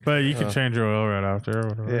smog. but you can change your oil right after. Or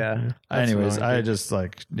whatever. Yeah. Anyways, I just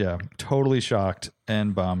totally shocked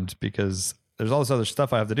and bummed because there's all this other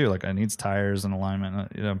stuff I have to do. Like I needs tires and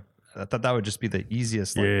alignment. I thought that would just be the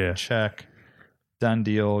easiest. Check, done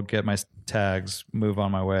deal. Get my tags, move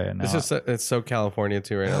on my way. And now It's so California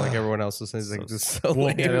too right now. Like everyone else is like just so Well,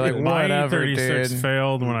 lame. they're like, my whatever, E36 dude.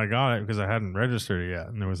 failed when I got it because I hadn't registered it yet,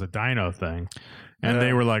 and there was a dyno thing, and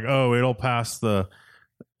they were like, "Oh, it'll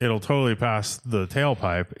totally pass the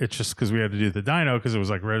tailpipe." It's just because we had to do the dyno because it was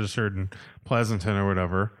like registered in Pleasanton or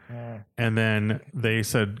whatever, and then they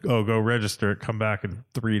said, "Oh, go register it, come back in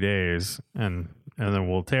 3 days, and then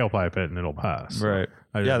we'll tailpipe it and it'll pass." right.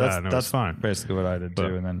 I did that, and it was that's fine. Basically what I did But-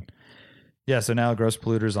 too. And then so now gross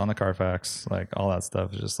polluters on the Carfax, like all that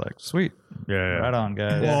stuff is just like sweet. Yeah. Right on,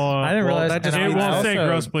 guys. Well, I didn't realize that just it and means- won't say also-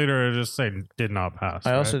 gross bleeder. It just say did not pass.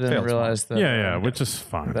 I also right? didn't Failed realize that. yeah, which is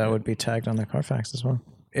fine. That would be tagged on the Carfax as well.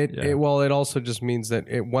 It also just means that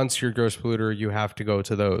once you're gross polluter, you have to go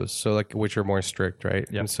to those. So like which are more strict, right?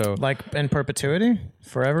 Yep. And so Like in perpetuity,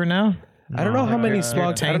 forever now. I don't know how many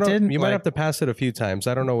smog. I don't know. tainted, You might like, have to pass it a few times.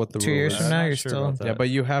 I don't know what the 2 rule years is. from now, not you're sure still. about that. Yeah, but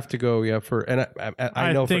you have to go. And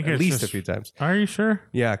I know think for at it's least just- a few times. Are you sure?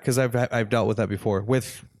 Yeah, because I've dealt with that before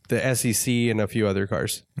with the SEC and a few other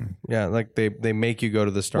cars. Yeah, like they make you go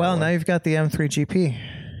to the star. Well, one. now you've got the M3 GP.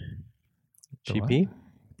 GP.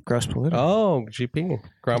 Gross polluter. Oh, GP.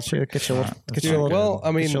 Grand Prix. Get your little, Well,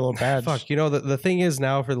 I mean, get your little badge. fuck. The thing is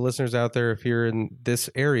now for the listeners out there, if you're in this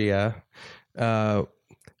area,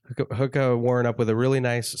 hook a Warren up with a really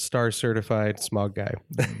nice star certified smog guy.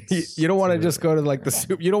 you don't want to just go to like the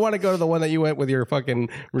soup. You don't want to go to the one that you went with your fucking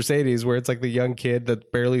Mercedes where it's like the young kid that's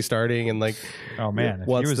barely starting and like, Oh man, if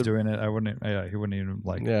what's he was the- doing it, I wouldn't. Yeah, he wouldn't even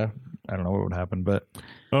like. yeah. I don't know what would happen, but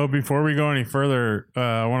Oh, before we go any further,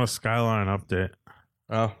 I want a Skyline update.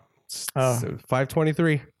 Oh, Oh.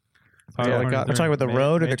 523. That's all I got. I'm talking about the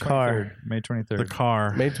road or May the car. 23rd, May 23rd. The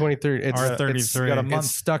car. May 23rd. It's R33. You got a month.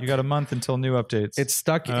 It's stuck. You got a month until new updates. It's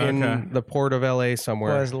stuck Okay. in the port of LA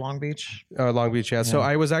somewhere. Was Long Beach. Long Beach, yeah. So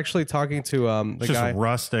I was actually talking to the It's just guy.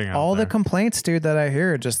 rusting. Out All there. the complaints, dude, that I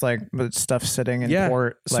hear, just like with stuff sitting in Yeah,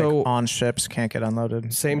 port, like so- on ships, can't get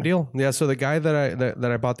unloaded. Same deal. Yeah. So the guy that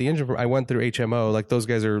I bought the engine from, I went through HMO. Like those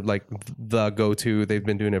guys are like the go-to. They've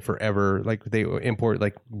been doing it forever. Like they import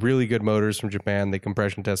like really good motors from Japan. They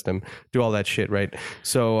compression test them, do all that shit, right?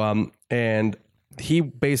 So and he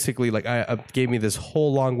basically like I gave me this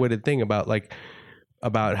whole long-winded thing about like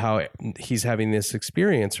about how he's having this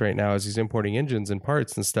experience right now as he's importing engines and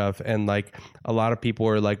parts and stuff. And like a lot of people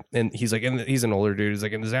are like, and he's like, and he's an older dude. He's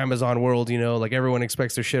like, in this Amazon world, you know, like everyone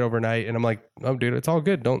expects their shit overnight. And I'm like, oh dude, it's all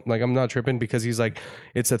good. Don't like, I'm not tripping, because he's like,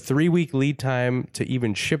 it's a 3-week lead time to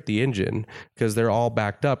even ship the engine because they're all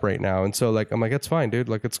backed up right now. And so like, I'm like, that's fine, dude.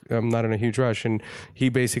 Like I'm not in a huge rush. And he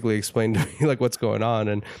basically explained to me like what's going on.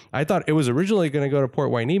 And I thought it was originally going to go to Port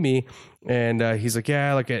Hueneme. And he's like,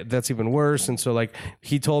 yeah, like that's even worse. And so like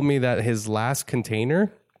he told me that his last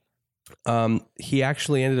container, he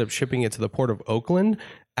actually ended up shipping it to the port of Oakland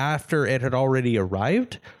after it had already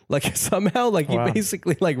arrived. Like somehow, like he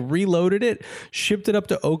basically like reloaded it, shipped it up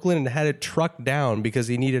to Oakland, and had it trucked down because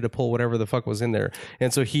he needed to pull whatever the fuck was in there.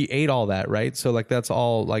 And so he ate all that, right? So like that's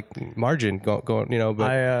all like margin going, you know.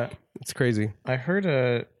 But it's crazy. I heard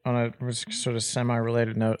on a sort of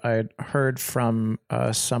semi-related note, I had heard from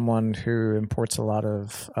someone who imports a lot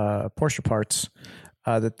of Porsche parts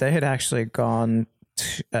that they had actually gone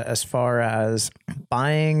as far as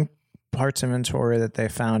buying parts inventory that they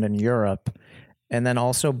found in Europe, and then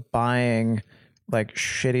also buying like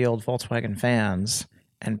shitty old Volkswagen vans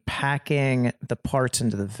and packing the parts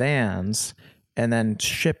into the vans and then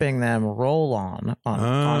shipping them roll on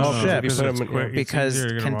ships because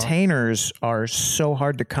containers are so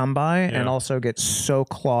hard to come by and also get so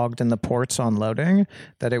clogged in the ports on loading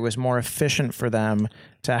that it was more efficient for them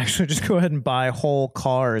to actually just go ahead and buy whole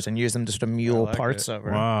cars and use them to sort of mule parts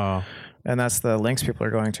over. Wow. And that's the links people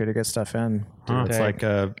are going to get stuff in. It's like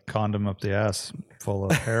a condom up the ass full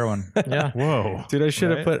of heroin. Yeah. Whoa. Dude, I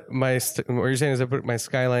should have put my, what you're saying is I put my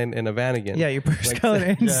Skyline in a Vanagon. Yeah, you put your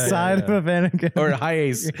Skyline inside of a Vanagon. Or a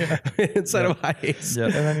Hi-Ace. Inside of a Hi-Ace.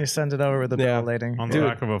 And then you send it over with the bill lading. On the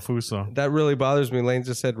back of a Fuso. That really bothers me. Lane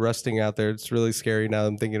just said rusting out there. It's really scary now that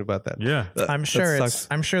I'm thinking about that. Yeah. I'm sure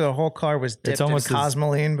the whole car was dipped in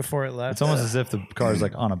Cosmoline before it left. It's almost as if the car is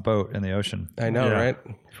like on a boat in the ocean. I know, right?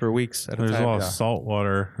 For weeks at a time. There's a lot of salt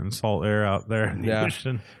water and salt air out there in the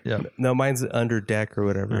ocean. Yeah. No, mine's under deck or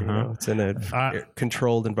whatever. You know? It's in a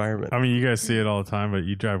controlled environment. I mean, you guys see it all the time, but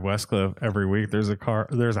you drive Westcliff every week. There's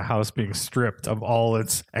a house being stripped of all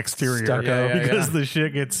its exterior because the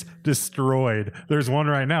shit gets destroyed. There's one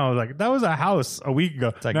right now. Like, that was a house a week ago.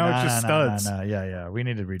 It's like, now it's just studs. Yeah. We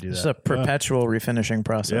need to redo that. It's a perpetual refinishing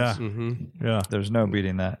process. Yeah. Yeah. There's no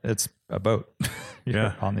beating that. It's a boat.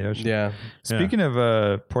 On the ocean. Yeah. Speaking of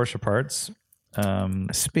Porsche parts.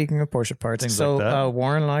 Speaking of Porsche parts, so like that.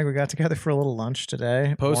 Warren and I, we got together for a little lunch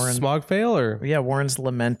today. Post smog fail or? Yeah, Warren's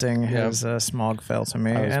lamenting his smog fail to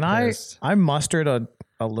me. And I mustered a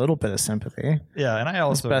little bit of sympathy. Yeah, and I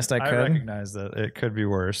also best I could. recognize that it could be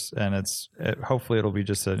worse, and hopefully it'll be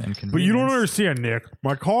just an inconvenience. But you don't understand, Nick.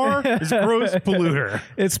 My car is a gross polluter.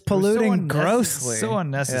 It's polluting grossly. So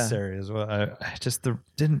unnecessary as well. I just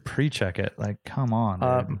didn't pre-check it. Like, come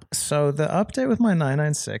on. So the update with my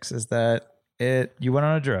 996 is that you went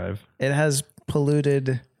on a drive. It has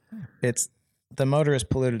polluted. The motor has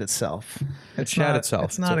polluted itself. It's shat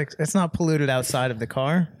itself. It's not polluted outside of the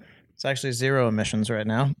car. It's actually zero emissions right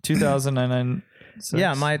now. 2009.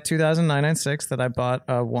 Yeah, my 2009 that I bought,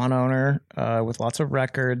 one owner with lots of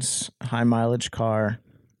records, high mileage car.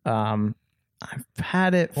 I've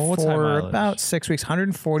had it for about 6 weeks,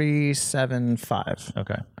 147.5.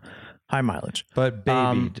 Okay. High mileage. But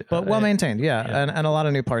babied. But well maintained, yeah. And a lot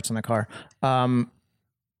of new parts in the car. I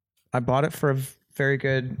bought it for a very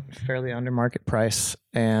good, fairly under market price,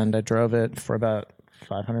 and I drove it for about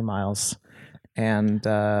 500 miles. And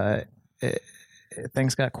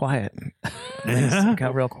things got quiet. Things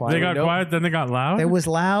got real quiet. They got quiet, then they got loud? It was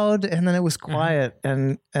loud, and then it was quiet,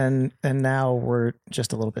 and now we're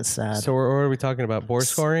just a little bit sad. So what are we talking about? Bore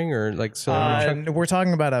scoring or like? We're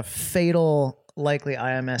talking about a fatal, likely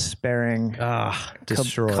IMS sparing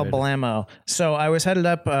destroyed kablamo. So I was headed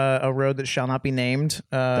up a road that shall not be named.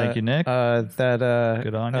 Thank you, Nick.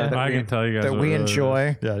 Good on you. I can tell you guys that we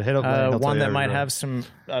enjoy. Yeah, hit up one that might have some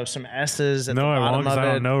S's at the bottom of I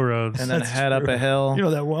it. don't know roads. And then head up a hill. You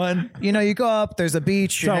know that one? You go up. There's a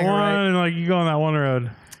beach. That one, like you go on that one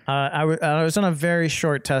road. I was on a very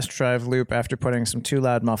short test drive loop after putting some too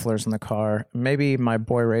loud mufflers in the car. Maybe my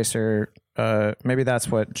boy racer. Maybe that's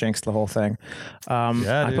what jinxed the whole thing.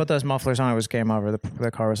 I put those mufflers on. It was game over.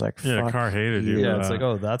 The car was like, fuck. Yeah, the car hated you. Yeah, it's like,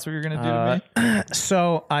 oh, that's what you're gonna do to me.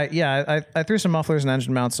 So I threw some mufflers and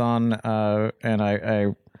engine mounts on, and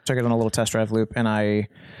I took it on a little test drive loop, and I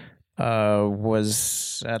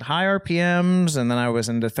was at high RPMs, and then I was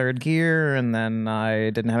into third gear, and then I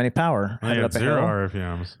didn't have any power. I had 0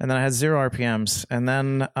 RPMs. And then I had 0 RPMs, and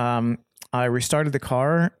then I restarted the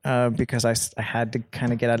car because I had to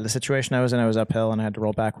kind of get out of the situation I was in. I was uphill and I had to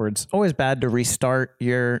roll backwards. Always bad to restart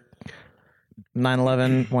your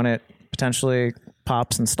 911 when it potentially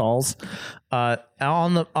pops and stalls.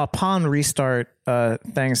 Upon restart,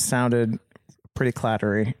 things sounded pretty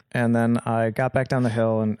clattery, and then I got back down the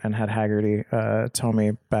hill and had Haggerty tow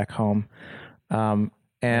me back home.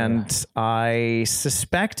 And I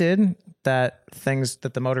suspected that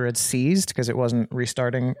the motor had seized because it wasn't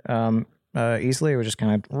restarting easily. It was just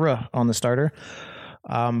kind of on the starter.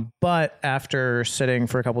 But after sitting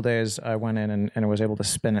for a couple days, I went in and was able to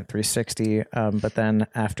spin at 360. But then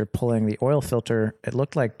after pulling the oil filter, it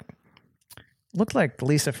looked like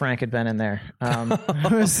Lisa Frank had been in there.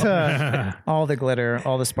 It was all the glitter,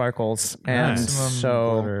 all the sparkles, and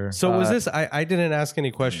so was this? I didn't ask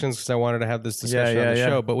any questions because I wanted to have this discussion on the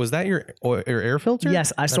show. But was that your air filter?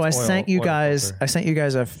 Yes, I sent you guys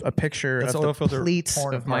a picture of the pleats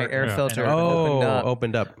of my air filter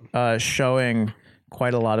opened up, showing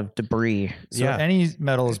quite a lot of debris. So any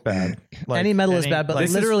metal is bad. Any metal is bad, but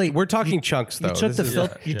literally, we're talking chunks though.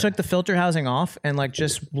 You took the filter housing off, and like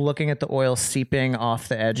just looking at the oil seeping off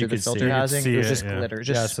the edge of the filter housing, it was just glitter,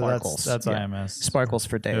 just sparkles. So that's IMS. Sparkles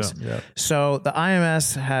for days. So the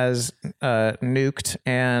IMS has nuked,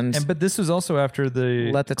 but this was also after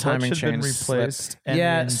the timing had chain been replaced. And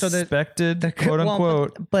inspected, quote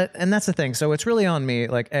unquote. And that's the thing. So it's really on me.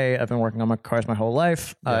 Like, I've been working on my cars my whole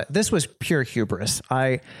life. This was pure hubris.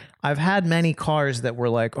 I've had many cars that were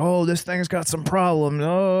like, oh, this thing's got some problems.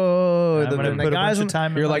 Oh, the guys on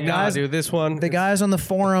time. You're like, nah, dude, this one. The guys on the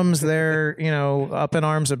forums, they're up in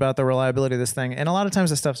arms about the reliability of this thing, and a lot of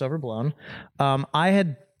times the stuff's overblown. I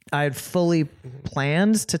had fully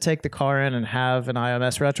planned to take the car in and have an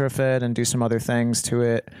IMS retrofit and do some other things to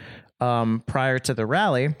it prior to the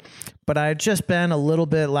rally, but I had just been a little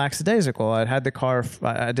bit lackadaisical. I'd had the car.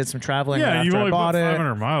 I did some traveling after I bought it.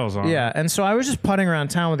 500 miles on it. Yeah, and so I was just putting around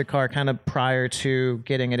town with the car kind of prior to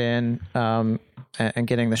getting it in and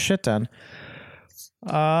getting the shit done.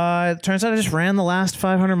 It turns out I just ran the last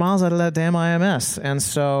 500 miles out of that damn IMS, and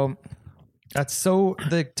so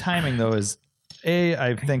the timing though is.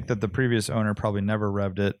 I think that the previous owner probably never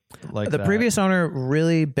revved it like that. The previous owner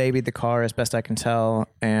really babied the car as best I can tell.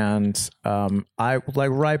 And I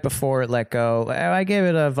right before it let go, I gave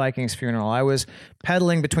it a Vikings funeral. I was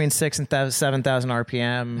pedaling between 6,000 and 7,000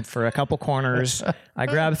 RPM for a couple corners. I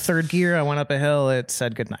grabbed third gear. I went up a hill. It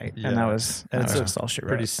said goodnight. And that was just all she wrote.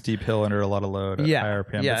 Pretty steep hill under a lot of load at high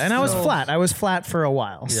RPM. Yeah, and I was flat. I was flat for a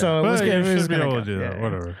while. Yeah. So it was good. You should be able to do that.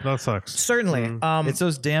 Whatever. That sucks. Certainly. It's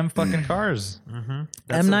those damn fucking cars.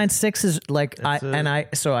 M96 is like I've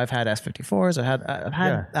had S54s.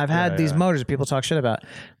 I've had these motors that people talk shit about.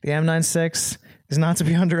 The M96 is not to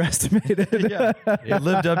be underestimated. It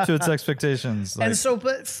lived up to its expectations. And so,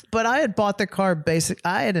 but I had bought the car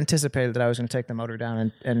I had anticipated that I was going to take the motor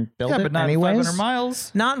down and build it. But not anyways. in 500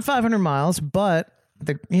 miles. Not in 500 miles, but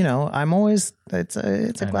I'm always it's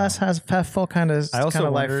a glass half full kind of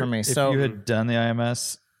life for me. If you had done the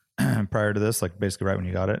IMS prior to this, like basically right when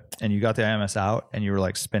you got it, and you got the IMS out, and you were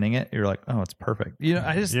like spinning it, you're like, oh, it's perfect.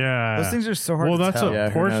 Those things are so hard. Well, to that's tell.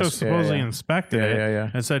 what Porsche supposedly inspected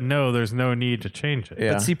it and said no, there's no need to change it.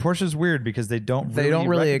 Yeah. But see, Porsche's weird because they don't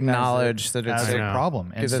really acknowledge that it's a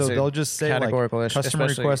problem, and so they'll just say categorical like customer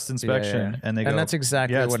request inspection, and they go, and that's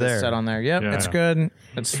exactly what it's it said on there. Yep, it's good.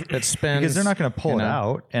 It spins because they're not going to pull it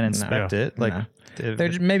out and inspect it like. They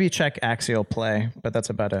maybe check axial play, but that's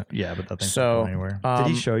about it. Yeah, but that thing's not going anywhere. Did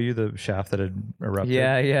he show you the shaft that had erupted?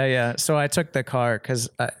 Yeah. So I took the car because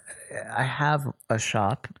I have a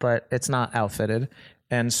shop, but it's not outfitted,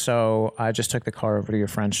 and so I just took the car over to your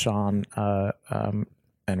friend Sean, and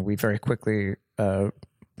we very quickly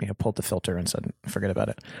pulled the filter and said, forget about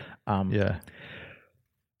it.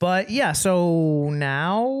 But yeah, so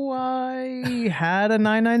now I had a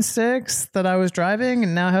 996 that I was driving,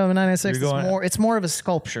 and now I have a 996. It's more of a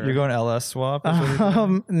sculpture. You're going LS swap?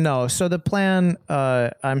 No. So the plan,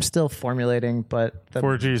 I'm still formulating, but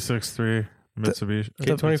 4G63 Mitsubishi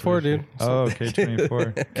K24, dude. Oh,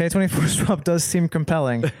 K24. K24 swap does seem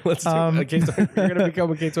compelling. Let's do it. You're gonna become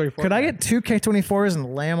a K24. Could I get two K24s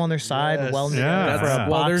and lay them on their side? Yes.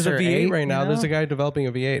 Well, there's a V8 right now. There's a guy developing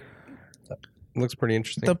a V8. Looks pretty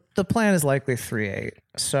interesting. The plan is likely 3.8.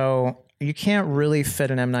 So you can't really fit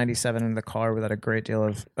an M97 in the car without a great deal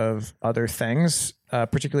of other things,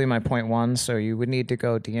 particularly my 0.1. So you would need to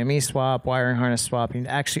go DME swap, wiring harness swap. You'd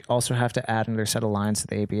actually also have to add another set of lines to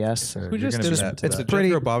the ABS. Who just did that? It's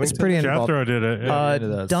pretty involved. Jethro did it.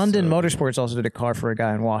 Dundon Motorsports also did a car for a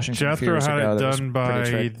guy in Washington. Jethro had it done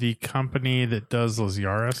by the company that does those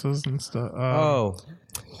Yaris's and stuff. I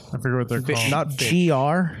forget what they're called. Not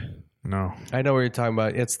GR. No. I know what you're talking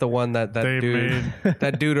about. It's the one that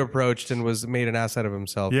that dude approached and made an ass out of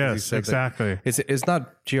himself. He Yes, said exactly. It's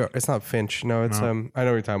not Finch. No, it's I know what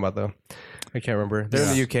you're talking about though. I can't remember. They're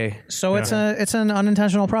in the UK. So it's an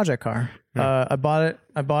unintentional project car. I bought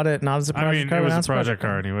it not as a project car. It was but as a project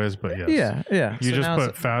car anyways, but yes. Yeah. You So just now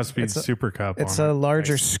put Fast Speed Super Cup on it's a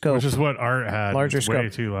larger scope. which is what Art had. larger It's way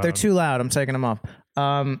scope. too loud. They're too loud. I'm taking them off.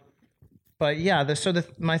 But yeah,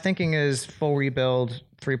 my thinking is full rebuild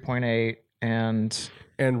 3.8 and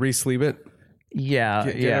re-sleeve it. yeah,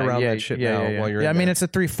 Get around that shit now while you're in I mean, there. it's a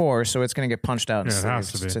 3.4, so it's going to get punched out. Yeah, it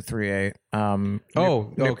has to It's be. a 3.8.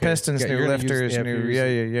 Oh, new okay. pistons, Yeah, new you're gonna use- lifters, yeah, new if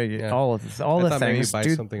you're yeah. All I the thought maybe things. buy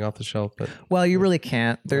Dude, something off the shelf, but well, you really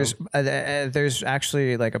can't. There's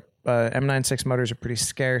actually like a M96 motors are pretty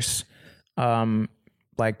scarce.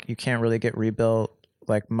 Like you can't really get rebuilt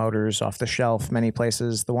like motors off the shelf many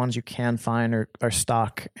places. The ones you can find are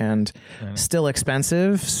stock and still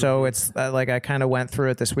expensive. So it's like I kind of went through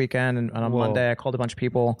it this weekend, and on Monday I called a bunch of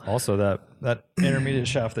people. Also, that intermediate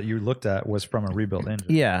shaft that you looked at was from a rebuilt engine.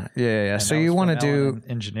 Yeah. And So that you was want to from do Allen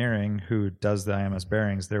Engineering, who does the IMS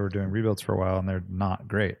bearings. They were doing rebuilds for a while, and they're not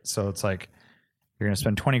great. So it's like you're going to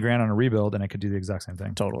spend $20,000 on a rebuild, and it could do the exact same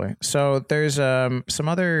thing. totally. So there's some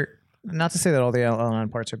other. Not to say that all the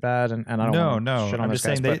L9 parts are bad, and I don't No. shit on I'm those just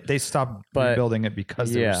saying guys, they stopped but- rebuilding it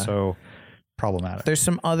because they yeah. were so problematic. There's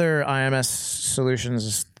some other IMS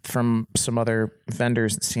solutions from some other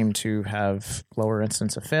vendors that seem to have lower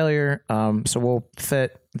incidence of failure. So we'll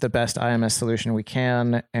fit the best IMS solution we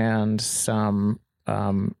can and some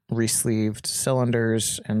re-sleeved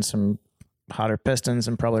cylinders and some hotter pistons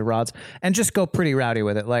and probably rods, and just go pretty rowdy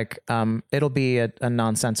with it. Like it'll be a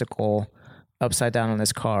nonsensical upside down on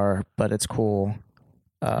this car, but it's cool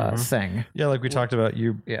thing. Yeah, like we talked about,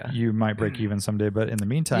 you might break even someday, but in the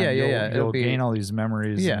meantime, It'll you'll be- gain all these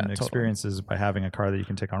memories and totally. experiences by having a car that you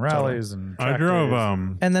can take on rallies and I track drove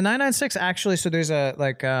days. And the 996 actually, so there's a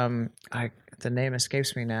the name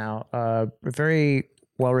escapes me now. A very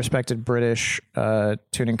well-respected British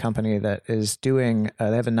tuning company that is doing.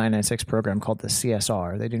 They have a 996 program called the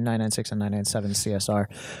CSR. They do 996 and 997 CSR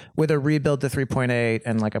with a rebuild to 3.8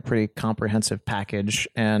 and like a pretty comprehensive package.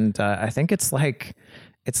 And I think it's like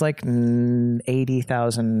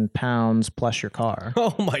 80,000 pounds plus your car.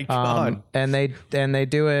 oh my god, And they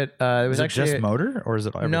do it. It was Is it actually just motor, or is it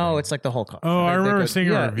everything? No, it's like the whole car. Oh, I They remember go- seeing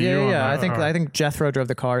a review Yeah, on yeah. that car. I think Jethro drove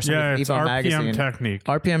the car. Yeah, it's Evo RPM magazine. Technique.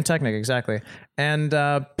 RPM Technic, exactly. And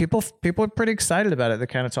people are pretty excited about it. They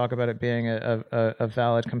kind of talk about it being a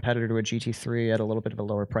valid competitor to a GT3 at a little bit of a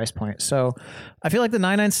lower price point. So I feel like the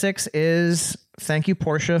 996 is. Thank you,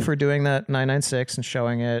 Porsche, for doing that 996 and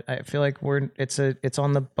showing it. I feel like it's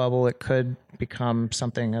on the bubble. It could become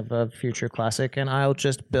something of a future classic, and I'll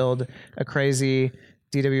just build a crazy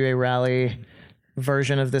DWA rally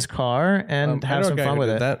version of this car and I have know a some guy fun who with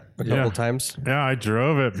did it. that a couple times. Yeah, I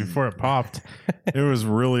drove it before it popped. It was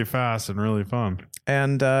really fast and really fun.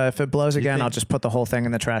 And if it blows again, I'll just put the whole thing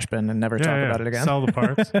in the trash bin and never talk about it again. Sell the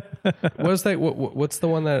parts. What's that? What's the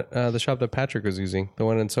one that the shop that Patrick was using? The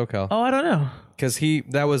one in SoCal? Oh, I don't know. Because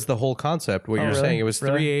that was the whole concept. What you're really? saying, it was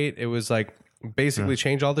Really? 3.8. It was like basically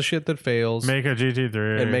change all the shit that fails. Make a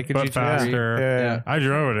GT3 And make a but GT3. faster. Yeah. I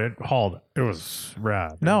drove it. It hauled. It was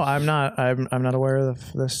rad. No, I'm not. I'm not aware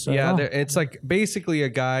of this. at Yeah, all. it's like basically a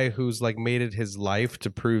guy who's like made it his life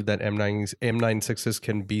to prove that M96s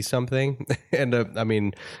can be something. And I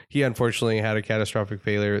mean, he unfortunately had a catastrophic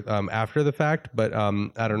failure after the fact, but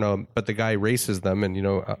I don't know. But the guy races them and,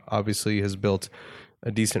 obviously has built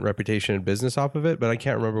a decent reputation in business off of it, but I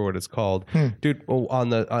can't remember what it's called. Dude,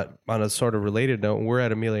 on a sort of related note, we're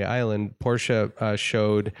at Amelia Island. Porsche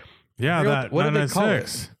showed. Yeah, that What did they call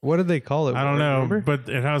 996. it? What did they call it? I don't know, Remember? but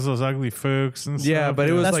it has those ugly Fuchs and stuff. Yeah, but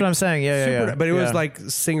it was That's like what I'm saying. Yeah. But it was Yeah. like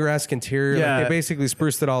Singer-esque interior. Yeah. Like they basically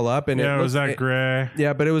spruced it all up, and Yeah, it was that looked- gray.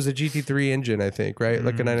 Yeah, but it was a GT3 engine, I think, right?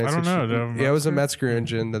 Like a 996. I don't know. Yeah, it was a Metzger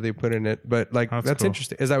engine that they put in it. But like that's cool.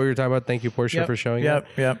 interesting. Is that what you're talking about? Thank you, Porsche, for showing Yep.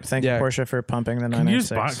 it. Yep. Thank Yeah. you, Porsche, for pumping the Can you, just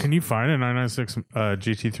 996. can you find a 996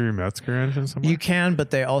 GT3 Metzger engine somewhere? You can, but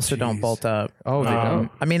they also don't bolt up. Oh, they don't?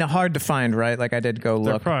 I mean, hard to find, right? Like I did go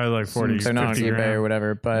They're look. probably like 40, They're not on 50 eBay grand. or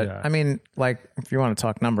whatever. But Yeah. I mean, like if you want to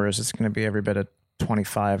talk numbers, it's going to be every bit of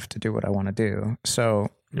 25 to do what I want to do. So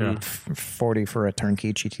Yeah. 40 for a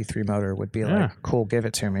turnkey GT3 motor would be Yeah. like, cool, give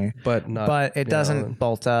it to me. But not. But it doesn't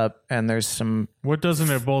bolt up, and there's some. What doesn't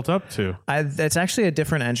it bolt up to? It's actually a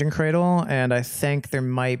different engine cradle, and I think there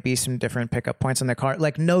might be some different pickup points in the car.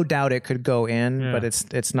 Like, no doubt it could go in, Yeah. but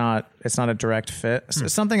it's not a direct fit. So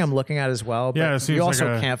it's something I'm looking at as well. But Yeah, it seems you like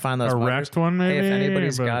also a- can't find those a motors. wrecked one, Hey, if maybe,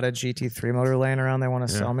 anybody's but- got a GT3 motor laying around they want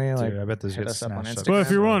to sell me, like Dude, I bet those hit get us up on snatched up. Instagram. Well, if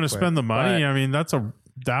you're willing to quick. spend the money, But- I mean, that's a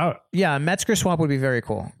Yeah, Metzger swap would be very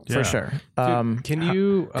cool Yeah. for sure. Can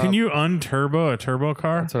you unturbo a turbo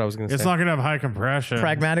car? That's what I was going to say. It's not going to have high compression.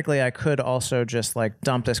 Pragmatically, I could also just like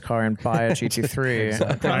dump this car and buy a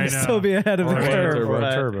GT3. I know. Still be ahead of the Or curve.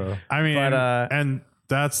 turbo. but I mean, But, and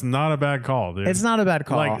that's not a bad call, dude. It's not a bad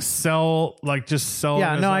call. Just sell.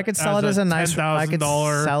 Yeah, it no, as I could sell it as a nice. I could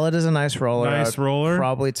 $10,000 sell it as a nice roller. nice I'd roller.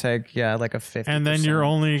 Probably take like a 50. and then you're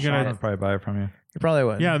only Sean gonna would probably buy it from you. You probably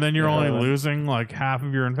would. yeah, then you're only probably would. losing like half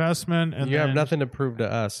of your investment, and You then, have nothing to prove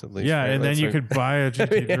to us, at least. Yeah, right? and then That's you like- could buy a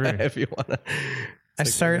GT3. if you want to. I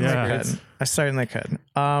certainly Yeah. could. I certainly could.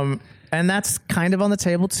 And that's kind of on the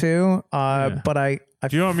table too. But I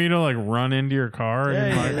Do you want me to like run into your car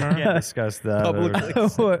in my car? can't discuss that. Publicly.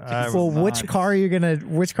 well, which car are you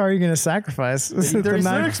gonna sacrifice? Is it the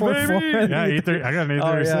 36, 944? baby. Yeah, E30. I got an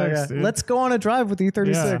E36. Oh, yeah. dude. Let's go on a drive with the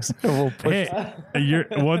E36. We'll push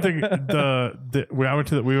Hey, one thing.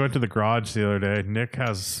 We went to the garage the other day. Nick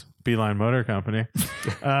has Beeline Motor Company,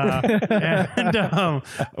 and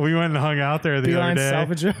we went and hung out there the Beeline other day.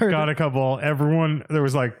 salvage yard. Got a couple. Everyone. There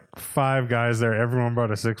was like 5 guys there. Everyone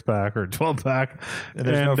brought a 6-pack or a 12-pack. And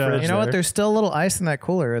there's no fridge You know what? there. There's still a little ice in that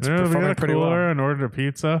cooler. It's We performing got a pretty cooler well. and ordered a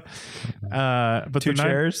pizza. But Two the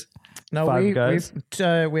chairs. No, Five guys?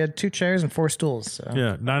 we had 2 chairs and 4 stools. So.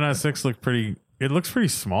 Yeah, 996 looked pretty. It looks pretty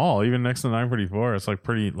small, even next to the 944. It's like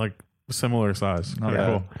pretty like similar size. Pretty yeah.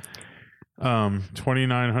 cool.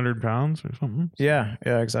 2,900 pounds or something. Yeah,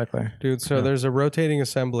 exactly. Dude, so there's a rotating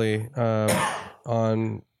assembly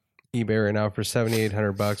on eBay right now for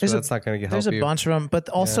 $7,800, but that's not going to help There's you. a bunch of them, but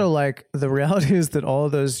also like the reality is that all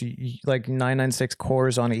of those like 996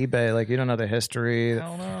 cores on eBay, like you don't know the history.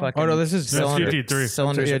 Oh no, this is That's GT3.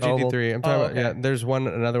 Cylinders, yeah, are oval. GT3. I'm talking Oh, about, yeah. There's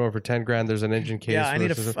another one for $10,000. There's an engine case. Yeah, I need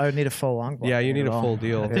versus I need a full long block. Yeah, you need a at full all.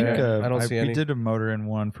 deal. I think I don't see we any. did a motor in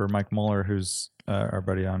one for Mike Muller, who's our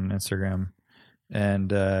buddy on Instagram,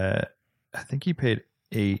 and I think he paid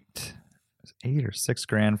 $8 or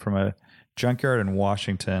 $6 from a junkyard in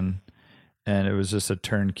Washington, and it was just a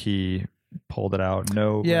turnkey. Pulled it out,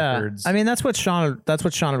 no records. I mean that's what Sean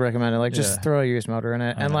would recommend. Like just Yeah. throw a used motor in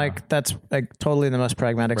it, and like that's like totally the most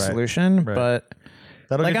pragmatic Right. solution. Right. But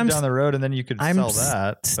that'll like, get I'm you down the road, and then you could I'm sell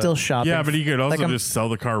that. still shopping. Yeah, but he could also like, I'm- just sell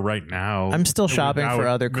the car right now. I'm still shopping for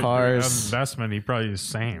other cars. Investment, he probably the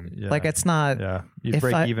same. Yeah. like it's not yeah, you'd if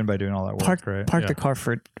break I- even by doing all that work, park right? the car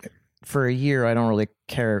for a year. I don't really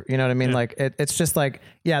care. You know what I mean? Yeah. Like it's just like,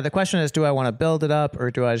 yeah, the question is, do I want to build it up or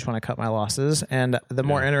do I just want to cut my losses? And the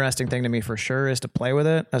more interesting thing to me for sure is to play with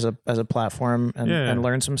it as a platform and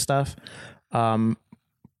learn some stuff.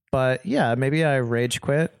 But yeah, maybe I rage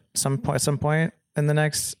quit some point in the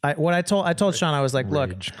next. I told Sean, I was like, look,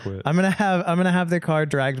 Rage quit. I'm gonna have the car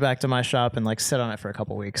dragged back to my shop and like sit on it for a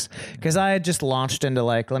couple weeks because I had just launched into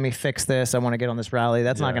like, let me fix this. I want to get on this rally.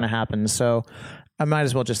 That's not gonna happen. So I might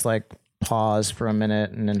as well just like pause for a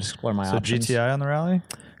minute and then explore my So options. GTI on the rally?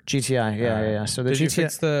 GTI, yeah. So the Did you GTI,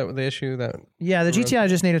 fix the issue that? yeah, the GTI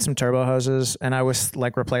just needed some turbo hoses, and I was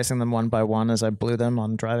like replacing them one by one as I blew them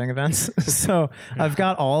on driving events. So I've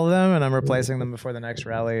got all of them, and I'm replacing them before the next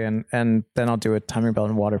rally, and then I'll do a timing belt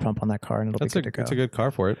and water pump on that car, and it'll be good to go. That's a good car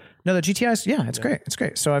for it. No, the GTI's, yeah, it's great. It's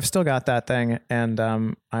great. So I've still got that thing, and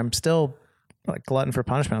I'm still like glutton for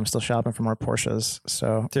punishment. I'm still shopping for more Porsches.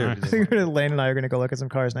 So I think Lane and I are going to go look at some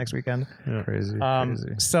cars next weekend. Crazy.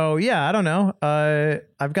 So yeah, I don't know.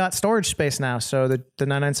 I've got storage space now, so the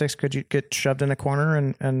 996 could get shoved in a corner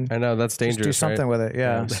and I know that's just dangerous. do something right? with it.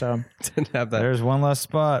 Yeah. So Didn't have that. There's one less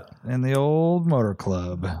spot in the old motor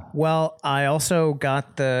club. well, I also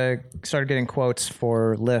started getting quotes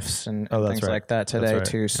for lifts and that's things right. like that today right.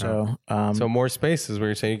 too. So So more space is where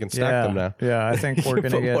you're saying you can stack them now. Yeah, I think we're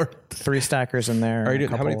going to Put get more. 3 stackers in there. Are you and a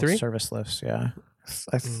doing- how many, couple 3? service lifts? Yeah,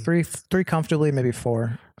 three comfortably, maybe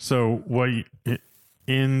 4. So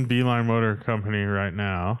in Beeline Motor Company right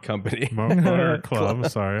now? Company. Motor Club.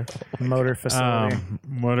 Sorry, Motor facility.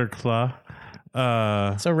 Motor Club.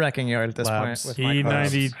 It's a wrecking yard at this Labs. point. With my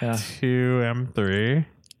cars. E92 M3.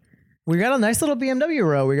 We got a nice little BMW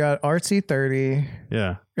row. We got RC30.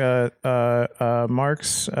 Yeah.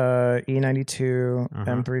 Mark's E92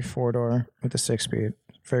 M3 4-door with a 6-speed.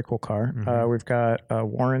 Very cool car. We've got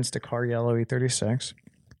Warren's Dakar Yellow E36.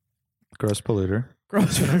 Gross polluter.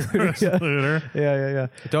 Looter. Yeah.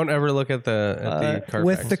 Don't ever look at the car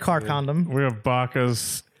With packs. the car condom. We have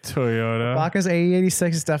Baca's Toyota. Baca's AE86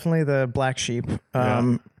 is definitely the black sheep.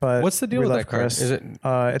 But What's the deal we with love that car? Chris. Is it?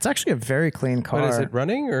 It's actually a very clean car. But is it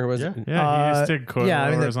running or was it? Yeah, he used to coilovers yeah,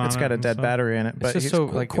 I mean, on it's it got a and dead stuff. battery in it, but just he's so,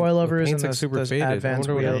 like, coilovers the paint's, and like, super those faded. I advanced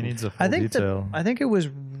wonder what wheels. He needs a full I think detail. I think it was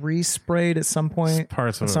resprayed at some point.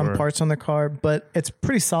 Parts of it some were. parts on the car, but it's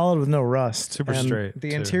pretty solid with no rust. Super And straight, The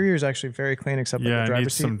too. interior is actually very clean, except for Yeah, the it driver's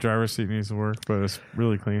needs seat. some driver's seat needs to work, but it's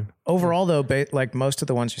really clean. Overall, though, like most of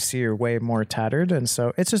the ones you see are way more tattered, and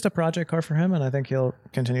so it's just a project car for him. And I think he'll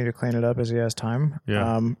continue to clean it up as he has time.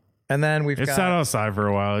 Yeah. And then we've It got sat outside for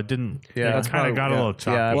a while. It didn't. Yeah. It That's kind of got a little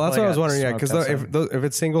choppy. Yeah. Well, that's Like what I was a wondering. Yeah, smoked because outside. if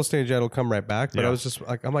it's single stage, it'll come right back. But Yeah. I was just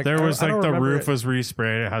like, I'm like, There was I like don't the remember roof it. was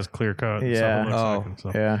resprayed. It has clear coat. And Yeah. stuff, it looks Oh. like, and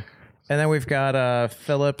so. Yeah. And then we've got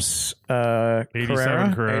Phillips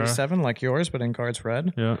 87 Carrera. 87, like yours, but in guards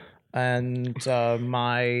red. Yeah. And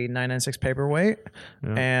my 996 paperweight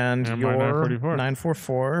and And my your 944.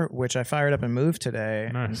 944, which I fired up and moved today.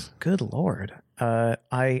 Nice. Good Lord.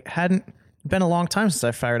 I hadn't been a long time since I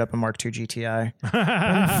fired up a Mark II GTI.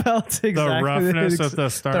 I felt exactly The roughness at the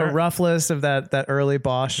start. The roughness of that early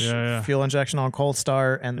Bosch Yeah. fuel injection on cold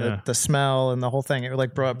start and Yeah. the smell and the whole thing. It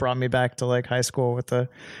like brought me back to like high school with the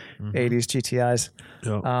Mm-hmm. 80s GTIs.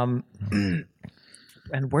 Yeah.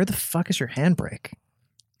 And where the fuck is your handbrake?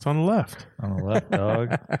 It's on the left. On the left,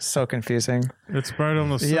 dog. So confusing. It's right on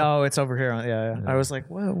the side. Yeah, oh, it's over here. Yeah. I was like,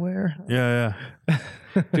 what? Where? Yeah.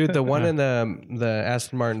 Dude, the one in the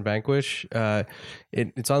Aston Martin Vanquish,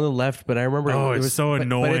 it's on the left, but I remember Oh, it it's was so But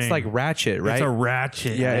annoying. it's like ratchet, right? It's a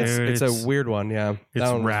ratchet. yeah, dude. it's a weird one. Yeah, It's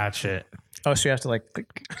That one- ratchet. Oh, so you have to like.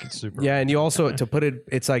 Super. Yeah, and you also to put it,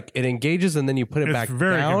 it's like it engages and then you put it It's back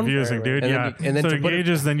very down, confusing, dude. And then yeah. you- and then so to it put it-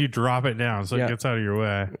 engages, then you drop it down, so Yeah. it gets out of your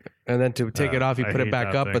way. and then to take it off, you I put it hate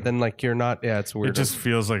back that up, thing. but then like you're not. Yeah, it's weird. It just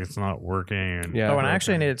feels like it's not working. And Yeah. Oh, and I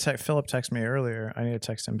actually needed to Philip texted me earlier. I need to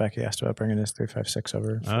text him. Becky asked about bringing his 356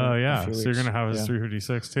 over. for Oh a yeah, few so you're weeks. gonna have his Yeah.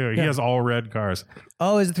 356 too. He has all red cars.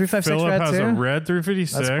 Oh, is it 356 Philip red has too? a red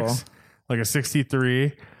 356, That's like a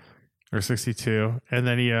 63 or 62, and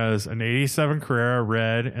then he has an 87 Carrera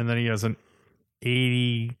red, and then he has an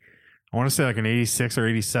 80. I want to say like an 86 or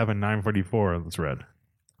 87 944 that's red.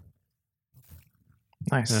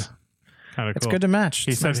 Nice. Yeah. Kind of It's cool. good to match.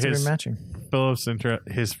 He It's said nice to be his- matching. Phillips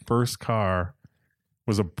his first car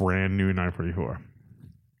was a brand new 944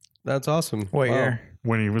 That's awesome. What Wow. year?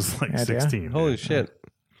 when he was like Idea? 16. Holy shit.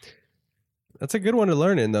 That's a good one to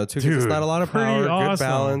learn in though too, because it's Dude, not a lot of pretty power, good awesome.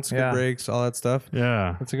 balance, Yeah. good brakes, all that stuff.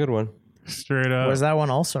 Yeah, That's a good one. straight up. Was that one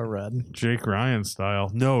also red? Jake Ryan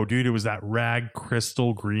style? No, dude, it was that rag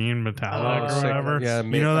crystal green metallic Oh, or sick. whatever. Yeah,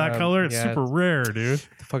 you know that color? It's yeah. super rare, dude.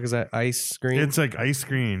 The fuck is that? Ice green. It's like ice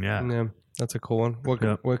green. Yeah, yeah, that's a cool one. What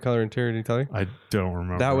Yeah. what color interior did he tell you? I don't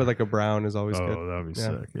remember That with like a brown is always Oh, good. that'd be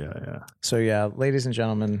Yeah. sick. Yeah. So yeah, ladies and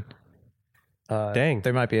gentlemen. Dang.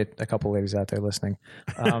 There might be a couple ladies out there listening.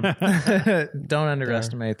 Don't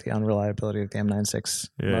underestimate the unreliability of the M96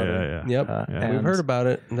 motor. Yep, Yeah. we've and- heard about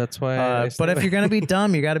it. And that's why. I But if you're going to be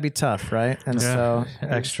dumb, you got to be tough, right? And so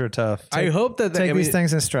Extra tough. I hope that take these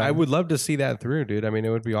things in stride. I would love to see that through, dude. I mean, it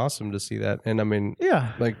would be awesome to see that. And I mean,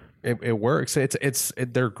 Yeah. like it works.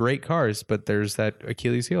 They're great cars, but there's that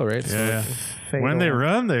Achilles heel, right? So, Yeah. Fatal When they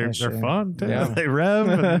run, they're issue. fun. Too. Yeah. They rev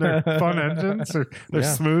and they're fun engines. They're Yeah.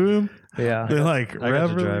 smooth. Yeah. They like I got rev.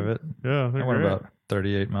 to drive it. Yeah, I they're went great. about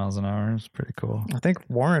 38 miles an hour. It's pretty cool. I think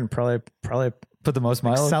Warren probably Put the most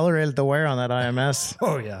miles. accelerated the wear on that IMS.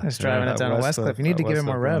 Oh yeah, He's driving it That down to Westcliff. You need to give it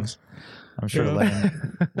more revs. I'm sure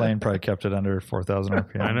Lane probably kept it under 4,000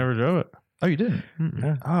 RPM. I never drove it. Oh, you didn't?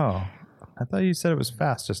 Oh, I thought you said it was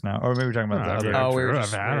fast just now. Or maybe we're talking about the No, other. I Oh, mean, we were I've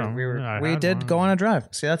just, had 'em. Yeah, I we had did one. go on a drive.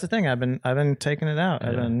 See, that's the thing. I've been taking it out.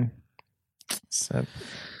 I've Yeah. been so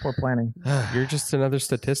poor planning. You're just another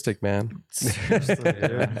statistic, man.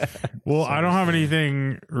 Well, I don't have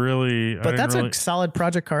anything really. But that's a solid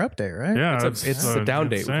project car update, right? yeah. it's the down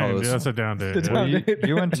date, we insane, call dude. this. That's a down date. yeah. Well,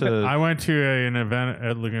 you went to. I went to an event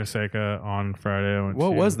at Laguna Seca on Friday. I went What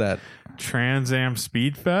to was that? Trans Am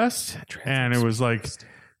Speed Fest, and it was like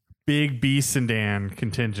big B sedan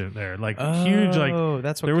contingent there, like huge. Like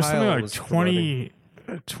that's what there was Kyle something like was promoting.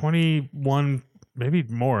 21, maybe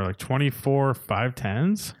more, like 24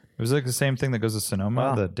 510s. It was like the same thing that goes to Sonoma,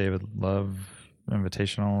 Wow. the David Love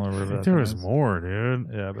Invitational or whatever. that There thing was is. more, dude.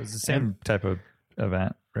 Yeah, but it's the same type of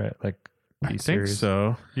event, right? Like I think E-Series.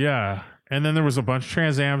 so. Yeah. And then there was a bunch of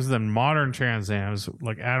Trans Ams, then modern Trans Ams,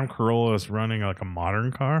 like Adam Carolla is running like a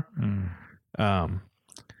modern car.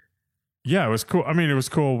 Yeah, it was cool. I mean, it was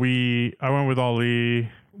cool. I went with Ali.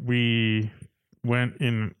 We went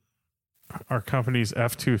in our company's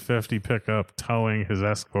F-250 pickup, towing his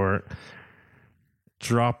Escort,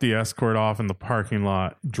 dropped the Escort off in the parking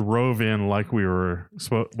lot, drove in like we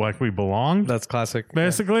belonged, That's classic.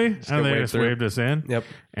 basically, get and they waved just through. waved us in. Yep.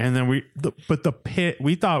 And then but the pit,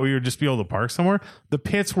 we thought we would just be able to park somewhere. The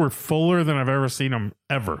pits were fuller than I've ever seen them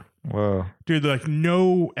ever. Whoa. Dude, like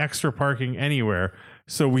no extra parking anywhere.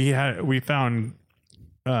 So we found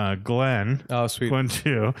Glenn. Oh, sweet. Glenn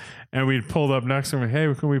too. And we pulled up next to him.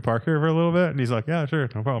 Hey, can we park here for a little bit? And he's like, yeah, sure,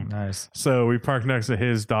 no problem. Nice. So we parked next to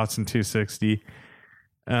his Datsun 260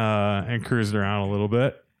 and cruised around a little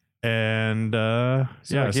bit. And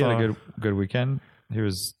He had a good weekend. He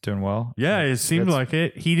was doing well. Yeah, it seemed like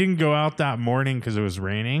it. He didn't go out that morning because it was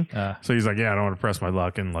raining. So he's like, yeah, I don't want to press my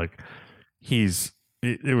luck. And like,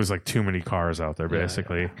 it was like too many cars out there,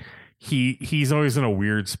 basically. Yeah. He's always in a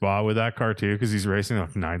weird spot with that car too, because he's racing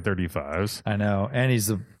like 935s. I know. And he's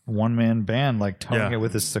a one-man band, like towing it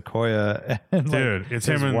with his Sequoia. And dude, like it's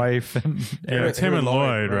his him and wife. And it's him and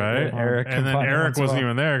Lloyd, right? And Eric. And then Eric wasn't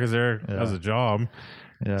even there because Eric has a job.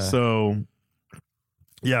 Yeah. So,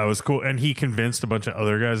 yeah, it was cool. And he convinced a bunch of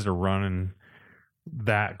other guys to run in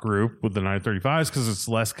that group with the 935s because it's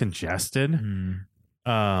less congested.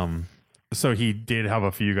 So he did have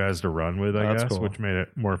a few guys to run with, I guess, which made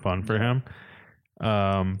it more fun for him.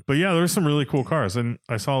 But yeah, there were some really cool cars. And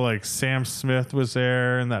I saw like Sam Smith was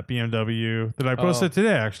there in that BMW that I posted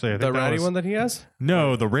today, actually. I think the ratty one that he has?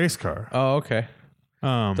 No, the race car. Oh, okay.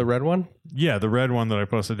 The red one? Yeah, the red one that I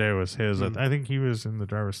posted today was his. I think he was in the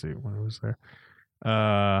driver's seat when I was there.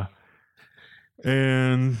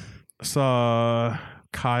 And saw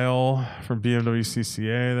Kyle from BMW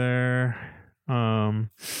CCA there.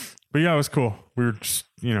 But yeah, it was cool. We were just,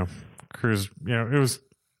 cruise. It was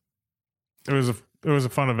a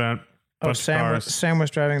fun event. Oh, Sam was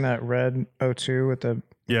driving that red 02 with the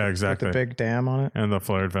exactly with the big dam on it and the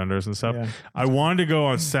flared fenders and stuff. Yeah. I wanted to go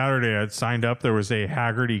on Saturday. I'd signed up. There was a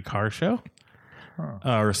Hagerty car show,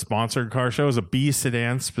 or sponsored car show. It was a B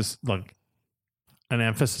sedan, like an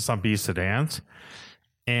emphasis on B sedans.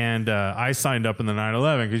 And I signed up in the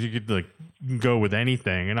 911 because you could go with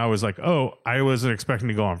anything. And I was like, oh, I wasn't expecting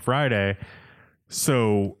to go on Friday.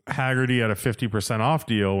 So Hagerty had a 50% off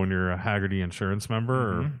deal when you're a Hagerty insurance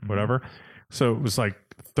member or whatever. So it was like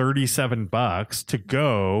 $37 to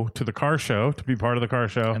go to the car show, to be part of the car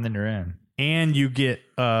show. And then you're in. And you get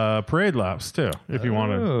parade laps too, if you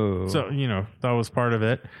wanted. So, that was part of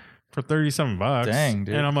it for $37. Dang,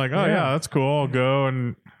 dude. And I'm like, oh yeah, that's cool. I'll go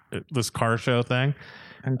and this car show thing.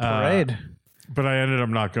 and parade. But I ended up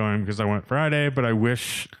not going because I went Friday, but I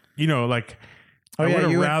wish, I would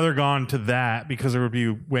have rather gone to that because there would be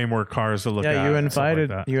way more cars to look at. Yeah,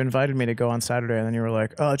 you invited me to go on Saturday, and then you were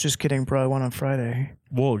like, "Oh, just kidding, bro. I went on Friday."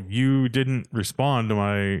 Well, you didn't respond to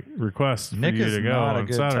my request Nick for you is to go not a on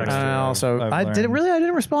good Saturday. texter. I didn't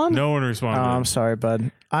respond. No one responded. Oh, I'm sorry,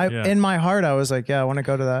 bud. In my heart, I was like, "Yeah, I want to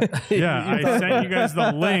go to that." Yeah, I sent you guys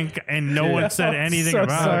the link, and no one said anything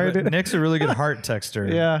about it. Nick's a really good heart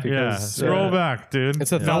texter. Yeah. Scroll back, dude.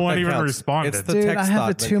 It's a no one even counts. responded. It's the Dude, text I have a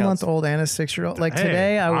thought that 2-month-old and a 6-year-old. Like Hey,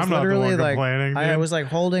 today, I was I'm not the literally one like, complaining, I dude. was like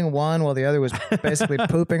holding one while the other was basically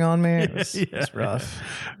pooping on me. It was rough.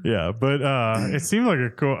 Yeah, but it seemed like a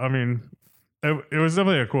cool. I mean, it was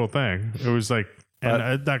definitely a cool thing. It was like,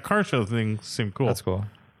 and that car show thing seemed cool. That's cool.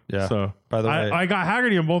 Yeah. So by the way, I got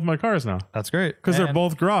Hagerty in both my cars now that's great because they're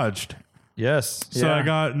both garaged. Yes. So I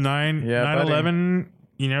got 911,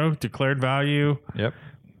 declared value. Yep.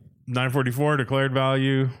 944 declared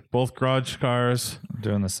value, both garage cars.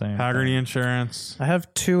 Doing the same. Hagerty insurance. I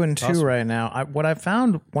have 2 and 2 right now. What I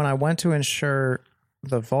found when I went to insure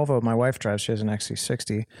the Volvo my wife drives, she has an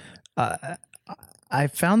XC60. I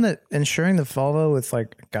found that insuring the Volvo with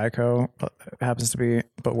like Geico happens to be,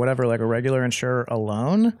 but whatever, like a regular insurer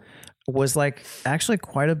alone was like actually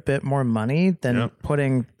quite a bit more money than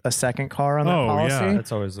putting a second car on the policy. Yeah.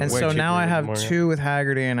 That's always And way so cheaper now I have more, 2 with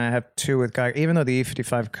Hagerty and I have 2 with Geico. Even though the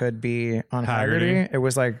E55 could be on Hagerty, it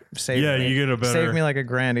was like saved you get a better. saved me like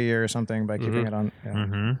 $1,000 a year or something by keeping it on.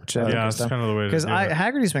 Yeah, Yeah, that's kind of the way to do because it.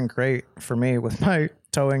 Hagerty's been great for me with my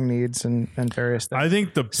towing needs and various things. I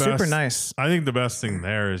think the best, super nice. I think the best thing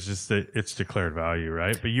there is just that it's declared value,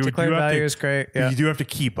 right? But Declared value is great. Yeah, you do have to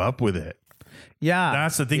keep up with it. yeah.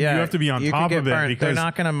 That's the thing. Yeah. You have to be on You top could of get it burnt. because they're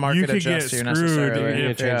not going to you market could adjust get you screwed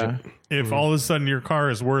necessarily. if all of a sudden your car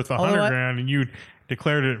is worth $100,000 and you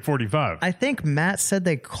declared it at 45. I think Matt said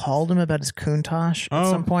they called him about his Countach at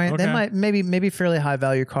some point. okay. They might maybe fairly high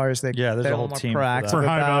value cars. There's a whole team for For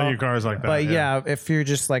high value cars like that. But yeah, if you're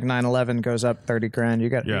just like 911 goes up $30,000, you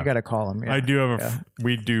got to call him. Yeah. I do have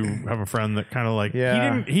we do have a friend that kind of like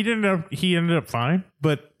Yeah. he ended up fine,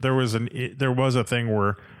 but there was a thing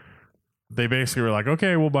where they basically were like,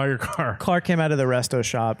 okay, we'll buy your car. Clark came out of the resto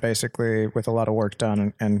shop basically with a lot of work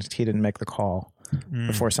done, and he didn't make the call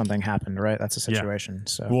before something happened. Right, that's a situation.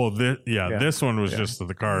 So Well, this one was just that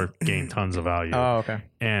the car gained tons of value. oh, okay.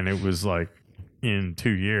 And it was like in 2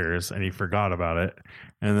 years, and he forgot about it.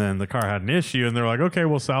 And then the car had an issue, and they're like, "Okay,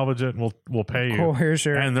 we'll salvage it, and we'll pay you." Cool, here's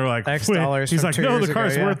your and they're like, X "Wait." dollars He's from like, 2 "No, years the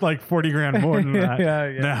car's ago, yeah. worth like 40 grand more than that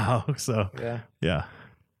Yeah. now." So Yeah.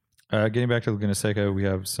 Getting back to Laguna Seca, we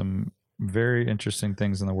have some very interesting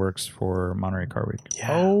things in the works for Monterey Car Week.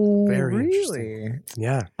 Oh, Very really?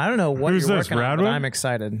 Yeah. I don't know what Who's you're this, working on, but Radwood? I'm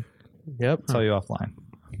excited. Yep. I'll tell you offline.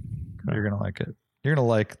 You're gonna like it. You're gonna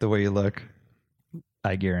like the way you look.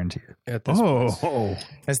 I guarantee it. At this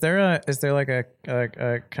Is there like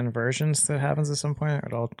a convergence that happens at some point? Or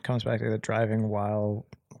it all comes back to the driving while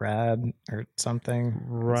rad or something.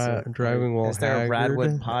 driving while Is there a haggard?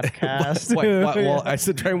 Radwood podcast? Well, I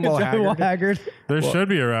said driving while Driving while haggard. haggard. there should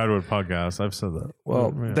be a Radwood podcast. I've said that.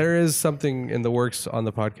 Well, Yeah. there is something in the works on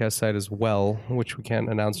the podcast side as well, which we can't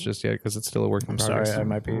announce just yet because it's still a work in Sorry, progress. I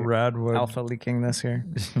might be Radwood. alpha leaking this here.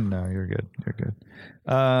 No, you're good. You're good.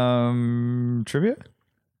 Trivia.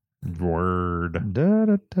 Word. I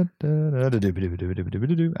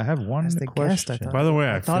have one As the guest, question. I thought. By the way,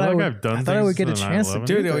 I feel thought I like would- I've done. I thought I things would get a to chance to 9/11.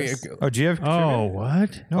 do Dude, this. Oh, do you have? Oh,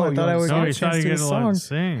 what? No, I thought I would No, get you a thought chance you to get do to a let song.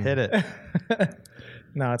 sing. Hit it.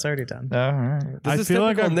 No, it's already done. All right. This I is feel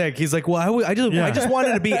like typical I'm- Nick. He's like, well, I just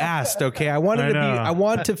wanted to be asked. Okay, I want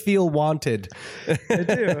to feel wanted. I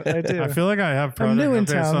do. I feel like I have I'm new in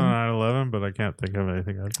project updates town. on 9/11, but I can't think of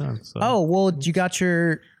anything I've done. So. Oh well, you got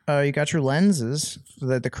your lenses,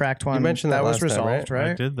 the cracked one. mentioned that was last time, resolved, I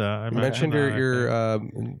right? did that. I You mentioned your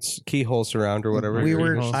keyhole surround or whatever. We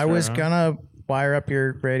were. Keyholes I was around. gonna wire up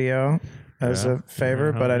your radio as Yeah. a favor,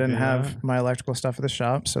 Yeah, but I didn't yeah. have my electrical stuff at the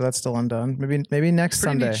shop, so that's still undone. Maybe next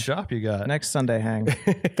Pretty Sunday. neat shop you got. Next Sunday hang.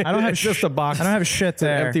 I don't have It's just a box. I don't have shit It's an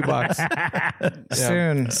there. empty box.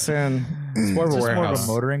 Soon. It's more of a Just more warehouse. of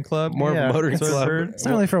a motoring club. More Yeah. of a motoring That's what I've club. heard. It's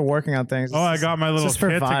not really for working on things. Oh, I got my little just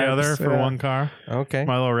kit for vibes, together for yeah. one car. Okay.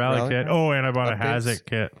 My little rally Rally kit. car? Oh, and I bought a Updates? Hazit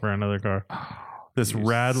kit for another car. This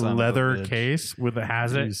rad son of a leather bitch. case with a You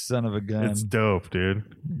Hazit. son of a gun. It's dope, dude.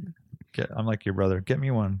 I'm like your brother. Get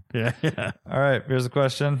me one. Yeah. All right. Here's a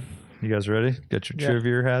question. You guys ready? Get your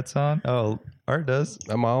trivia hats on. Oh, Art does.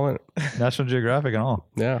 I'm all in. National Geographic and all.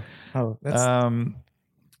 Yeah. Oh, that's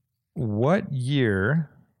What year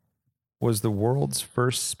was the world's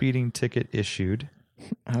first speeding ticket issued?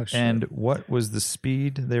 oh shit. And what was the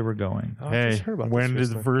speed they were going? I Hey, just heard about when this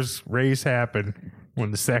did the recently. first race happen?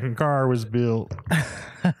 When the second car was built.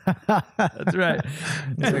 That's right.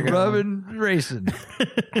 Rubbing racing.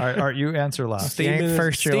 All right, Art, you answer last. Yank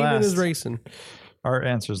first, you're Steaming last. is racing. Art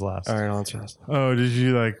answers last. All right, I'll answer this. Oh, did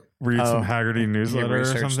you like read some Haggerty newsletter or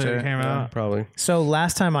researched something that it. came out? Probably. So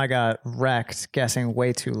last time I got wrecked guessing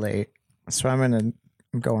way too late. So I'm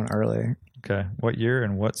going early. Okay. What year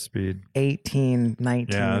and what speed? 18, 19.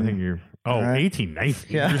 Yeah, I think you're. Oh, All right. 18,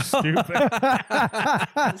 19. Yeah. You're stupid.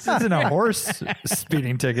 This isn't a horse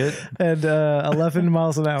speeding ticket. and 11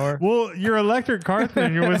 miles an hour. Well, your electric car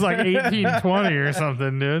thing, it was like 1820 or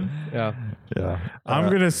something, dude. Yeah. Yeah. I'm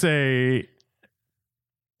going to say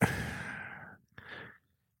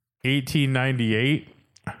 1898.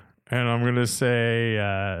 And I'm going to say,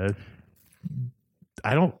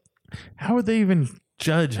 how would they even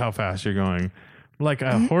judge how fast you're going? Like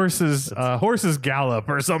a horse's gallop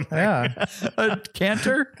or something. Yeah. A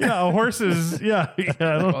canter? Yeah, a horse's, yeah. I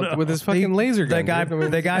don't know. With his fucking laser gun. The guy,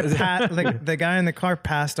 dude. I mean, the guy in the car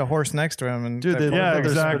passed a horse next to him, and Dude, they Yeah, look at their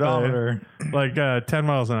exactly. speedometer. Like 10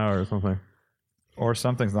 miles an hour or something. Or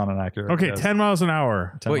something's not an accurate. Okay, guess. 10 miles an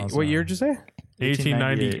hour. 10 Wait, miles what an year hour. did you say?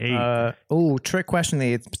 1898. trick question.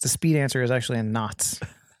 The speed answer is actually in knots.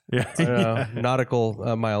 Yeah.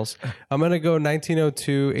 Nautical miles. I'm going to go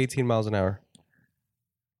 1902, 18 miles an hour.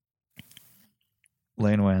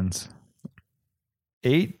 Lane wins.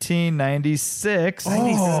 1896.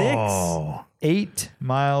 Oh. 8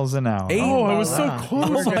 miles an hour. Oh, I was so Wow.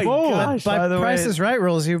 close. Oh my Whoa. gosh. By By the Price way- is Right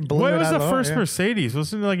rules, you blew What it was out the of first yeah. Mercedes?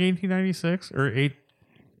 Wasn't it like 1896 or It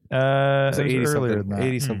So was 80 earlier something. than that.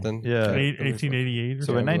 80 something. Yeah. 1888 or So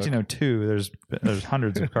something? in 1902, there's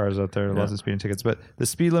hundreds of cars out there, lots of speeding tickets, but the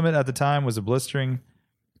speed limit at the time was a blistering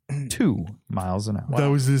 2 miles an hour. That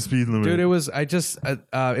was the speed limit. Dude, it was it was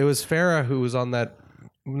Farah who was on that,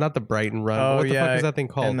 not the Brighton Run. Oh, what the yeah. fuck is that thing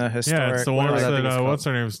called? In the yeah, historic. it's the whatever ones that that, thing is called. what's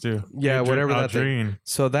their names do? Yeah, whatever that thing.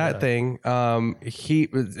 So that thing,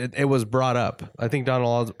 it was brought up. I think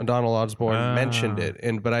Donald Osborne mentioned it,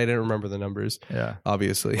 but I didn't remember the numbers. Yeah.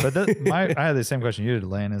 Obviously. But I had the same question you did,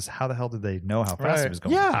 Lane, is how the hell did they know how fast Right. it was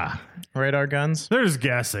going? Yeah. Radar guns. They're just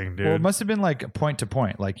guessing, dude. Well, it must have been like point to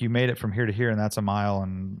point. Like you made it from here to here, and that's a mile,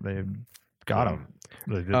 and they got him.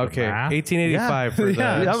 They did the Okay, math. 1885 for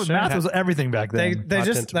Yeah. the That was, math was everything back They then. they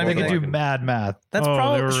just I They mean They they, could do mad math. that's Oh, they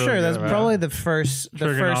probably were really sure good that's at that. probably the first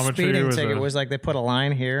Trigonometry speeding was ticket a- was like they put a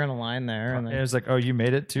line here and a line there and And then, it was like, oh, you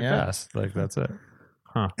made it too Yeah. fast. Like that's it.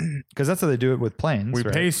 Huh. Because that's how they do it with planes. We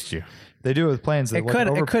right? paced you. They do it with planes. it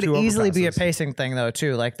could easily be a pacing thing though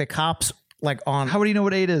too. Like the cops like on How do you know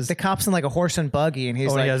what 8 is? the cops in like a horse and buggy and he's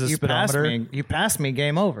Oh, and like he has a you passed speedometer? me, you passed me,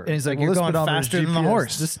 game over. And he's like, you're well, this going speedometer is faster than the GPS.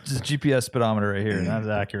 horse. This is GPS speedometer right here. And that's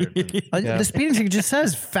accurate. Do you The speeding ticket just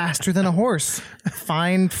says faster than a horse.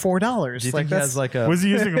 Fine $4. think he has like a? Was he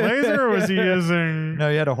using laser or was he using No,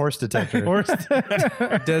 he had a horse detector. horse?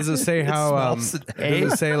 Does it say how? smells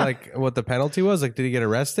Does it say like what the penalty was? Like, did he get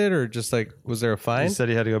arrested or just like was there a He fine? said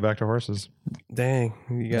he had to go back to horses. Dang,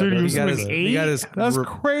 you got, Dude, he you was got doing his, 8? you got his That's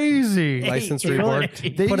crazy. license revoked. They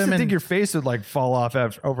Put used him to in- think your face would like fall off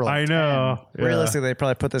over like I know. Yeah. Realistically, they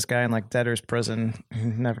probably put this guy in like debtor's prison.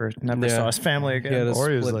 Never Yeah. saw his family again. He had a Or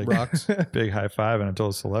he was split like rocks. big high five and I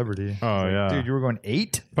told a celebrity. Oh yeah. Dude, you were going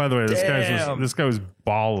 8? By the way, Damn. this guy was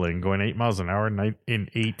balling, going 8 miles an hour in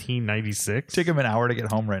 1896. Take him an hour to get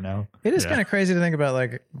home right now. It is Yeah. kind of crazy to think about,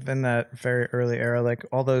 like in that very early era, like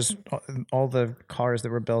all the cars that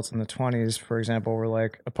were built in the 20s, for example, were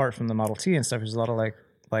like apart from the Model T and stuff. There's a lot of like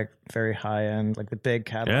very high end, like the big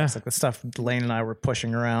Cadillacs, Yeah. like the stuff Lane and I were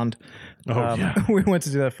pushing around. Oh, yeah. We went to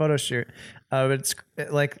do that photo shoot, but it's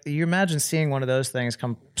like you imagine seeing one of those things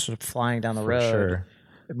come sort of flying down the road. Sure.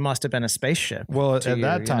 It must have been a spaceship. Well, to at you,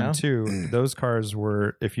 that you time know? too, those cars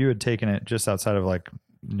were, if you had taken it just outside of like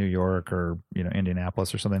New York or,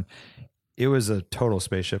 Indianapolis or something, it was a total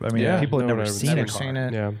spaceship. I mean, people had no never one seen never a car, seen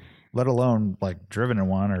it. Yeah, let alone like driven in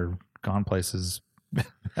one or gone places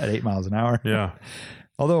at 8 miles an hour. Yeah.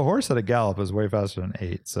 Although a horse at a gallop is way faster than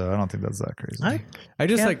 8, so I don't think that's that crazy. I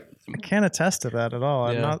just Can't- I can't attest to that at all.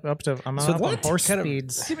 I'm Yeah. not up to. I'm not So up on what horse kind of-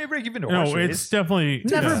 speeds. Give me a break. You've been to a No, horse it's race. definitely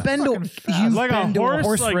Never yeah. been to you've Like been a to a horse,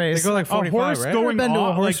 horse like, race. they go like a 45, horse right? going Never been to a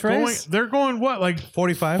off, horse like race? they're going what, like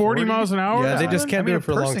 45, 40 miles an hour? Yeah, or they just something? can't do a it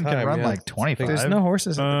for a long person time. can run yeah. like 25. There's no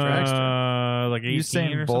horses at the dragster. Like 18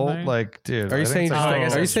 Usain or Bolt, something? like, dude. Are you I think saying it's just, like- I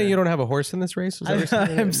guess are you that's saying true. you don't have a horse in this race? Is that what you're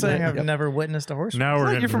saying? I'm saying I've never witnessed a horse race. Now we're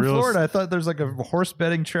You're getting from real Florida. I thought there's like a horse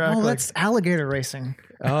betting track. Oh, like that's alligator racing.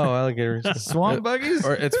 Oh, alligators. swan buggies.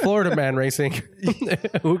 Or it's Florida man racing.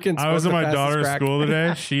 Who can? I was smoke at the my fastest daughter's crack? school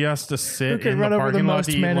today. She has to sit can in run the over the parking lot most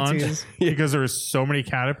to eat lunch manatees? because there's so many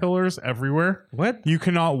caterpillars everywhere. What? You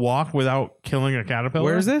cannot walk without killing a caterpillar.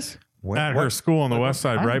 Where is this? At her school on the west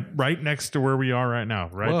side, right next to where we are right now,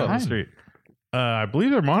 right Whoa. down the street. I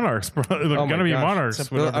believe they're monarchs. Bro. They're Oh my gonna be gosh.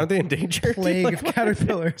 monarchs. whatever. Aren't they endangered? Plague of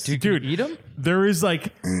caterpillars. Dude, eat them? there is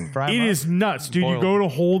like Fry 'em it up? is nuts, dude. Boiled. You go to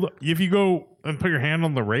hold if you go and put your hand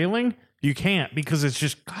on the railing, you can't because it's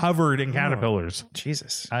just covered in caterpillars.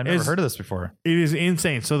 Jesus. I've never It's- heard of this before. It is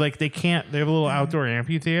insane. So like they can't. They have a little outdoor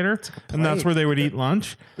amphitheater, and that's where they would eat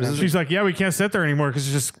lunch. She's like, "Yeah, we can't sit there anymore because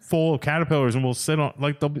it's just full of caterpillars, and we'll sit on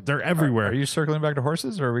like they're everywhere." Are you circling back to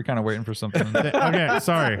horses, or are we kind of waiting for something? Okay,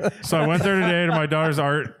 sorry. So I went there today to my daughter's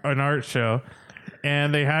art show,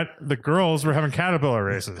 and they had the girls were having caterpillar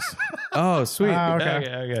races. Oh, sweet.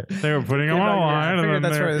 okay. They were putting them on a line, I and figured then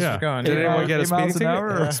that's where this yeah. was going. Did anyone get a 8 miles speeding an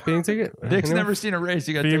ticket? hour? A speeding ticket? Dick's Anyone? never seen a race.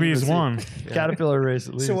 You got Phoebe's won. Caterpillar race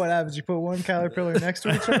at least. So what happens? You put one caterpillar next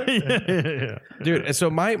to each other? Yeah. Dude, so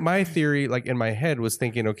my theory, like in my head, was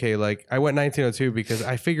thinking, okay, like I went 1902 because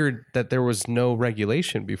I figured that there was no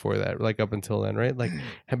regulation before that, like up until then, right? Like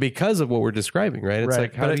because of what we're describing, right? It's Right,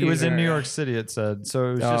 like how but do it you, was in New York City. It said so.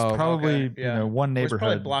 It was just Oh, probably okay, yeah. one It was probably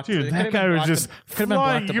neighborhood. blocked. Dude, It that could've guy been was blocked just to- could've been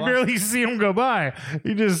flying. blocked to You block. barely see him go by.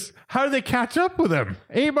 You just how did they catch up with him?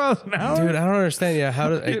 8 miles an hour. dude, I don't understand. Yeah, how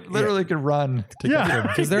did It literally could run. To get yeah, him.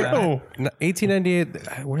 because they're no.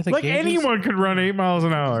 1898. Where are the Like gauges? anyone could run 8 miles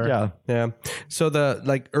an hour. Yeah. Yeah. So the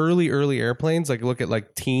like early airplanes, like look at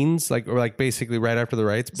like teens, like or like basically right after the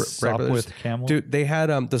Wrights, Wright brothers. with Camel. Dude, they had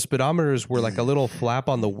the speedometers were like a little flap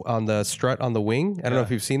on the strut on the wing. I don't know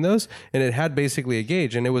if you've seen those, and it had basically a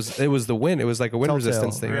gauge, and it was the wind. It was like a wind Telltale.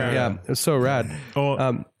 resistance thing. Yeah. Yeah, it was so rad.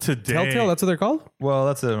 Oh, today, Telltale, that's what they're called. Well,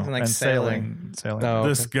 that's a like and sailing. sailing. Oh,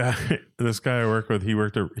 this guy I work with, he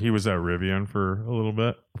was at Rivian for a little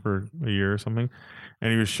bit, for a year or something,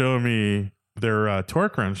 and he was showing me their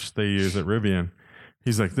torque wrench they use at Rivian.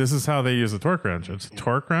 He's like, this is how they use a torque wrench. It's a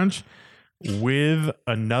torque wrench with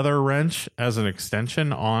another wrench as an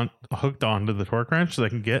extension hooked onto the torque wrench so they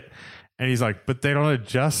can get. And he's like, but they don't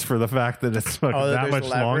adjust for the fact that it's like that there's much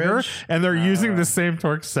longer, leverage? and they're using the same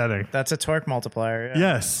torque setting. That's a torque multiplier. Yeah.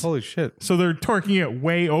 Yes, holy shit. so they're torquing it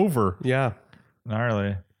way over. Yeah.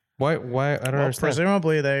 Gnarly. Why? I don't Well, understand.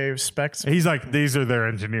 presumably they spec. He's like, these are their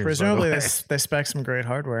engineers. by the Presumably way. they spec some great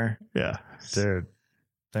hardware. Yeah, dude.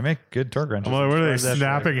 They make good torque wrenches. What are they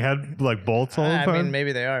snapping head like bolts all the time? I mean,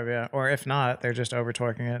 maybe they are, yeah. Or if not, they're just over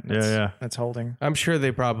torquing it. And it's holding. I'm sure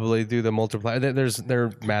they probably do the multiply.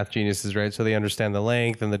 They're math geniuses, right? So they understand the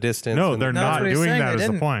length and the distance. No, and they're not doing that. Is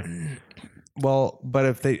the point? Well, but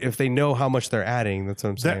if they know how much they're adding, that's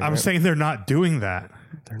what I'm saying. I'm saying they're not doing that.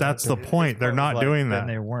 That's the point. They're not doing that. And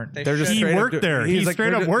they weren't. They're just He worked there. He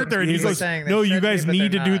straight up worked there, and he goes, saying they "No, you should guys be, but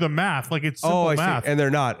need to they're do not." the math. Like it's simple Oh, I see. math, And they're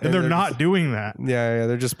not. and they're not just, doing that." Yeah,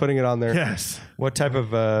 they're just putting it on there. Yes, What type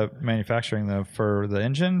of manufacturing though for the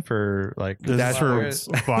engine for like this is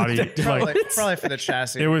for body. Probably, Like probably for the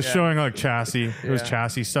chassis. it was yeah. showing like chassis. It was Yeah.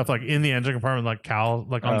 chassis stuff like in the engine compartment, like cowl,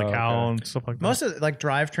 like on the Oh, cowl okay. and stuff like that. Most of like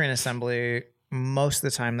drivetrain assembly. Most of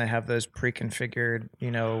the time, they have those pre-configured,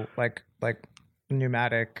 like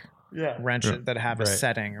pneumatic wrenches that have a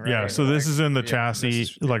setting. Right? Yeah, so this is in the chassis,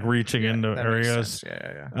 this is- like reaching into that makes areas. sense.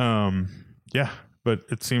 Yeah. Yeah, but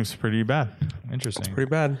it seems pretty bad. interesting. Pretty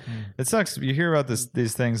bad. It sucks. You hear about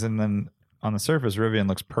these things, and then on the surface, Rivian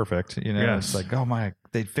looks perfect. Yes. It's like, oh my,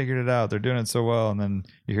 they figured it out. They're doing it so well. And then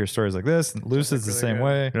you hear stories like this. And Lucid's the same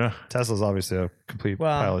way. Yeah, Tesla's obviously a complete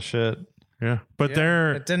pile of shit. yeah, but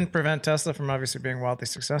It didn't prevent Tesla from obviously being wildly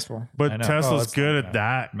successful. I but know. Tesla's it's good not at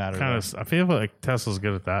that matter kind though. of. I feel like Tesla's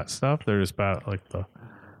good at that stuff. They're just about like the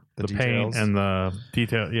paint details. and the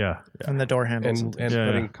detail. Yeah, And the door handles. And Yeah,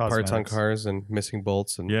 putting yeah. parts on Cosmetics. cars and missing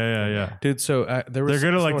bolts and yeah. dude. So there was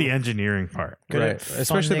They're good at like someone- the engineering part. Good right, at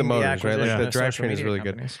especially the funding motors, right? Like acquisition the of social drivetrain is media really good.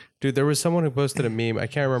 companies. Dude, there was someone who posted a meme. I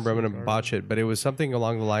can't remember. I'm gonna botch it, but it was something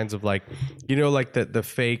along the lines of like, like the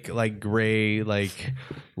fake like gray like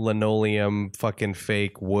linoleum fucking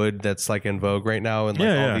fake wood that's like in vogue right now and like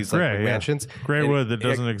Yeah, all yeah, these gray, like yeah. mansions. Gray And- wood that yeah,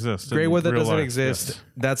 doesn't exist. Gray in wood that real doesn't life. exist. Yes.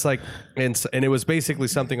 That's like, and it was basically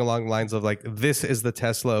something along the lines of like, this is the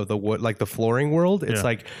Tesla of the wood, like the flooring world. It's Yeah.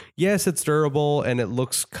 like, yes, it's durable and it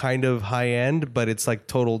looks kind of high end, but it's like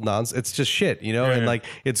total nonsense. It's just shit, and yeah. like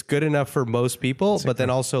it's good enough for most people, but then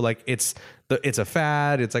also like it's a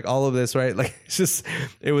fad. It's like all of this, right? Like it's just,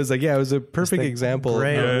 it was like, yeah, it was a perfect example.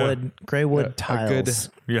 Gray of wood a tiles.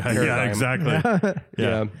 good Yeah, paradigm. exactly.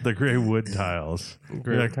 Yeah. The gray wood tiles.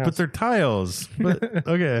 Gray You're like, tiles. but they're tiles. But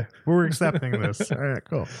okay, we're accepting this. All right,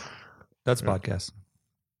 cool. That's podcast.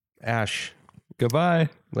 Ash. Goodbye.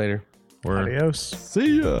 Later. We're Adios.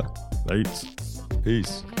 See ya. Lights.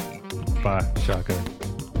 Peace. Bye. Shaka.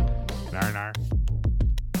 Nar nar.